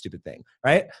 $1,200 for this stupid thing,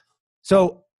 right?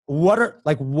 So what are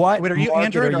Wait, are you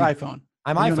Android or iPhone?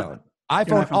 I'm iPhone.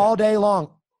 iPhone all day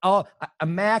long. A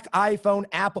Mac, iPhone,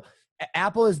 Apple.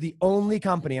 Apple is the only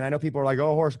company, and I know people are like,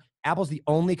 oh, horse. Apple's the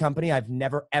only company I've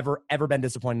never, ever, ever been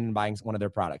disappointed in buying one of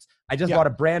their products. I just bought a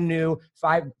brand new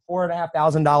 $4,500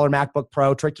 MacBook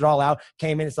Pro, tricked it all out,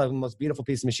 came in. It's the most beautiful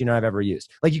piece of machinery I've ever used.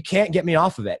 You can't get me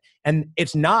off of it. And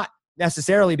it's not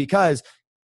necessarily because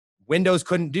Windows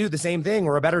couldn't do the same thing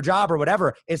or a better job or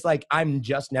whatever. It's I'm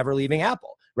just never leaving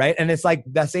Apple. Right. And it's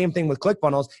the same thing with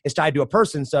ClickFunnels. It's tied to a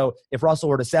person. So if Russell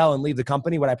were to sell and leave the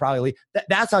company, would I probably leave?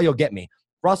 That's how you'll get me.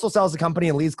 Russell sells the company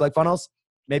and leaves ClickFunnels.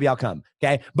 Maybe I'll come.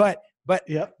 Okay. But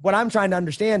what I'm trying to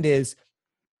understand is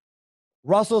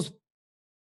Russell's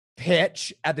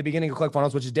pitch at the beginning of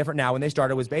ClickFunnels, which is different now when they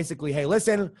started, was basically, hey,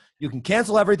 listen, you can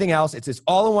cancel everything else. It's this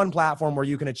all-in-one platform where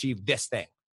you can achieve this thing.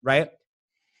 Right.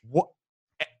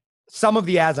 Some of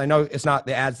the ads, I know it's not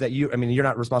the ads that you're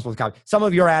not responsible for the copy. Some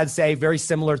of your ads say very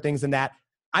similar things than that.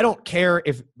 I don't care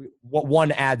what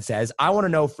one ad says. I want to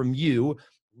know from you,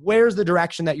 where's the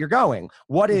direction that you're going?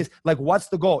 What's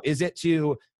the goal? Is it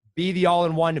to be the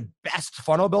all-in-one best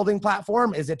funnel building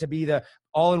platform? Is it to be the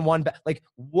all-in-one?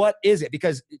 What is it?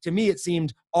 Because to me, it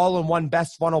seemed all-in-one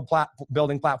best funnel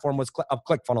building platform was a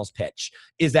ClickFunnels pitch.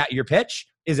 Is that your pitch?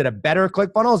 Is it a better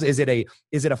ClickFunnels? Is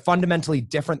it a fundamentally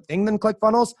different thing than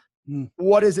ClickFunnels?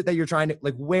 What is it that you're trying to,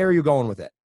 where are you going with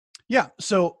it? Yeah.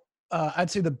 So I'd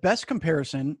say the best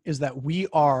comparison is that we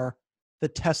are the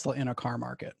Tesla in a car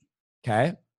market.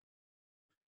 Okay.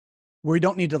 We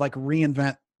don't need to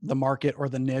reinvent the market or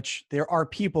the niche. There are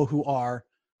people who are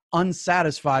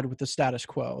unsatisfied with the status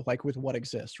quo, with what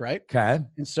exists, right? Okay.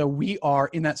 And so we are,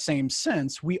 in that same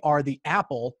sense, we are the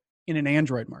Apple in an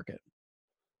Android market.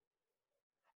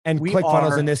 And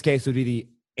ClickFunnels in this case would be the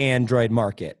Android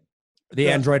market. The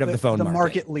Android of the phone market. The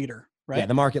market leader, right? Yeah,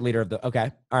 the market leader of the,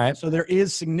 okay. All right. So there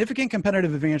is significant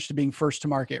competitive advantage to being first to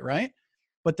market, right?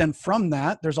 But then from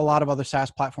that, there's a lot of other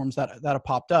SaaS platforms that have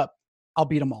popped up. I'll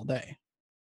beat them all day.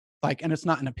 like, and it's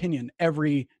not an opinion,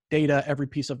 every data, every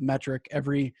piece of metric,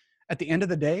 at the end of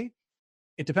the day,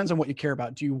 it depends on what you care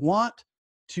about. Do you want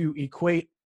to equate,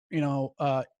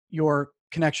 your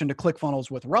connection to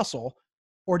ClickFunnels with Russell,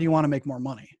 or do you want to make more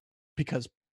money? Because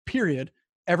period,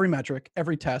 every metric,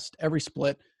 every test, every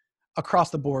split across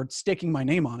the board, staking my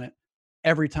name on it,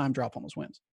 every time DropFunnels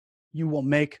wins, you will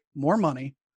make more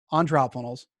money on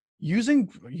DropFunnels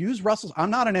use Russell's.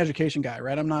 I'm not an education guy,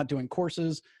 right? I'm not doing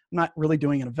courses. I'm not really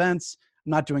doing events.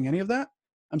 I'm not doing any of that.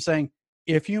 I'm saying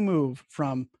if you move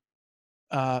from,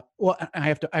 well, I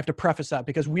have to preface that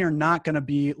because we are not going to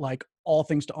be like all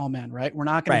things to all men, right? We're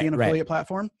not going to be an affiliate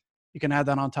platform. You can add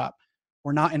that on top.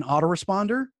 We're not an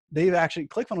autoresponder. They've actually,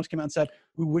 ClickFunnels came out and said,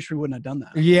 we wish we wouldn't have done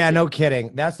that. Yeah, no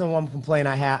kidding. That's the one complaint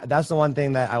I have. That's the one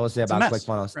thing that I will say about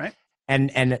ClickFunnels. Right.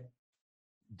 And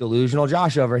delusional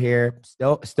Josh over here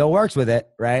still works with it,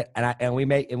 right? And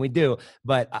we do,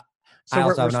 but so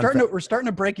we're starting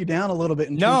to break you down a little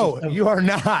bit. You are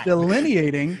not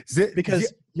delineating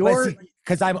because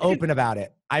I'm open about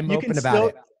it. I'm open about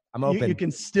it. I'm open. You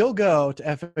can still go to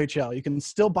FHL. You can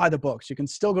still buy the books. You can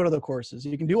still go to the courses.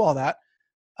 You can do all that.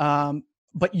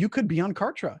 But you could be on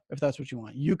Kartra if that's what you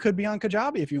want. You could be on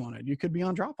Kajabi if you wanted. You could be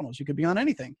on DropFunnels. You could be on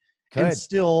anything and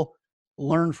still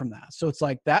learn from that. So it's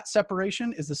like that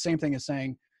separation is the same thing as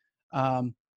saying,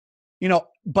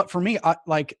 but for me,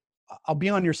 I'll be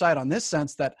on your side on this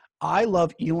sense that I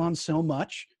love Elon so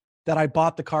much that I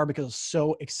bought the car because I was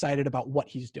so excited about what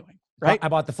he's doing. Right. I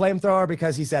bought the flamethrower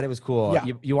because he said it was cool.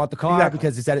 Yeah. You want the car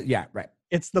because he said it. Yeah. Right.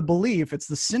 It's the belief. It's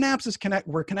the synapses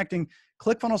we're connecting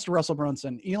ClickFunnels to Russell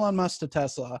Brunson, Elon Musk to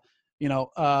Tesla,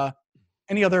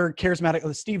 any other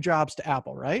charismatic, Steve Jobs to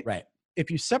Apple, right? Right.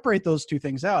 If you separate those two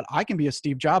things out, I can be a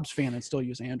Steve Jobs fan and still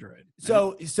use Android.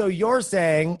 Right? So you're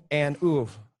saying, and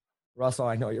Russell,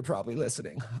 I know you're probably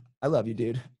listening. I love you,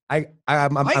 dude. I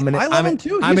love him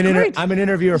too. I'm an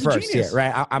interviewer first here,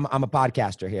 right? I'm a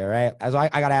podcaster here, right? As I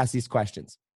got to ask these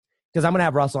questions because I'm going to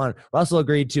have Russell on. Russell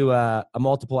agreed to a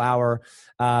multiple hour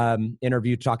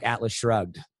interview to talk Atlas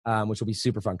Shrugged, which will be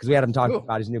super fun because we had him talk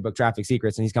about his new book, Traffic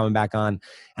Secrets, and he's coming back on.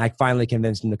 And I finally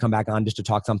convinced him to come back on just to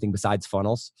talk something besides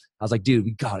funnels. I was like, dude,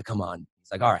 we got to come on.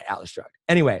 He's like, all right, Atlas Shrugged.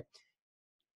 Anyway,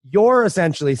 you're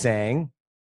essentially saying,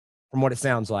 from what it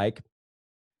sounds like,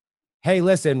 hey,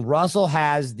 listen, Russell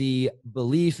has the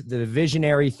belief, the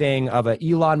visionary thing of a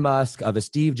Elon Musk, of a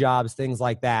Steve Jobs, things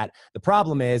like that. The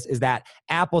problem is that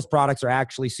Apple's products are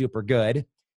actually super good.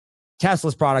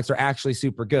 Tesla's products are actually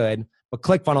super good, but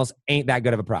ClickFunnels ain't that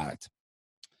good of a product.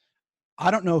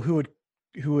 I don't know who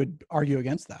would argue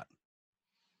against that.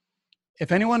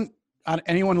 If anyone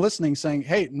listening saying,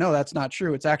 hey, no, that's not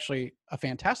true. It's actually a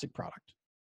fantastic product.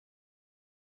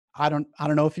 I don't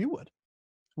know if you would.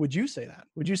 Would you say that?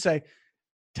 Would you say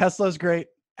Tesla's great,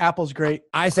 Apple's great?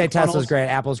 I say Tesla's great,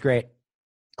 Apple's great.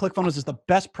 ClickFunnels is the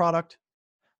best product,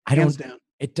 hands down.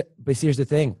 But here's the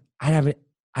thing: I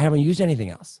haven't used anything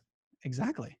else.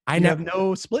 Exactly. You have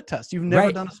no split test. You've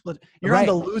never done a split. You're on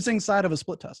the losing side of a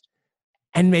split test.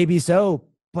 And maybe so,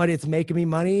 but it's making me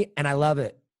money, and I love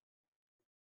it.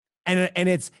 And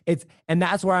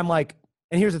that's where I'm like.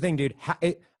 And here's the thing, dude.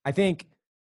 I think.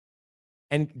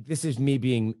 And this is me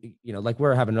being, like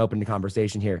we're having an open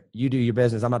conversation here. You do your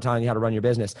business. I'm not telling you how to run your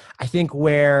business. I think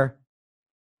where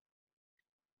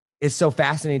it's so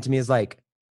fascinating to me is like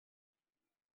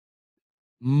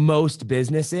most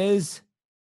businesses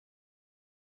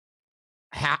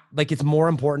it's more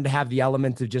important to have the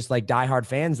element of just like diehard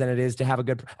fans than it is to have a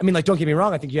good, don't get me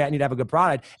wrong. I think you need to have a good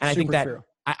product. And I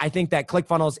think that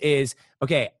ClickFunnels is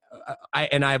okay.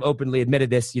 I've openly admitted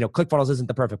this, ClickFunnels isn't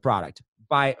the perfect product.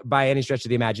 By any stretch of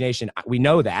the imagination. We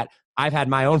know that. I've had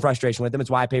my own frustration with them. It's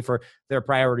why I pay for their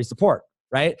priority support,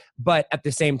 right? But at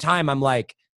the same time, I'm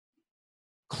like,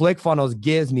 ClickFunnels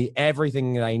gives me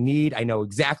everything that I need. I know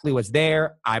exactly what's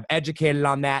there. I'm educated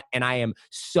on that. And I am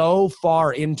so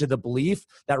far into the belief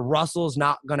that Russell's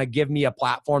not going to give me a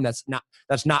platform that's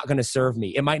not going to serve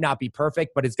me. It might not be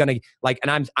perfect, but it's going to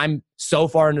and I'm so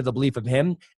far into the belief of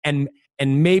him. And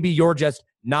maybe you're just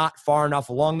not far enough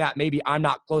along that. Maybe I'm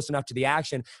not close enough to the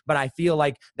action, but I feel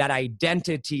like that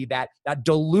identity, that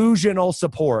delusional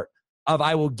support of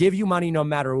I will give you money no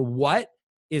matter what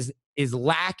is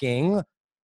lacking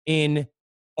in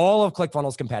all of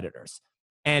ClickFunnels competitors.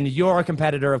 And you're a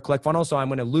competitor of ClickFunnels, so I'm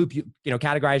going to loop you,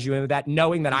 categorize you into that,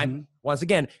 knowing that I'm, once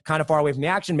again, kind of far away from the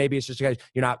action. Maybe it's just because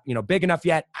you're not, big enough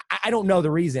yet. I don't know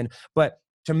the reason, but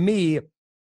to me,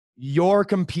 you're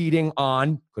competing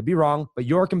on, could be wrong, but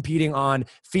you're competing on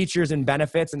features and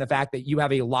benefits and the fact that you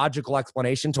have a logical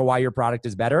explanation to why your product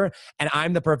is better. And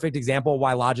I'm the perfect example of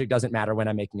why logic doesn't matter when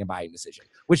I'm making a buying decision,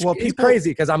 which is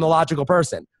crazy because I'm a logical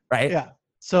person, right? Yeah.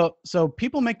 So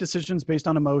people make decisions based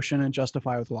on emotion and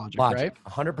justify with logic, right?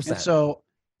 100%. And so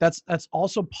that's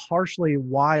also partially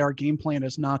why our game plan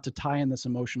is not to tie in this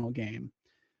emotional game.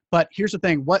 But here's the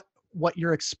thing, what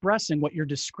you're expressing, what you're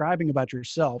describing about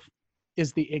yourself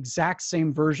is the exact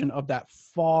same version of that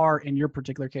far, in your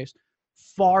particular case,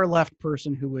 far left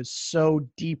person who is so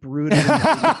deep rooted in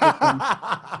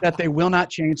that they will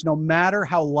not change no matter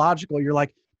how logical. You're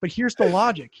like, but here's the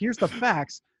logic, here's the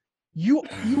facts. You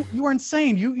are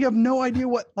insane. You have no idea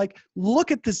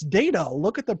look at this data,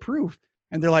 look at the proof.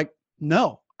 And they're like,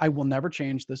 no, I will never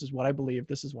change. This is what I believe.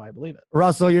 This is why I believe it.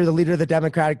 Russell, you're the leader of the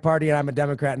Democratic Party and I'm a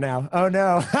Democrat now. Oh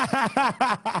no.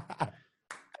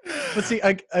 But see,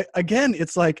 again,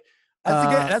 it's like,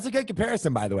 that's a good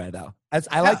comparison, by the way, though.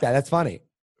 I like that. That's funny.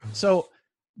 So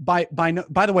by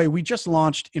the way, we just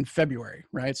launched in February,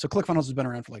 right? So ClickFunnels has been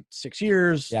around for like 6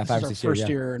 years. Yeah, 5 or 6 years. First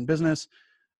year in business.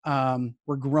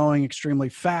 We're growing extremely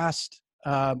fast,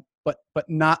 but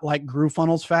not like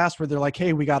GrewFunnels fast, where they're like,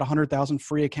 hey, we got 100,000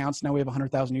 free accounts. Now we have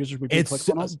 100,000 users. We beat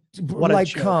ClickFunnels. What a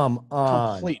joke. Come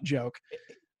on. Complete joke.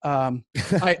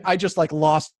 I just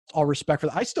lost all respect for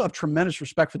that. I still have tremendous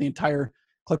respect for the entire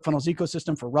ClickFunnels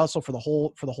ecosystem, for Russell, for the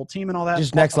whole team and all that.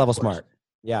 Just next level smart.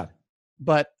 Yeah.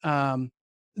 But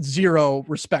zero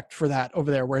respect for that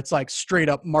over there, where it's like straight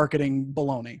up marketing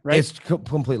baloney, right? It's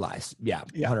complete lies. Yeah.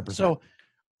 100%. So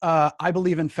I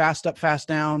believe in fast up, fast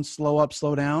down, slow up,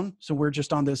 slow down. So we're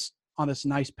just on this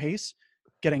nice pace,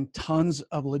 getting tons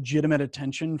of legitimate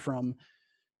attention from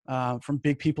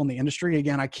big people in the industry.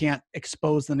 Again, I can't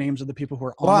expose the names of the people who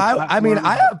are on the platform.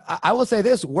 I will say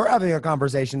this: we're having a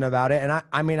conversation about it, and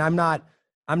I'm not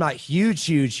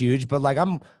huge, but like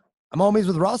I'm homies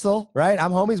with Russell, right?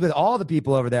 I'm homies with all the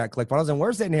people over there at ClickFunnels, and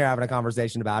we're sitting here having a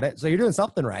conversation about it. So you're doing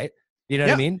something right. You know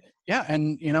what I mean? Yeah,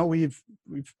 and we've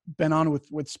been on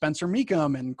with Spencer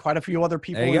Meekum and quite a few other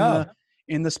people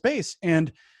in the space,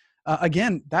 and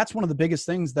again, that's one of the biggest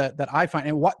things that I find.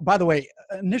 And by the way,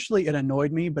 initially it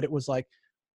annoyed me, but it was like,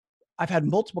 I've had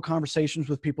multiple conversations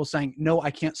with people saying, no,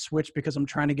 I can't switch because I'm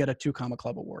trying to get a 2 Comma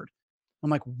Club award. I'm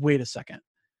like, wait a second.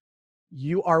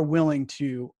 You are willing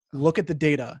to look at the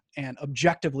data and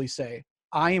objectively say,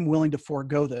 I am willing to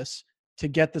forego this to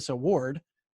get this award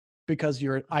because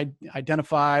you're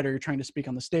identified or you're trying to speak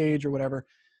on the stage or whatever.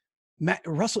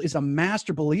 Russell is a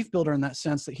master belief builder in that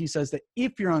sense, that he says that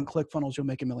if you're on ClickFunnels, you'll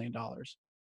make $1 million,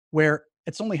 where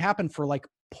it's only happened for like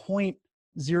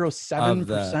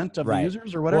 0.07% of the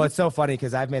users or whatever. Well, it's so funny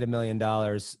because I've made $1 million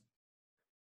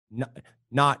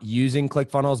not using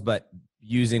ClickFunnels, but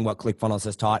using what ClickFunnels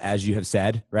has taught, as you have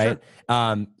said, right? Sure.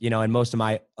 And most of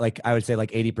my, I would say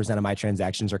 80% of my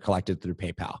transactions are collected through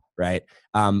PayPal, right?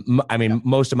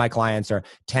 Most of my clients are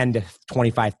 $10,000 to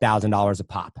 $25,000 a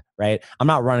pop, right? I'm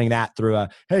not running that through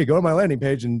hey, go to my landing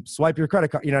page and swipe your credit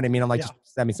card. You know what I mean? I'm like, just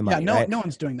send me some money. Yeah, right? No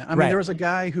one's doing that. I mean, there was a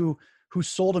guy who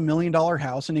sold $1 million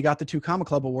house and he got the 2 Comma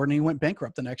Club award and he went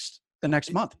bankrupt the next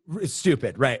month. It's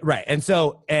stupid, right? And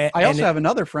so, I also have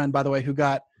another friend, by the way, who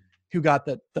got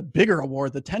the bigger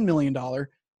award, the $10 million,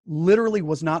 literally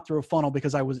was not through a funnel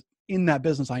because I was in that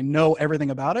business. I know everything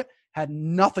about it, had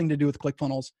nothing to do with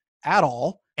ClickFunnels at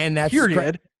all. And that's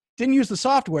period. Didn't use the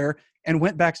software and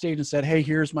went backstage and said, hey,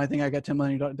 here's my thing. I got $10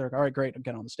 million. They're like, all right, great. I'll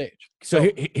get on the stage. So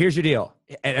here's your deal.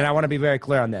 And I want to be very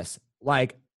clear on this. I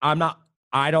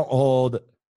don't hold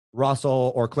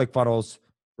Russell or ClickFunnels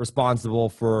responsible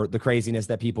for the craziness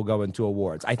that people go into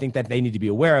awards. I think that they need to be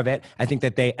aware of it. I think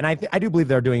that I do believe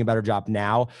they're doing a better job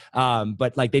now.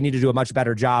 But they need to do a much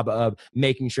better job of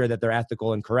making sure that they're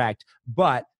ethical and correct.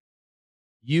 But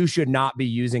you should not be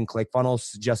using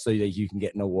ClickFunnels just so that you can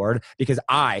get an award, because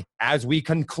I, as we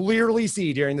can clearly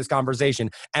see during this conversation,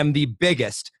 am the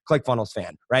biggest ClickFunnels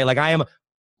fan, right? I am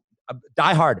a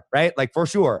diehard, right? For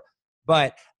sure.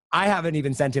 But I haven't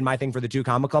even sent in my thing for the 2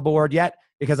 Comma Club award yet,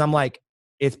 because I'm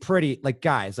it's pretty,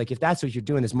 guys, if that's what you're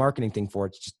doing this marketing thing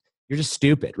for, you're just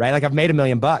stupid, right? I've made $1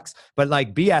 million, but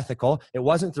be ethical. It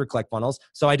wasn't through ClickFunnels,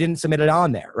 so I didn't submit it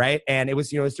on there, right? And it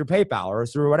was, it's through PayPal or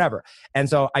through whatever. And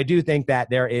so I do think that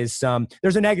there's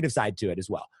a negative side to it as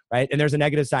well, right? And there's a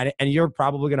negative side, and you're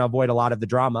probably going to avoid a lot of the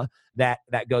drama that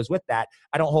goes with that.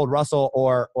 I don't hold Russell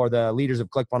or the leaders of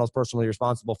ClickFunnels personally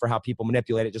responsible for how people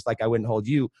manipulate it, just like I wouldn't hold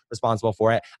you responsible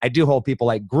for it. I do hold people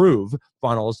like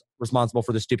GrewFunnels responsible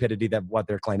for the stupidity that what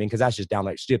they're claiming, because that's just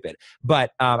downright stupid.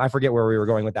 But I forget where we were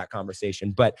going with that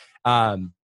conversation. But yeah.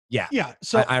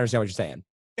 So I understand what you're saying.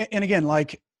 And again,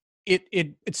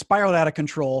 it spiraled out of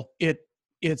control.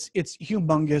 It's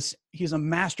humongous. He's a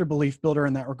master belief builder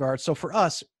in that regard. So for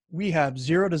us, we have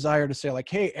zero desire to say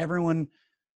hey, everyone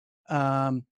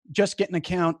just get an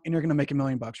account and you're going to make $1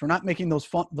 million. We're not making those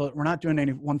we're not doing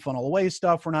any one funnel away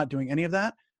stuff. We're not doing any of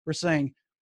that. We're saying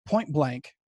point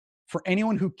blank, for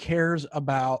anyone who cares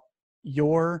about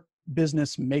your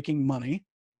business making money,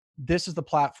 this is the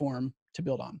platform to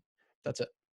build on. That's it.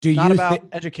 Not about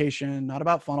education, not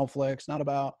about funnel flicks, not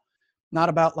about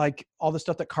like all the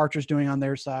stuff that Kartra's doing on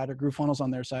their side or GrooveFunnels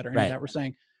on their side or any of that. We're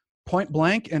saying point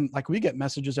blank, and like we get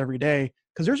messages every day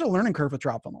because there's a learning curve with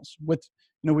drop funnels. With,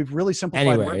 we've really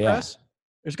simplified WordPress.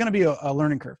 There's going to be a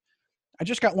learning curve. I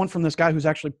just got one from this guy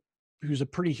who's a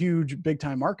pretty huge, big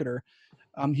time marketer.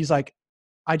 He's like,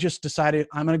 I just decided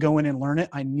I'm going to go in and learn it.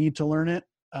 I need to learn it.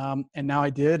 And now I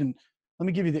did. And let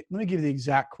me give you the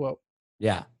exact quote.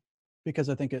 Yeah. Because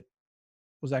I think it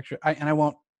was actually, I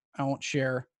won't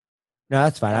share. No,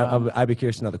 that's fine. I'd be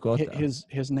curious to know the quote.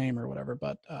 His name or whatever,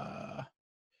 but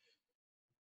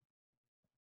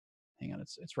hang on,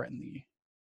 it's right in the.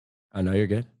 Oh no, you're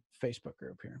good. Facebook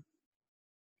group here.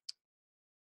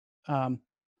 But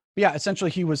yeah,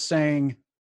 essentially he was saying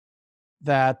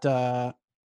that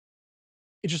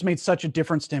it just made such a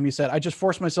difference to him. He said, I just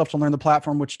forced myself to learn the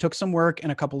platform, which took some work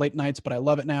and a couple late nights, but I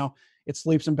love it now. It's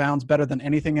leaps and bounds better than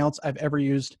anything else I've ever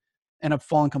used, and I've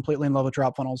fallen completely in love with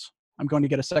drop funnels. I'm going to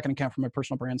get a second account for my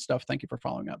personal brand stuff. Thank you for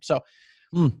following up. So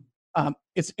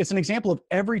it's an example of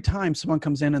every time someone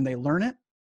comes in and they learn it,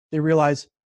 they realize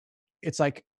it's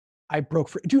like, I broke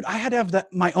free. Dude, I had to have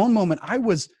my own moment. I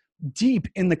was deep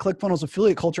in the ClickFunnels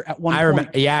affiliate culture at one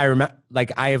point. I remember.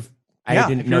 Like I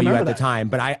didn't know you at the time,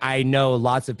 but I know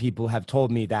lots of people have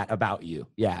told me that about you.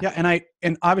 Yeah. Yeah.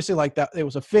 And obviously like that, it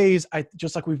was a phase.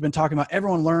 Just like we've been talking about,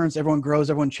 everyone learns, everyone grows,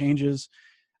 everyone changes.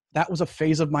 That was a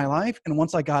phase of my life. And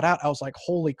once I got out, I was like,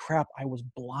 holy crap, I was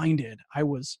blinded. I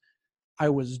was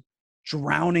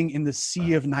drowning in the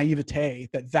sea of naivete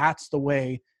that's the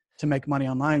way to make money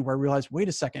online, where I realized, wait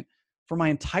a second, for my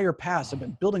entire past, I've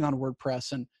been building on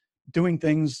WordPress and doing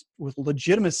things with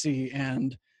legitimacy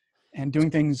and doing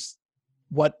things.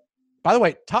 By the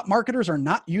way, top marketers are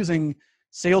not using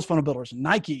sales funnel builders.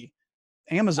 Nike,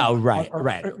 Amazon. Oh, right.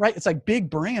 It's like big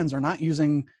brands are not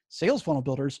using sales funnel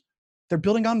builders. They're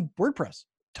building on WordPress.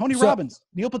 Tony Robbins,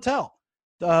 Neil Patel,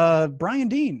 Brian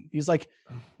Dean. He's like,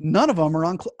 none of them are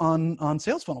on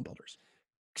sales funnel builders.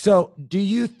 So do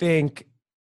you think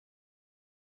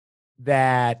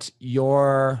that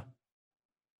your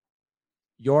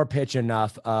pitch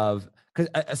enough of, because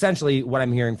essentially what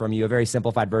I'm hearing from you, a very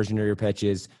simplified version of your pitch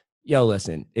is, yo,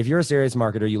 listen, if you're a serious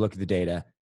marketer, you look at the data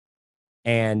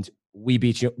and we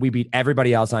beat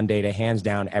everybody else on data hands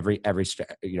down every day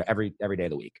of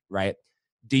the week, right?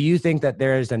 Do you think that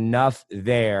there's enough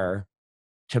there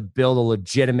to build a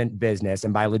legitimate business?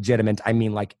 And by legitimate, I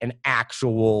mean like an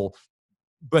actual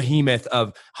behemoth of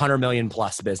 100 million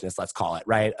plus business, let's call it,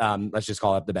 right? Let's just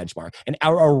call it the benchmark. And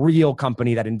a real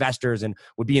company that investors and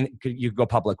you could go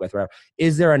public with, whatever.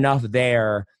 Is there enough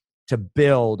there to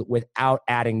build without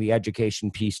adding the education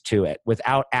piece to it,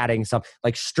 without adding some,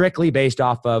 like strictly based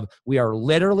off of, we are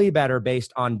literally better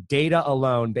based on data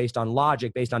alone, based on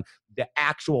logic, based on the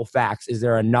actual facts? Is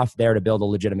there enough there to build a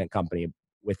legitimate company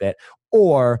with it?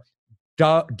 Or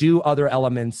do other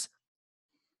elements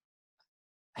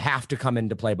have to come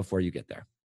into play before you get there?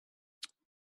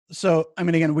 So, I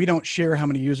mean, again, we don't share how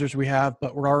many users we have,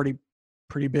 but we're already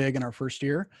pretty big in our first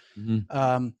year.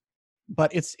 Mm-hmm.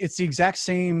 But it's the exact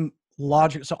same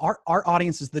logic. So our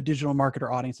audience is the digital marketer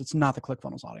audience. It's not the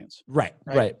ClickFunnels audience. Right.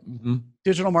 Mm-hmm.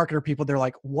 Digital marketer people, they're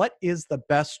like, what is the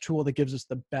best tool that gives us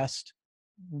the best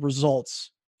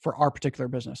results for our particular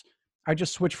business? I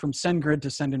just switched from SendGrid to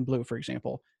Sendinblue, for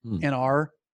example, and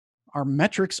our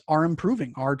metrics are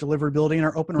improving. Our deliverability and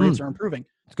our open rates are improving.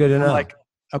 It's good to know. Like,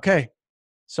 okay,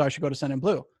 so I should go to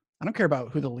Sendinblue. I don't care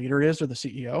about who the leader is or the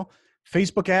CEO.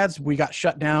 Facebook ads, we got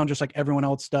shut down just like everyone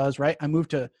else does, right? I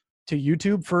moved to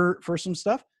YouTube for some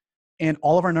stuff, and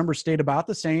all of our numbers stayed about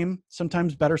the same,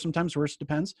 sometimes better, sometimes worse,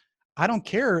 depends. I don't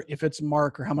care if it's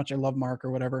Mark or how much I love Mark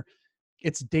or whatever.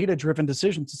 It's data-driven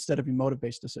decisions instead of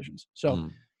emotive-based decisions.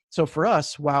 So for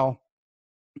us, while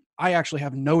I actually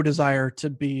have no desire to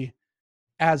be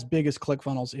as big as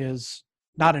ClickFunnels is,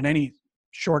 not in any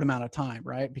short amount of time,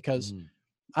 right? Because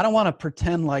I don't want to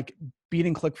pretend like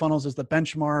beating ClickFunnels is the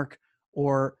benchmark,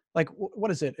 or like,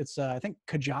 what is it? It's I think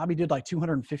Kajabi did like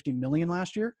 250 million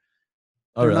last year.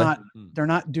 They're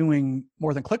not doing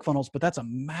more than ClickFunnels, but that's a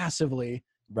massively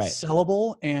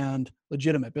sellable and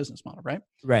legitimate business model, right?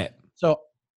 Right. So,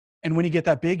 and when you get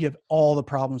that big, you have all the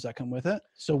problems that come with it.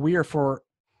 So we're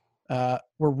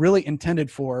really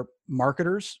intended for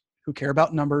marketers who care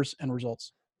about numbers and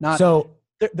results.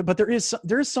 But there is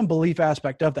some belief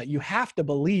aspect of that. You have to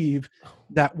believe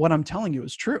that what I'm telling you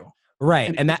is true.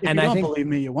 Right. And if you I don't think, believe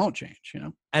me, you won't change,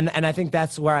 and I think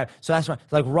that's where that's why,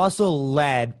 like, Russell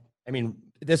led, I mean,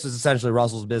 this is essentially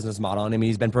Russell's business model. And I mean,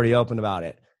 he's been pretty open about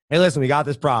it. Hey, listen, we got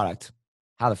this product.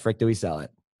 How the frick do we sell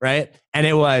it? Right. And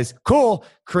it was cool.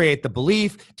 Create the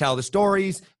belief, tell the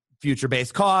stories,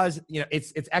 future-based cause.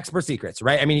 It's expert secrets,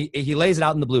 right? I mean, he lays it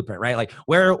out in the blueprint, right? Like,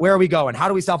 where are we going? How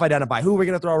do we self-identify? Who are we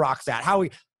going to throw rocks at?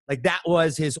 Like, that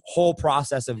was his whole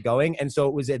process of going. And so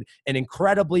it was an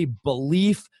incredibly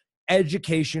belief,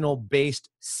 educational-based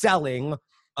selling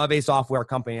of a software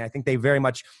company. And I think they very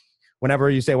much, whenever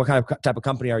you say, what kind of type of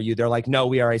company are you? They're like, no,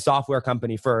 we are a software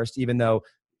company first, even though,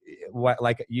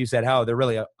 like you said, they're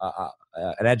really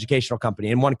an educational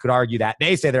company. And one could argue that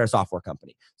they say they're a software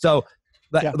company. So,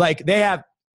 like, they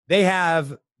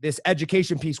have this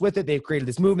education piece with it. They've created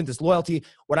this movement, this loyalty.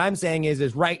 What I'm saying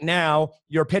is right now,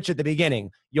 your pitch at the beginning,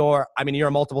 you're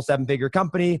a multiple 7-figure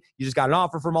company. You just got an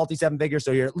offer for multi 7 figures.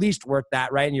 So you're at least worth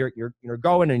that, right? And you're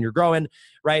going and you're growing,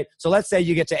 right? So let's say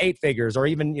you get to 8 figures or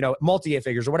even, multi 8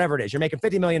 figures or whatever it is. You're making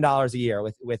 $50 million a year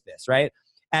with this, right?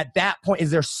 At that point,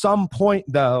 is there some point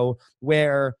though,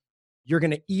 where you're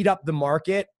going to eat up the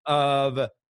market of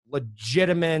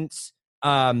legitimate,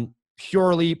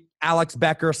 purely Alex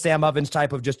Becker, Sam Ovens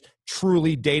type of just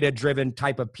truly data-driven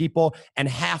type of people, and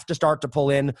have to start to pull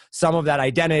in some of that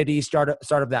identity, start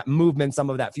of that movement, some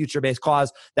of that future-based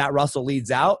cause that Russell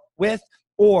leads out with?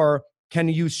 Or can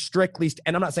you strictly,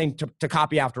 and I'm not saying to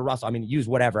copy after Russell, I mean, use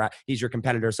whatever, he's your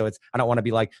competitor, so I don't want to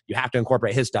be like, you have to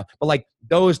incorporate his stuff, but like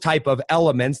those type of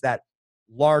elements that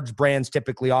large brands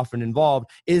typically often involve,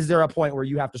 is there a point where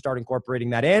you have to start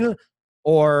incorporating that in?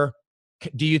 Or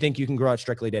do you think you can grow it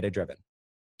strictly data-driven?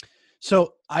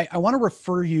 So I want to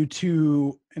refer you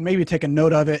to, and maybe take a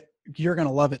note of it. You're going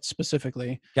to love it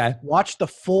specifically. Okay. Watch the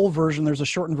full version. There's a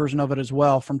shortened version of it as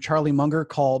well from Charlie Munger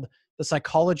called The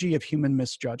Psychology of Human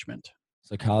Misjudgment.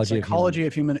 Psychology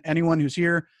of human. Anyone who's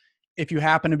here, if you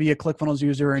happen to be a ClickFunnels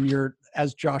user and you're,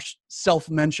 as Josh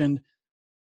self-mentioned,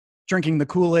 drinking the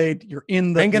Kool-Aid,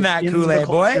 drinking that Kool-Aid,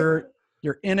 boy.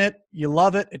 You're in it. You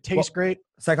love it. It tastes great.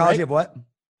 Psychology of what?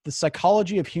 The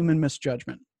Psychology of Human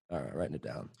Misjudgment. All right, writing it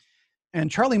down. And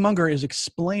Charlie Munger is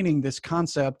explaining this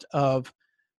concept of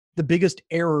the biggest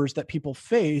errors that people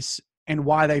face and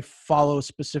why they follow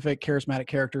specific charismatic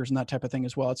characters and that type of thing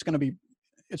as well. It's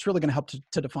really going to help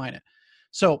to define it.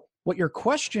 So what your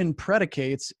question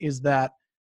predicates is that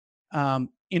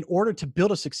in order to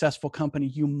build a successful company,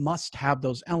 you must have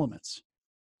those elements.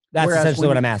 That's essentially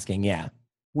what I'm asking. Yeah.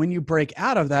 When you break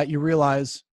out of that, you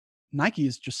realize Nike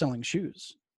is just selling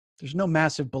shoes. There's no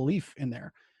massive belief in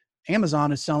there.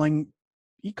 Amazon is selling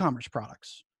e-commerce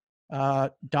products.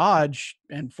 Dodge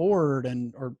and Ford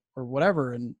or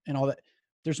whatever and all that.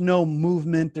 There's no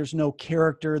movement. There's no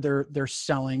character. They're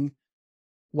selling.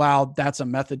 While that's a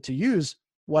method to use,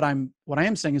 what I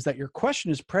am saying is that your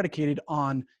question is predicated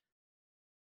on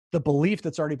the belief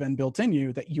that's already been built in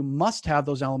you that you must have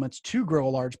those elements to grow a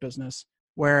large business.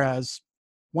 Whereas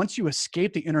once you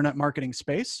escape the internet marketing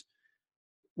space,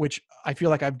 which I feel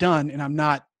like I've done, and I'm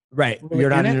not right. You're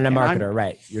not an internet marketer,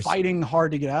 right? You're fighting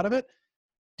hard to get out of it,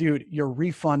 dude. Your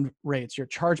refund rates, your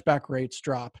chargeback rates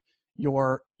drop,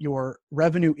 your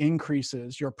revenue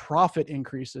increases, your profit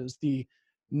increases, the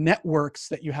networks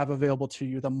that you have available to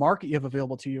you, the market you have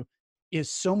available to you is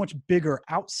so much bigger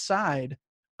outside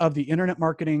of the internet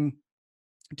marketing,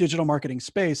 digital marketing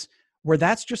space, where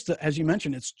that's just, as you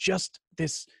mentioned, it's just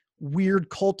this weird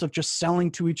cult of just selling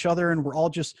to each other, and we're all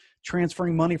just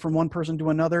transferring money from one person to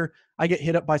another. I get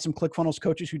hit up by some ClickFunnels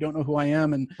coaches who don't know who I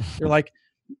am, and they're like,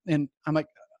 and I'm like,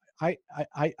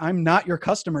 I'm not your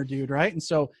customer, dude, right? And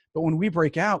so, but when we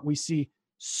break out, we see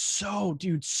so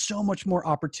much more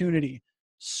opportunity,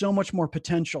 so much more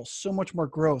potential, so much more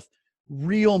growth,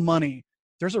 real money.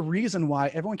 There's a reason why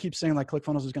everyone keeps saying like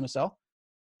ClickFunnels is going to sell.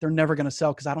 They're never going to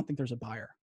sell because I don't think there's a buyer,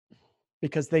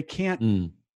 because they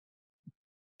can't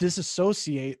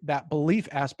disassociate that belief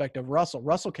aspect of Russell.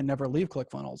 Russell can never leave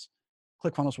ClickFunnels.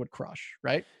 ClickFunnels would crush,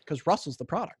 right? Because Russell's the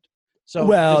product. So,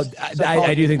 well,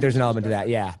 I do think there's an element to that.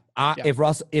 Yeah. If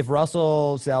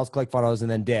Russell sells ClickFunnels and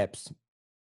then dips.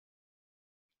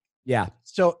 Yeah.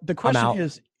 So the question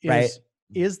is, right?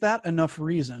 Is that enough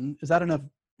reason? Is that enough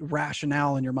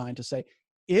rationale in your mind to say,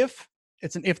 if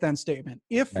it's an if-then statement,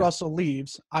 if Russell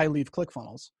leaves, I leave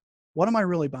ClickFunnels, what am I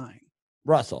really buying?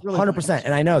 Russell, 100%.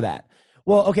 And I know that.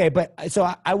 Well, okay. But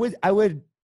so I would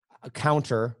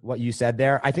counter what you said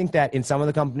there. I think that in some of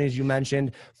the companies you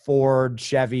mentioned, Ford,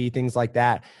 Chevy, things like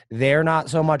that, they're not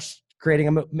so much creating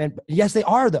a movement. Yes, they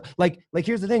are though. Like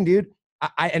here's the thing, dude.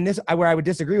 Where I would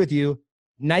disagree with you,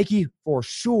 Nike for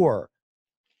sure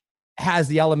has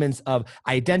the elements of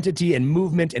identity and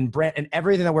movement and brand and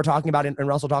everything that we're talking about, and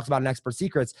Russell talks about in Expert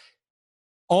Secrets.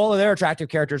 All of their attractive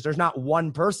characters, there's not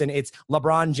one person. It's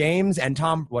LeBron James and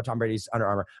Tom Brady's Under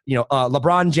Armour.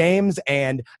 LeBron James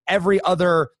and every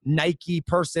other Nike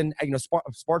person,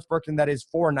 sports person that is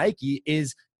for Nike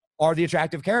are the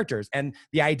attractive characters. And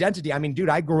the identity, I mean, dude,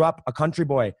 I grew up a country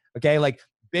boy, okay? Like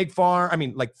big farm, I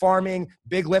mean, like farming,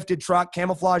 big lifted truck,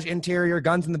 camouflage interior,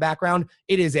 guns in the background.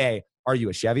 It is are you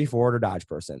a Chevy, Ford, or Dodge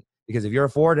person? Because if you're a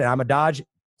Ford and I'm a Dodge,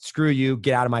 screw you,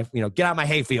 get out of my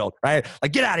hayfield, right?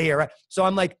 Like, get out of here, right? So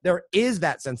I'm like, there is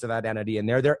that sense of identity in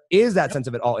there. There is that sense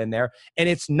of it all in there. And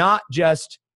it's not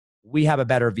just, we have a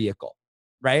better vehicle,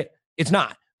 right? It's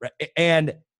not, right?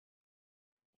 And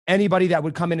anybody that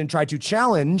would come in and try to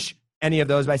challenge any of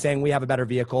those by saying we have a better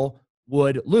vehicle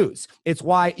would lose. It's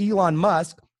why Elon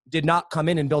Musk did not come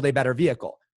in and build a better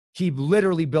vehicle. He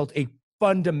literally built a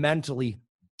fundamentally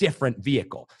different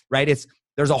vehicle, right?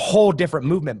 There's a whole different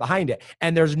movement behind it.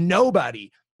 And there's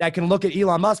nobody that can look at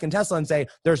Elon Musk and Tesla and say,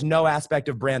 there's no aspect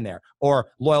of brand there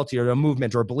or loyalty or a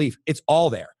movement or belief. It's all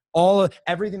there.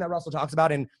 Everything that Russell talks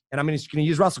about, and I'm going to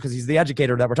use Russell because he's the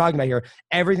educator that we're talking about here.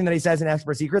 Everything that he says in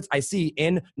Expert Secrets, I see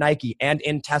in Nike and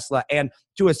in Tesla, and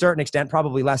to a certain extent,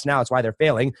 probably less now. It's why they're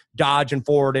failing. Dodge and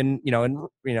Ford and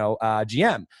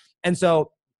GM. And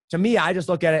so to me, I just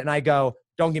look at it and I go,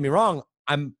 don't get me wrong,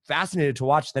 I'm fascinated to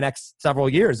watch the next several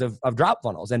years of drop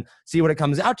funnels and see what it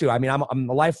comes out to. I mean, I'm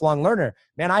a lifelong learner,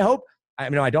 man. I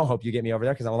don't hope you get me over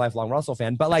there because I'm a lifelong Russell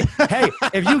fan, but like, hey,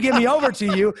 if you get me over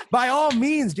to you, by all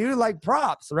means, dude, like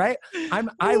props, right?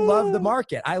 I love the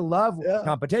market. I love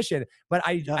competition, but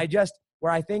I just,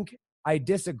 where I think I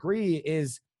disagree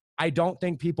is I don't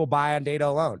think people buy on data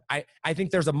alone. I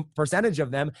think there's a percentage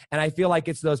of them. And I feel like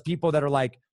it's those people that are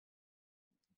like,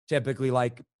 typically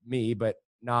like me, but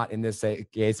not in this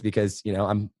case because,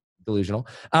 I'm delusional,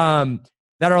 that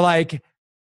are like,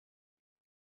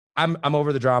 I'm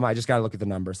over the drama. I just got to look at the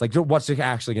numbers. Like, what's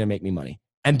actually going to make me money?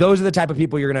 And those are the type of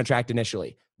people you're going to attract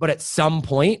initially. But at some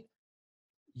point,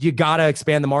 you got to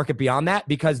expand the market beyond that,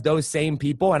 because those same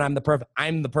people, and I'm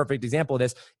the perfect example of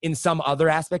this, in some other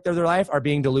aspect of their life are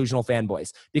being delusional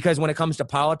fanboys. Because when it comes to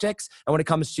politics and when it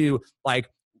comes to like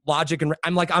logic, and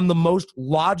I'm the most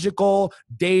logical,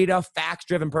 data,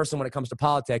 facts-driven person when it comes to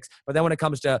politics. But then when it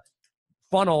comes to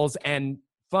funnels and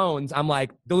phones, I'm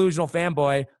like delusional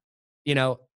fanboy.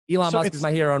 Elon Musk is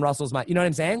my hero and Russell's you know what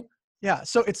I'm saying? Yeah.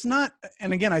 So it's not,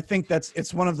 and again, I think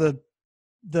it's one of the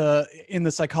in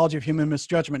the Psychology of Human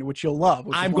Misjudgment, which you'll love.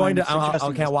 I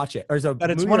can't watch it. But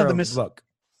it's one of the book.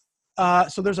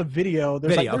 So there's a video.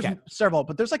 There's several,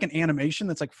 but there's like an animation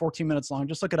that's like 14 minutes long.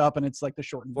 Just look it up, and it's like the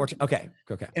shortened. Okay.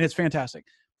 And it's fantastic.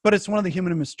 But it's one of the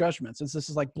human misjudgments. This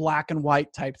is like black and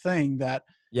white type thing that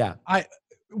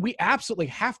we absolutely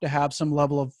have to have some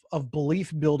level of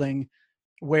belief building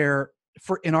where,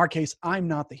 in our case, I'm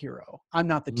not the hero. I'm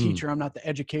not the teacher. I'm not the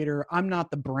educator. I'm not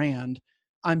the brand.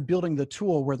 I'm building the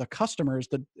tool where the customer is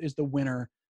the winner.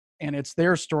 And it's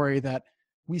their story that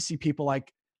we see people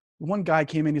like, one guy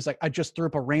came in, he's like, I just threw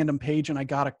up a random page and I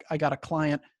got a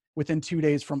client within 2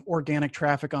 days from organic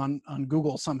traffic on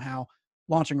Google somehow,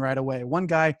 launching right away. One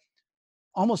guy,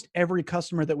 almost every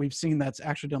customer that we've seen that's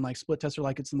actually done like split tests are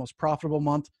like, it's the most profitable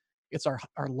month. It's our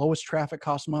lowest traffic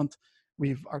cost month.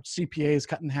 Our CPA is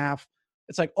cut in half.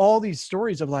 It's like all these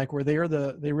stories of like where they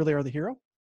really are the hero.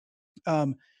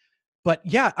 But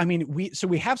yeah, I mean,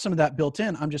 we have some of that built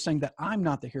in. I'm just saying that I'm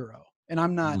not the hero, and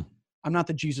I'm not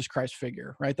the Jesus Christ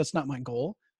figure, right? That's not my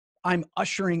goal. I'm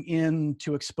ushering in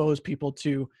to expose people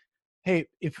to, hey,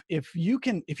 if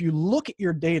you look at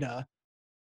your data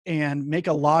and make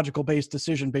a logical based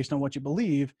decision based on what you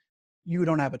believe, you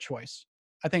don't have a choice.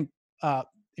 I think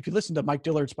if you listen to Mike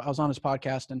Dillard's, I was on his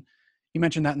podcast and he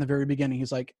mentioned that in the very beginning.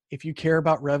 He's like, if you care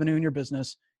about revenue in your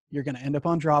business, you're going to end up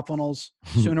on drop funnels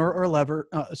sooner or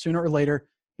later,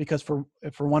 because for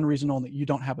one reason only, you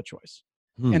don't have a choice.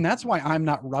 And that's why I'm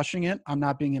not rushing it. I'm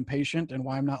not being impatient, and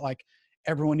why I'm not like,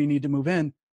 everyone, you need to move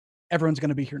in. Everyone's going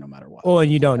to be here no matter what. Well,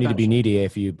 and you don't need to be needy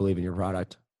if you believe in your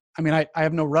product. I mean, I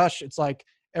have no rush. It's like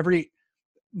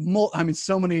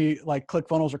so many like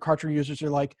ClickFunnels or Kartra users are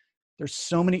like, there's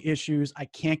so many issues. I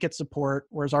can't get support.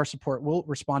 Whereas our support will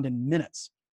respond in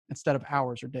minutes instead of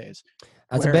hours or days.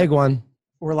 That's a big one.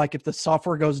 Or like if the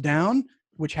software goes down,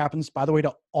 which happens, by the way,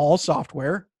 to all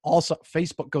software,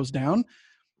 Facebook goes down,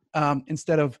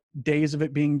 instead of days of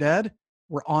it being dead,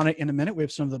 we're on it in a minute. We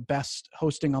have some of the best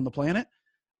hosting on the planet.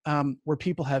 Where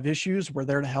people have issues, we're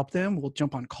there to help them. We'll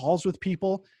jump on calls with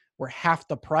people. We're half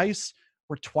the price.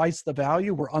 We're twice the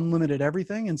value. We're unlimited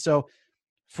everything. And so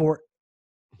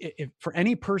if for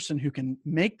any person who can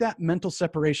make that mental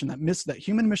separation, that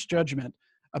human misjudgment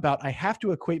about, I have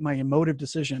to equate my emotive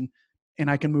decision and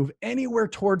I can move anywhere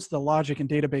towards the logic and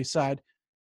database side,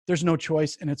 there's no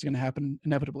choice and it's going to happen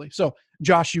inevitably. So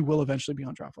Josh, you will eventually be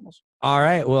on DropFunnels. All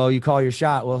right. Well, you call your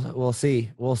shot. We'll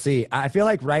see. We'll see. I feel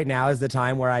like right now is the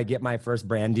time where I get my first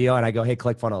brand deal and I go, hey,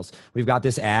 ClickFunnels, we've got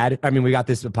this ad. I mean, we got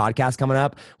this podcast coming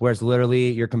up where it's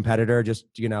literally your competitor just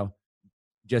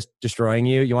destroying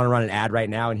you. You want to run an ad right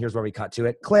now, and here's where we cut to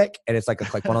it. Click, and it's like a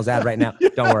ClickFunnels ad right now.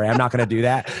 Don't worry, I'm not going to do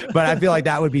that. But I feel like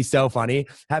that would be so funny.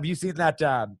 Have you seen that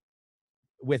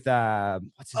with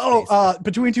what's his face?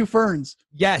 Between Two Ferns?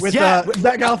 Yes, with yeah,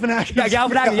 Zach Galifianakis. Yeah,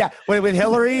 Galifianakis. Yeah, with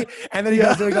Hillary, and then he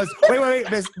goes, wait,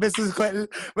 Mrs. Clinton,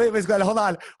 Miss Clinton, hold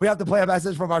on, we have to play a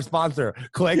message from our sponsor.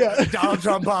 Click. Yeah. Donald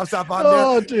Trump pops up on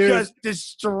there, dude, just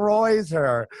destroys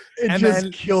her. It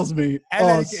just kills me.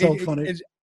 It's so funny.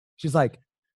 She's like,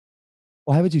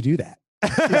 why would you do that?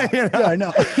 Yeah, you know? Yeah, I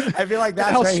know. I feel like that's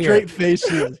how right straight faced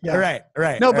she is. Yeah.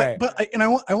 Right. No, but I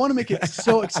want to make it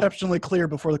so exceptionally clear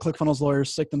before the ClickFunnels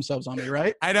lawyers sick themselves on me,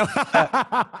 right? I know.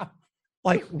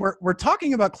 Like we're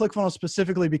talking about ClickFunnels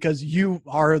specifically because you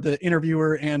are the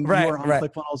interviewer and you are on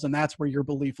ClickFunnels, and that's where your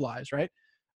belief lies, right?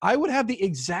 I would have the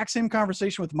exact same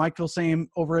conversation with Mike Filsame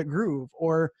over at Groove,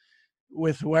 or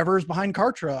with whoever's behind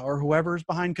Kartra, or whoever's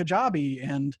behind Kajabi,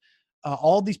 and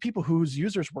all these people whose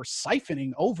users were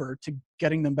siphoning over to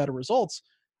getting them better results.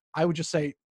 I would just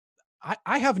say,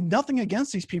 I have nothing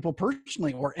against these people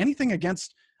personally, or anything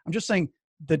against, I'm just saying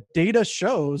the data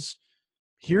shows,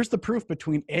 here's the proof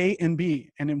between A and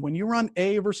B. And then when you run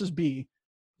A versus B,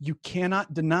 you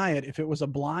cannot deny it. If it was a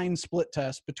blind split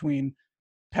test between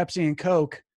Pepsi and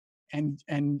Coke, and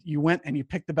you went and you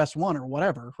picked the best one or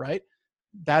whatever, right?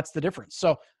 That's the difference.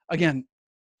 So again,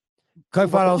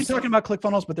 ClickFunnels. We're talking about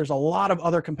ClickFunnels, but there's a lot of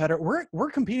other competitors. We're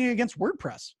competing against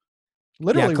WordPress.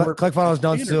 Literally, ClickFunnels.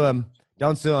 Don't sue them.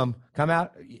 Don't sue them. Come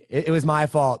out. It was my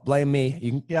fault. Blame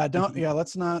me.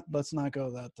 Let's not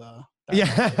go that.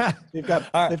 Yeah. They've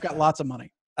got lots of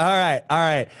money. All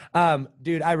right.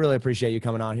 Dude, I really appreciate you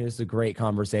coming on here. This is a great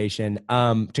conversation.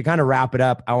 To kind of wrap it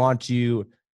up, I want to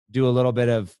do a little bit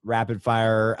of rapid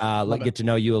fire. Get to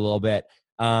know you a little bit.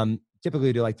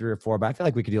 Typically do like 3 or 4, but I feel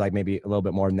like we could do like maybe a little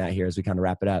bit more than that here as we kind of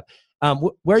wrap it up.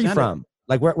 Where are you from?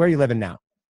 Like where are you living now?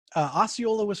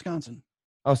 Osceola, Wisconsin.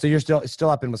 Oh, so you're still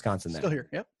up in Wisconsin then? Still here.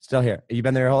 Yep. Still here. You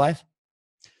been there your whole life?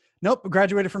 Nope.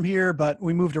 Graduated from here, but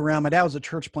we moved around. My dad was a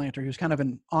church planter. He was kind of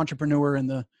an entrepreneur in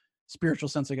the spiritual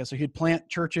sense, I guess. So he'd plant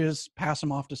churches, pass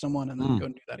them off to someone, and then go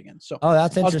and do that again. So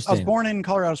that's interesting. I was born in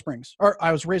Colorado Springs, or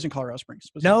I was raised in Colorado Springs.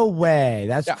 No way.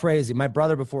 That's crazy. My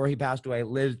brother, before he passed away,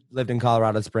 lived in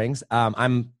Colorado Springs.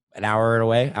 I'm an hour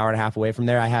and a half away from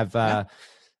there. I have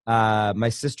my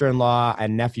sister-in-law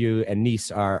and nephew and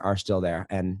niece are still there,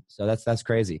 and so that's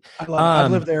crazy. I'd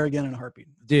live there again in a heartbeat,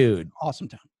 dude. Awesome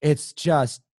town. It's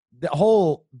just the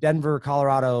whole Denver,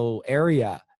 Colorado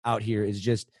area out here is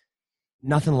just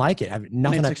nothing like it.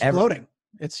 It's exploding.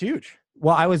 It's huge.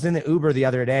 Well, I was in the Uber the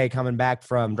other day coming back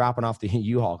from dropping off the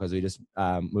U-Haul because we just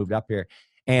moved up here.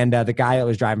 And the guy that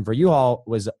was driving for U-Haul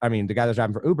the guy that was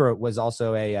driving for Uber was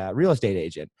also a real estate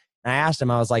agent. And I asked him,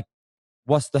 I was like,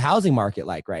 what's the housing market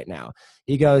like right now?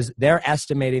 He goes, they're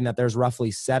estimating that there's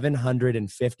roughly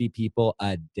 750 people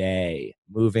a day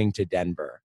moving to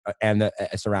Denver and the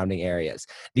surrounding areas.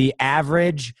 The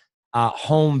average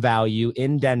home value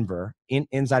in Denver,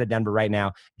 inside of Denver right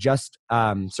now, just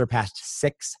surpassed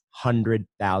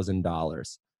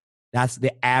 $600,000. That's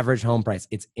the average home price.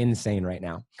 It's insane right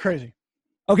now. Crazy.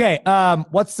 Okay,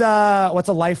 what's a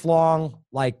lifelong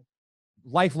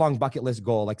bucket list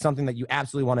goal, like something that you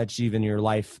absolutely want to achieve in your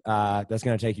life that's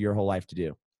going to take you your whole life to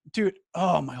do? Dude,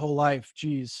 my whole life.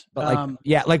 Jeez. But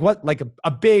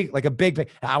a big,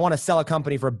 I want to sell a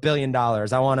company for $1 billion.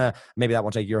 I want to, maybe that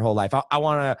won't take your whole life. I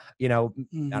want to, I don't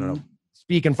know,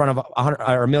 speak in front of 100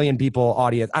 or 1 million people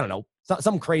audience. I don't know,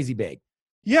 something crazy big.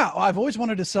 Yeah. I've always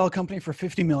wanted to sell a company for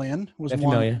 50 million was 50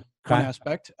 one million.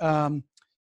 aspect.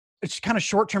 It's kind of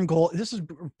short-term goal. This is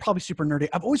probably super nerdy.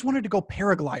 I've always wanted to go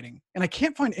paragliding, and I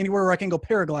can't find anywhere where I can go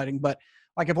paragliding, but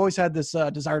like I've always had this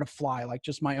desire to fly, like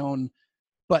just my own,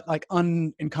 but like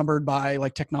unencumbered by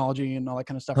like technology and all that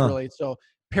kind of stuff. Really. So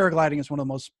paragliding is one of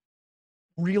the most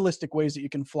realistic ways that you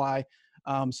can fly.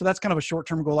 So that's kind of a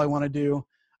short-term goal I want to do.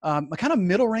 My kind of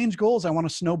middle range goals, I want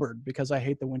to snowbird because I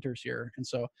hate the winters here. And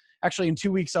so actually in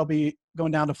 2 weeks, I'll be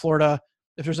going down to Florida.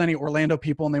 If there's any Orlando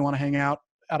people and they want to hang out,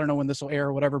 I don't know when this will air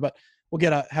or whatever, but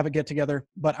we'll have a get together.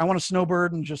 But I want to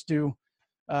snowbird and just do,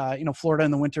 Florida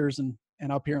in the winters and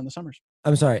up here in the summers.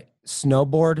 I'm sorry,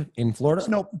 snowboard in Florida?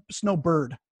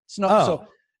 Snowbird. Oh. So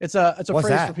It's a What's phrase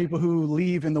that? for people who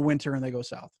leave in the winter and they go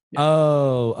south. Yeah.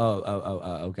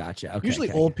 Oh, gotcha. Okay.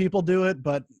 Usually old people do it,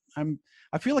 but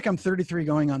I feel like I'm 33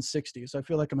 going on 60, so I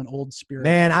feel like I'm an old spirit.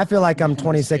 Man, I feel like I'm Trying to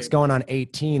 26 escape. going on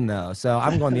 18 though. So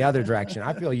I'm going the other direction.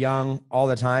 I feel young all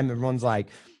the time. Everyone's like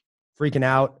freaking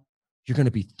out. You're going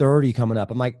to be 30 coming up.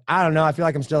 I'm like, I don't know. I feel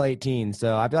like I'm still 18.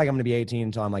 So I feel like I'm going to be 18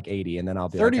 until I'm like 80. And then I'll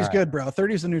be 30 is like, all good, bro.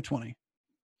 30 is the new 20.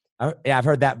 right. Yeah, I've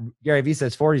heard that. Gary Vee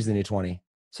says 40 is the new 20.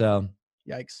 So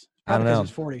Yikes. I don't Probably because know.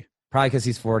 he's 40. Probably because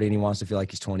he's 40 and he wants to feel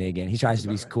like he's 20 again. He tries to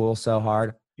be cool so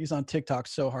hard. He's on TikTok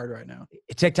so hard right now.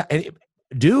 TikTok,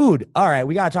 dude. All right,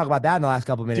 we got to talk about that in the last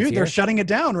couple of minutes. Dude, they're shutting it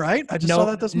down, right? I just saw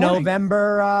that this morning.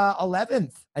 November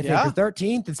 11th, I think, Yeah. or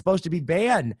 13th. It's supposed to be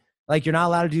banned. Like you're not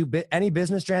allowed to do any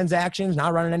business transactions,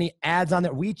 not running any ads on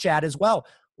their WeChat as well.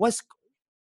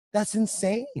 That's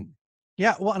insane.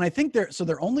 Yeah, well, and I think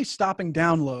they're only stopping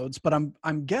downloads, but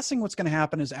I'm guessing what's going to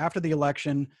happen is after the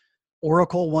election,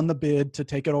 Oracle won the bid to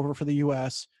take it over for the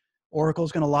U.S.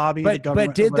 Oracle's going to lobby the government.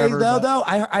 But did they though?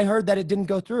 I heard that it didn't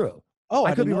go through. Oh,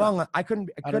 I could be wrong. I could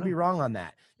be wrong on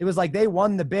that. It was like they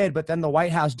won the bid, but then the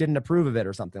White House didn't approve of it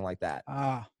or something like that.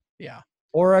 Yeah.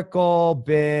 Oracle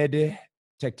bid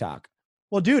TikTok.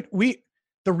 Well, dude,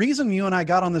 the reason you and I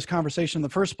got on this conversation in the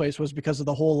first place was because of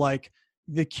the whole like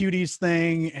the cuties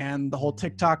thing and the whole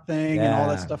TikTok thing and all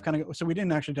that stuff kind of. So we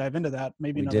didn't actually dive into that.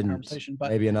 Maybe another conversation,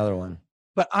 but maybe another one.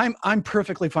 But I'm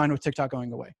perfectly fine with TikTok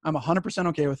going away. I'm 100%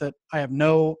 okay with it. I have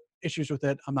no issues with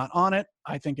it. I'm not on it.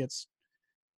 I think it's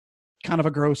kind of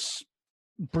a gross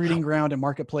breeding ground and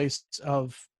marketplace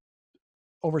of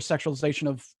over sexualization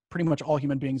of pretty much all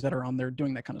human beings that are on there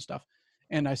doing that kind of stuff.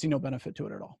 And I see no benefit to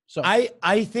it at all. So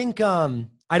I think I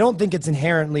don't think it's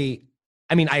inherently.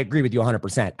 I mean, I agree with you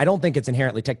 100%. I don't think it's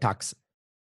inherently TikTok's.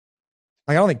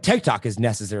 Like, I don't think TikTok is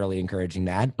necessarily encouraging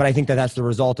that, but I think that that's the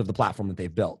result of the platform that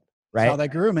they've built. Right? That's how they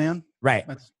grew, man. Right.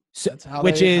 That's how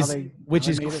which they is made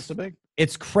it so big.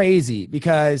 It's crazy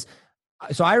because.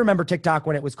 So I remember TikTok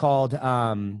when it was called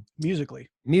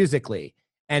Musical.ly,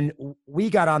 and we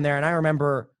got on there, and I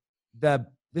remember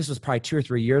this was probably 2 or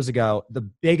 3 years ago. The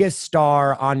biggest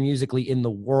star on Musical.ly in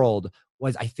the world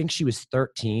was, I think she was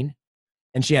 13,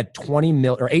 and she had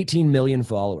 18 million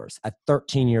followers at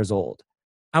 13 years old.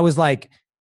 I was like,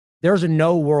 there's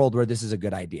no world where this is a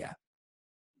good idea.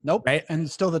 Nope. Right. And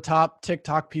still the top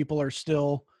TikTok people are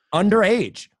still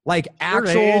underage, like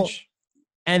actual. Underage.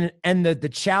 And the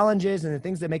challenges and the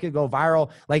things that make it go viral,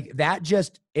 like that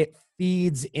it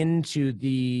feeds into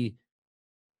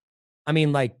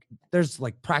like there's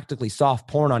like practically soft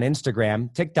porn on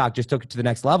Instagram. TikTok just took it to the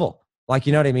next level. Like,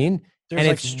 you know what I mean? There's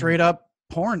like straight up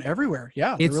porn everywhere.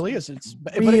 Yeah, it really is.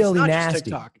 But it's not nasty. Just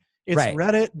TikTok. It's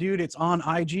Reddit, dude. It's on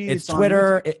IG. It's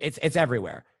Twitter. It's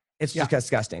everywhere. It's just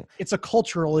disgusting. It's a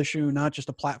cultural issue, not just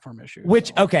a platform issue.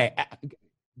 Okay.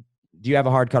 Do you have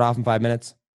a hard cutoff in 5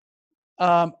 minutes?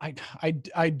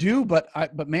 I do,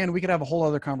 but man, we could have a whole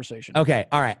other conversation. Okay.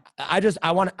 All right. I just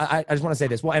want to say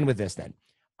this. We'll end with this then.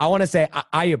 I want to say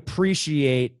I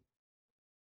appreciate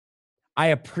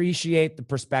the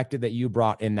perspective that you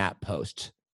brought in that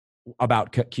post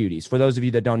about cuties. For those of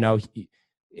you that don't know,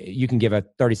 you can give a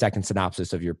 30-second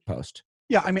synopsis of your post.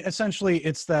 Yeah. I mean, essentially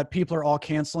it's that people are all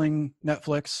canceling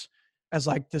Netflix as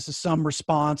like, this is some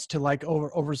response to like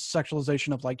over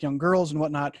sexualization of like young girls and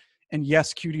whatnot. And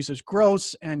yes, cuties is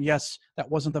gross. And yes,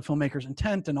 that wasn't the filmmaker's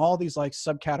intent and all these like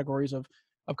subcategories of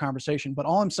conversation. But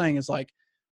all I'm saying is like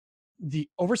the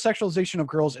over-sexualization of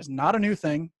girls is not a new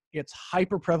thing. It's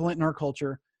hyper prevalent in our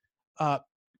culture.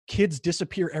 Kids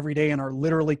disappear every day and are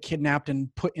literally kidnapped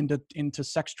and put into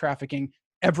sex trafficking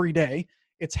every day.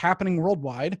 It's happening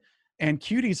worldwide. And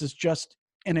cuties is just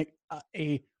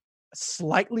a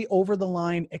slightly over the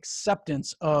line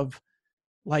acceptance of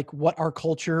like what our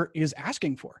culture is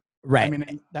asking for. Right. I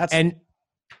mean, that's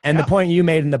the point you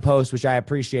made in the post, which I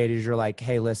appreciate, is you're like,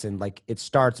 hey, listen, like it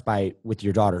starts with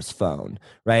your daughter's phone,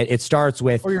 right? It starts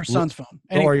with or your son's phone,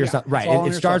 or your son, right?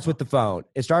 It starts with the phone.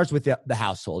 It starts with the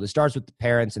household. It starts with the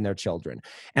parents and their children,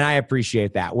 and I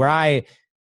appreciate that. Where I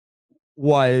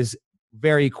was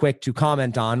very quick to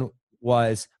comment on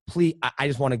was, please, I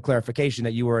just wanted clarification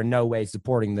that you were in no way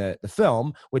supporting the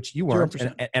film, which you weren't,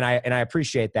 and I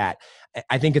appreciate that.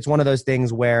 I think it's one of those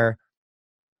things where,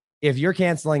 if you're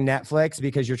canceling Netflix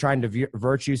because you're trying to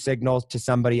virtue signal to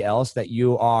somebody else that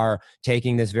you are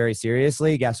taking this very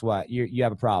seriously, guess what? You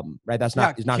have a problem, right? It's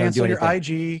not going to do anything.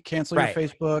 Cancel your IG, cancel your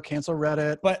Facebook, cancel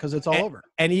Reddit, because it's all over.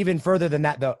 And even further than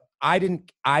that, though, I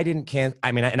did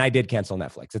cancel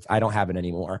Netflix. I don't have it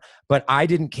anymore, but I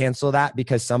didn't cancel that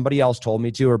because somebody else told me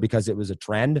to, or because it was a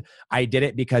trend. I did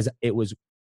it because it was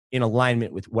in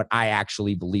alignment with what I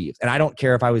actually believed. And I don't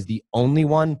care if I was the only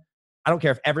one I don't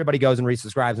care if everybody goes and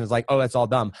resubscribes and is like, oh, that's all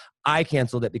dumb. I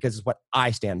canceled it because it's what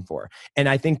I stand for. And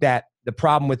I think that the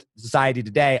problem with society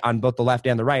today on both the left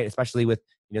and the right, especially with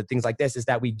things like this, is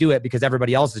that we do it because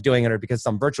everybody else is doing it or because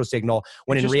some virtual signal,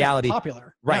 when in reality,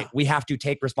 popular. Right, we have to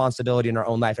take responsibility in our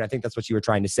own life. And I think that's what you were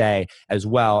trying to say as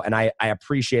well. And I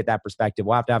appreciate that perspective.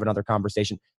 We'll have to have another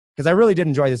conversation because I really did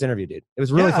enjoy this interview, dude. It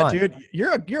was really fun. Dude,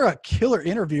 you're a killer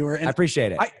interviewer. And I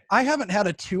appreciate it. I haven't had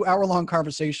a 2-hour-long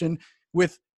conversation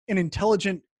with an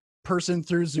intelligent person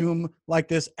through Zoom like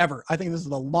this ever. I think this is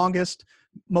the longest,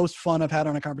 most fun I've had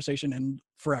on a conversation in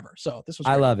forever. So this was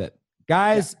great. I love it.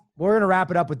 Guys, we're going to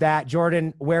wrap it up with that.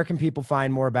 Jordan, where can people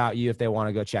find more about you if they want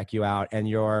to go check you out and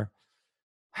your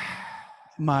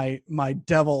my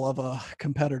devil of a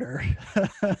competitor?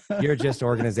 You're just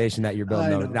organization that you're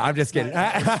building. No, I'm just kidding.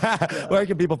 Where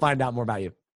can people find out more about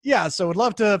you? Yeah, so would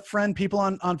love to friend people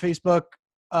on Facebook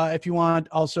if you want.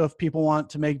 Also, if people want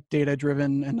to make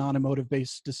data-driven and non-emotive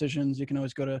based decisions, you can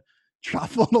always go to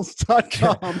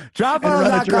dropfunnels.com.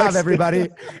 Dropfunnels.com, everybody.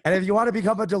 And if you want to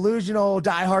become a delusional,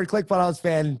 diehard ClickFunnels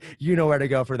fan, you know where to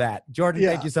go for that. Jordan,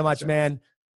 thank you so much, man.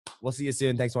 We'll see you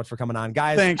soon. Thanks so much for coming on.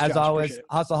 Guys, thanks, as Josh, always,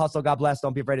 hustle, hustle. God bless.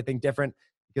 Don't be afraid to think different,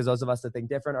 because those of us that think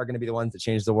different are going to be the ones that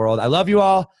change the world. I love you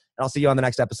all, and I'll see you on the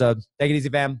next episode. Take it easy,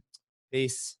 fam.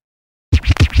 Peace.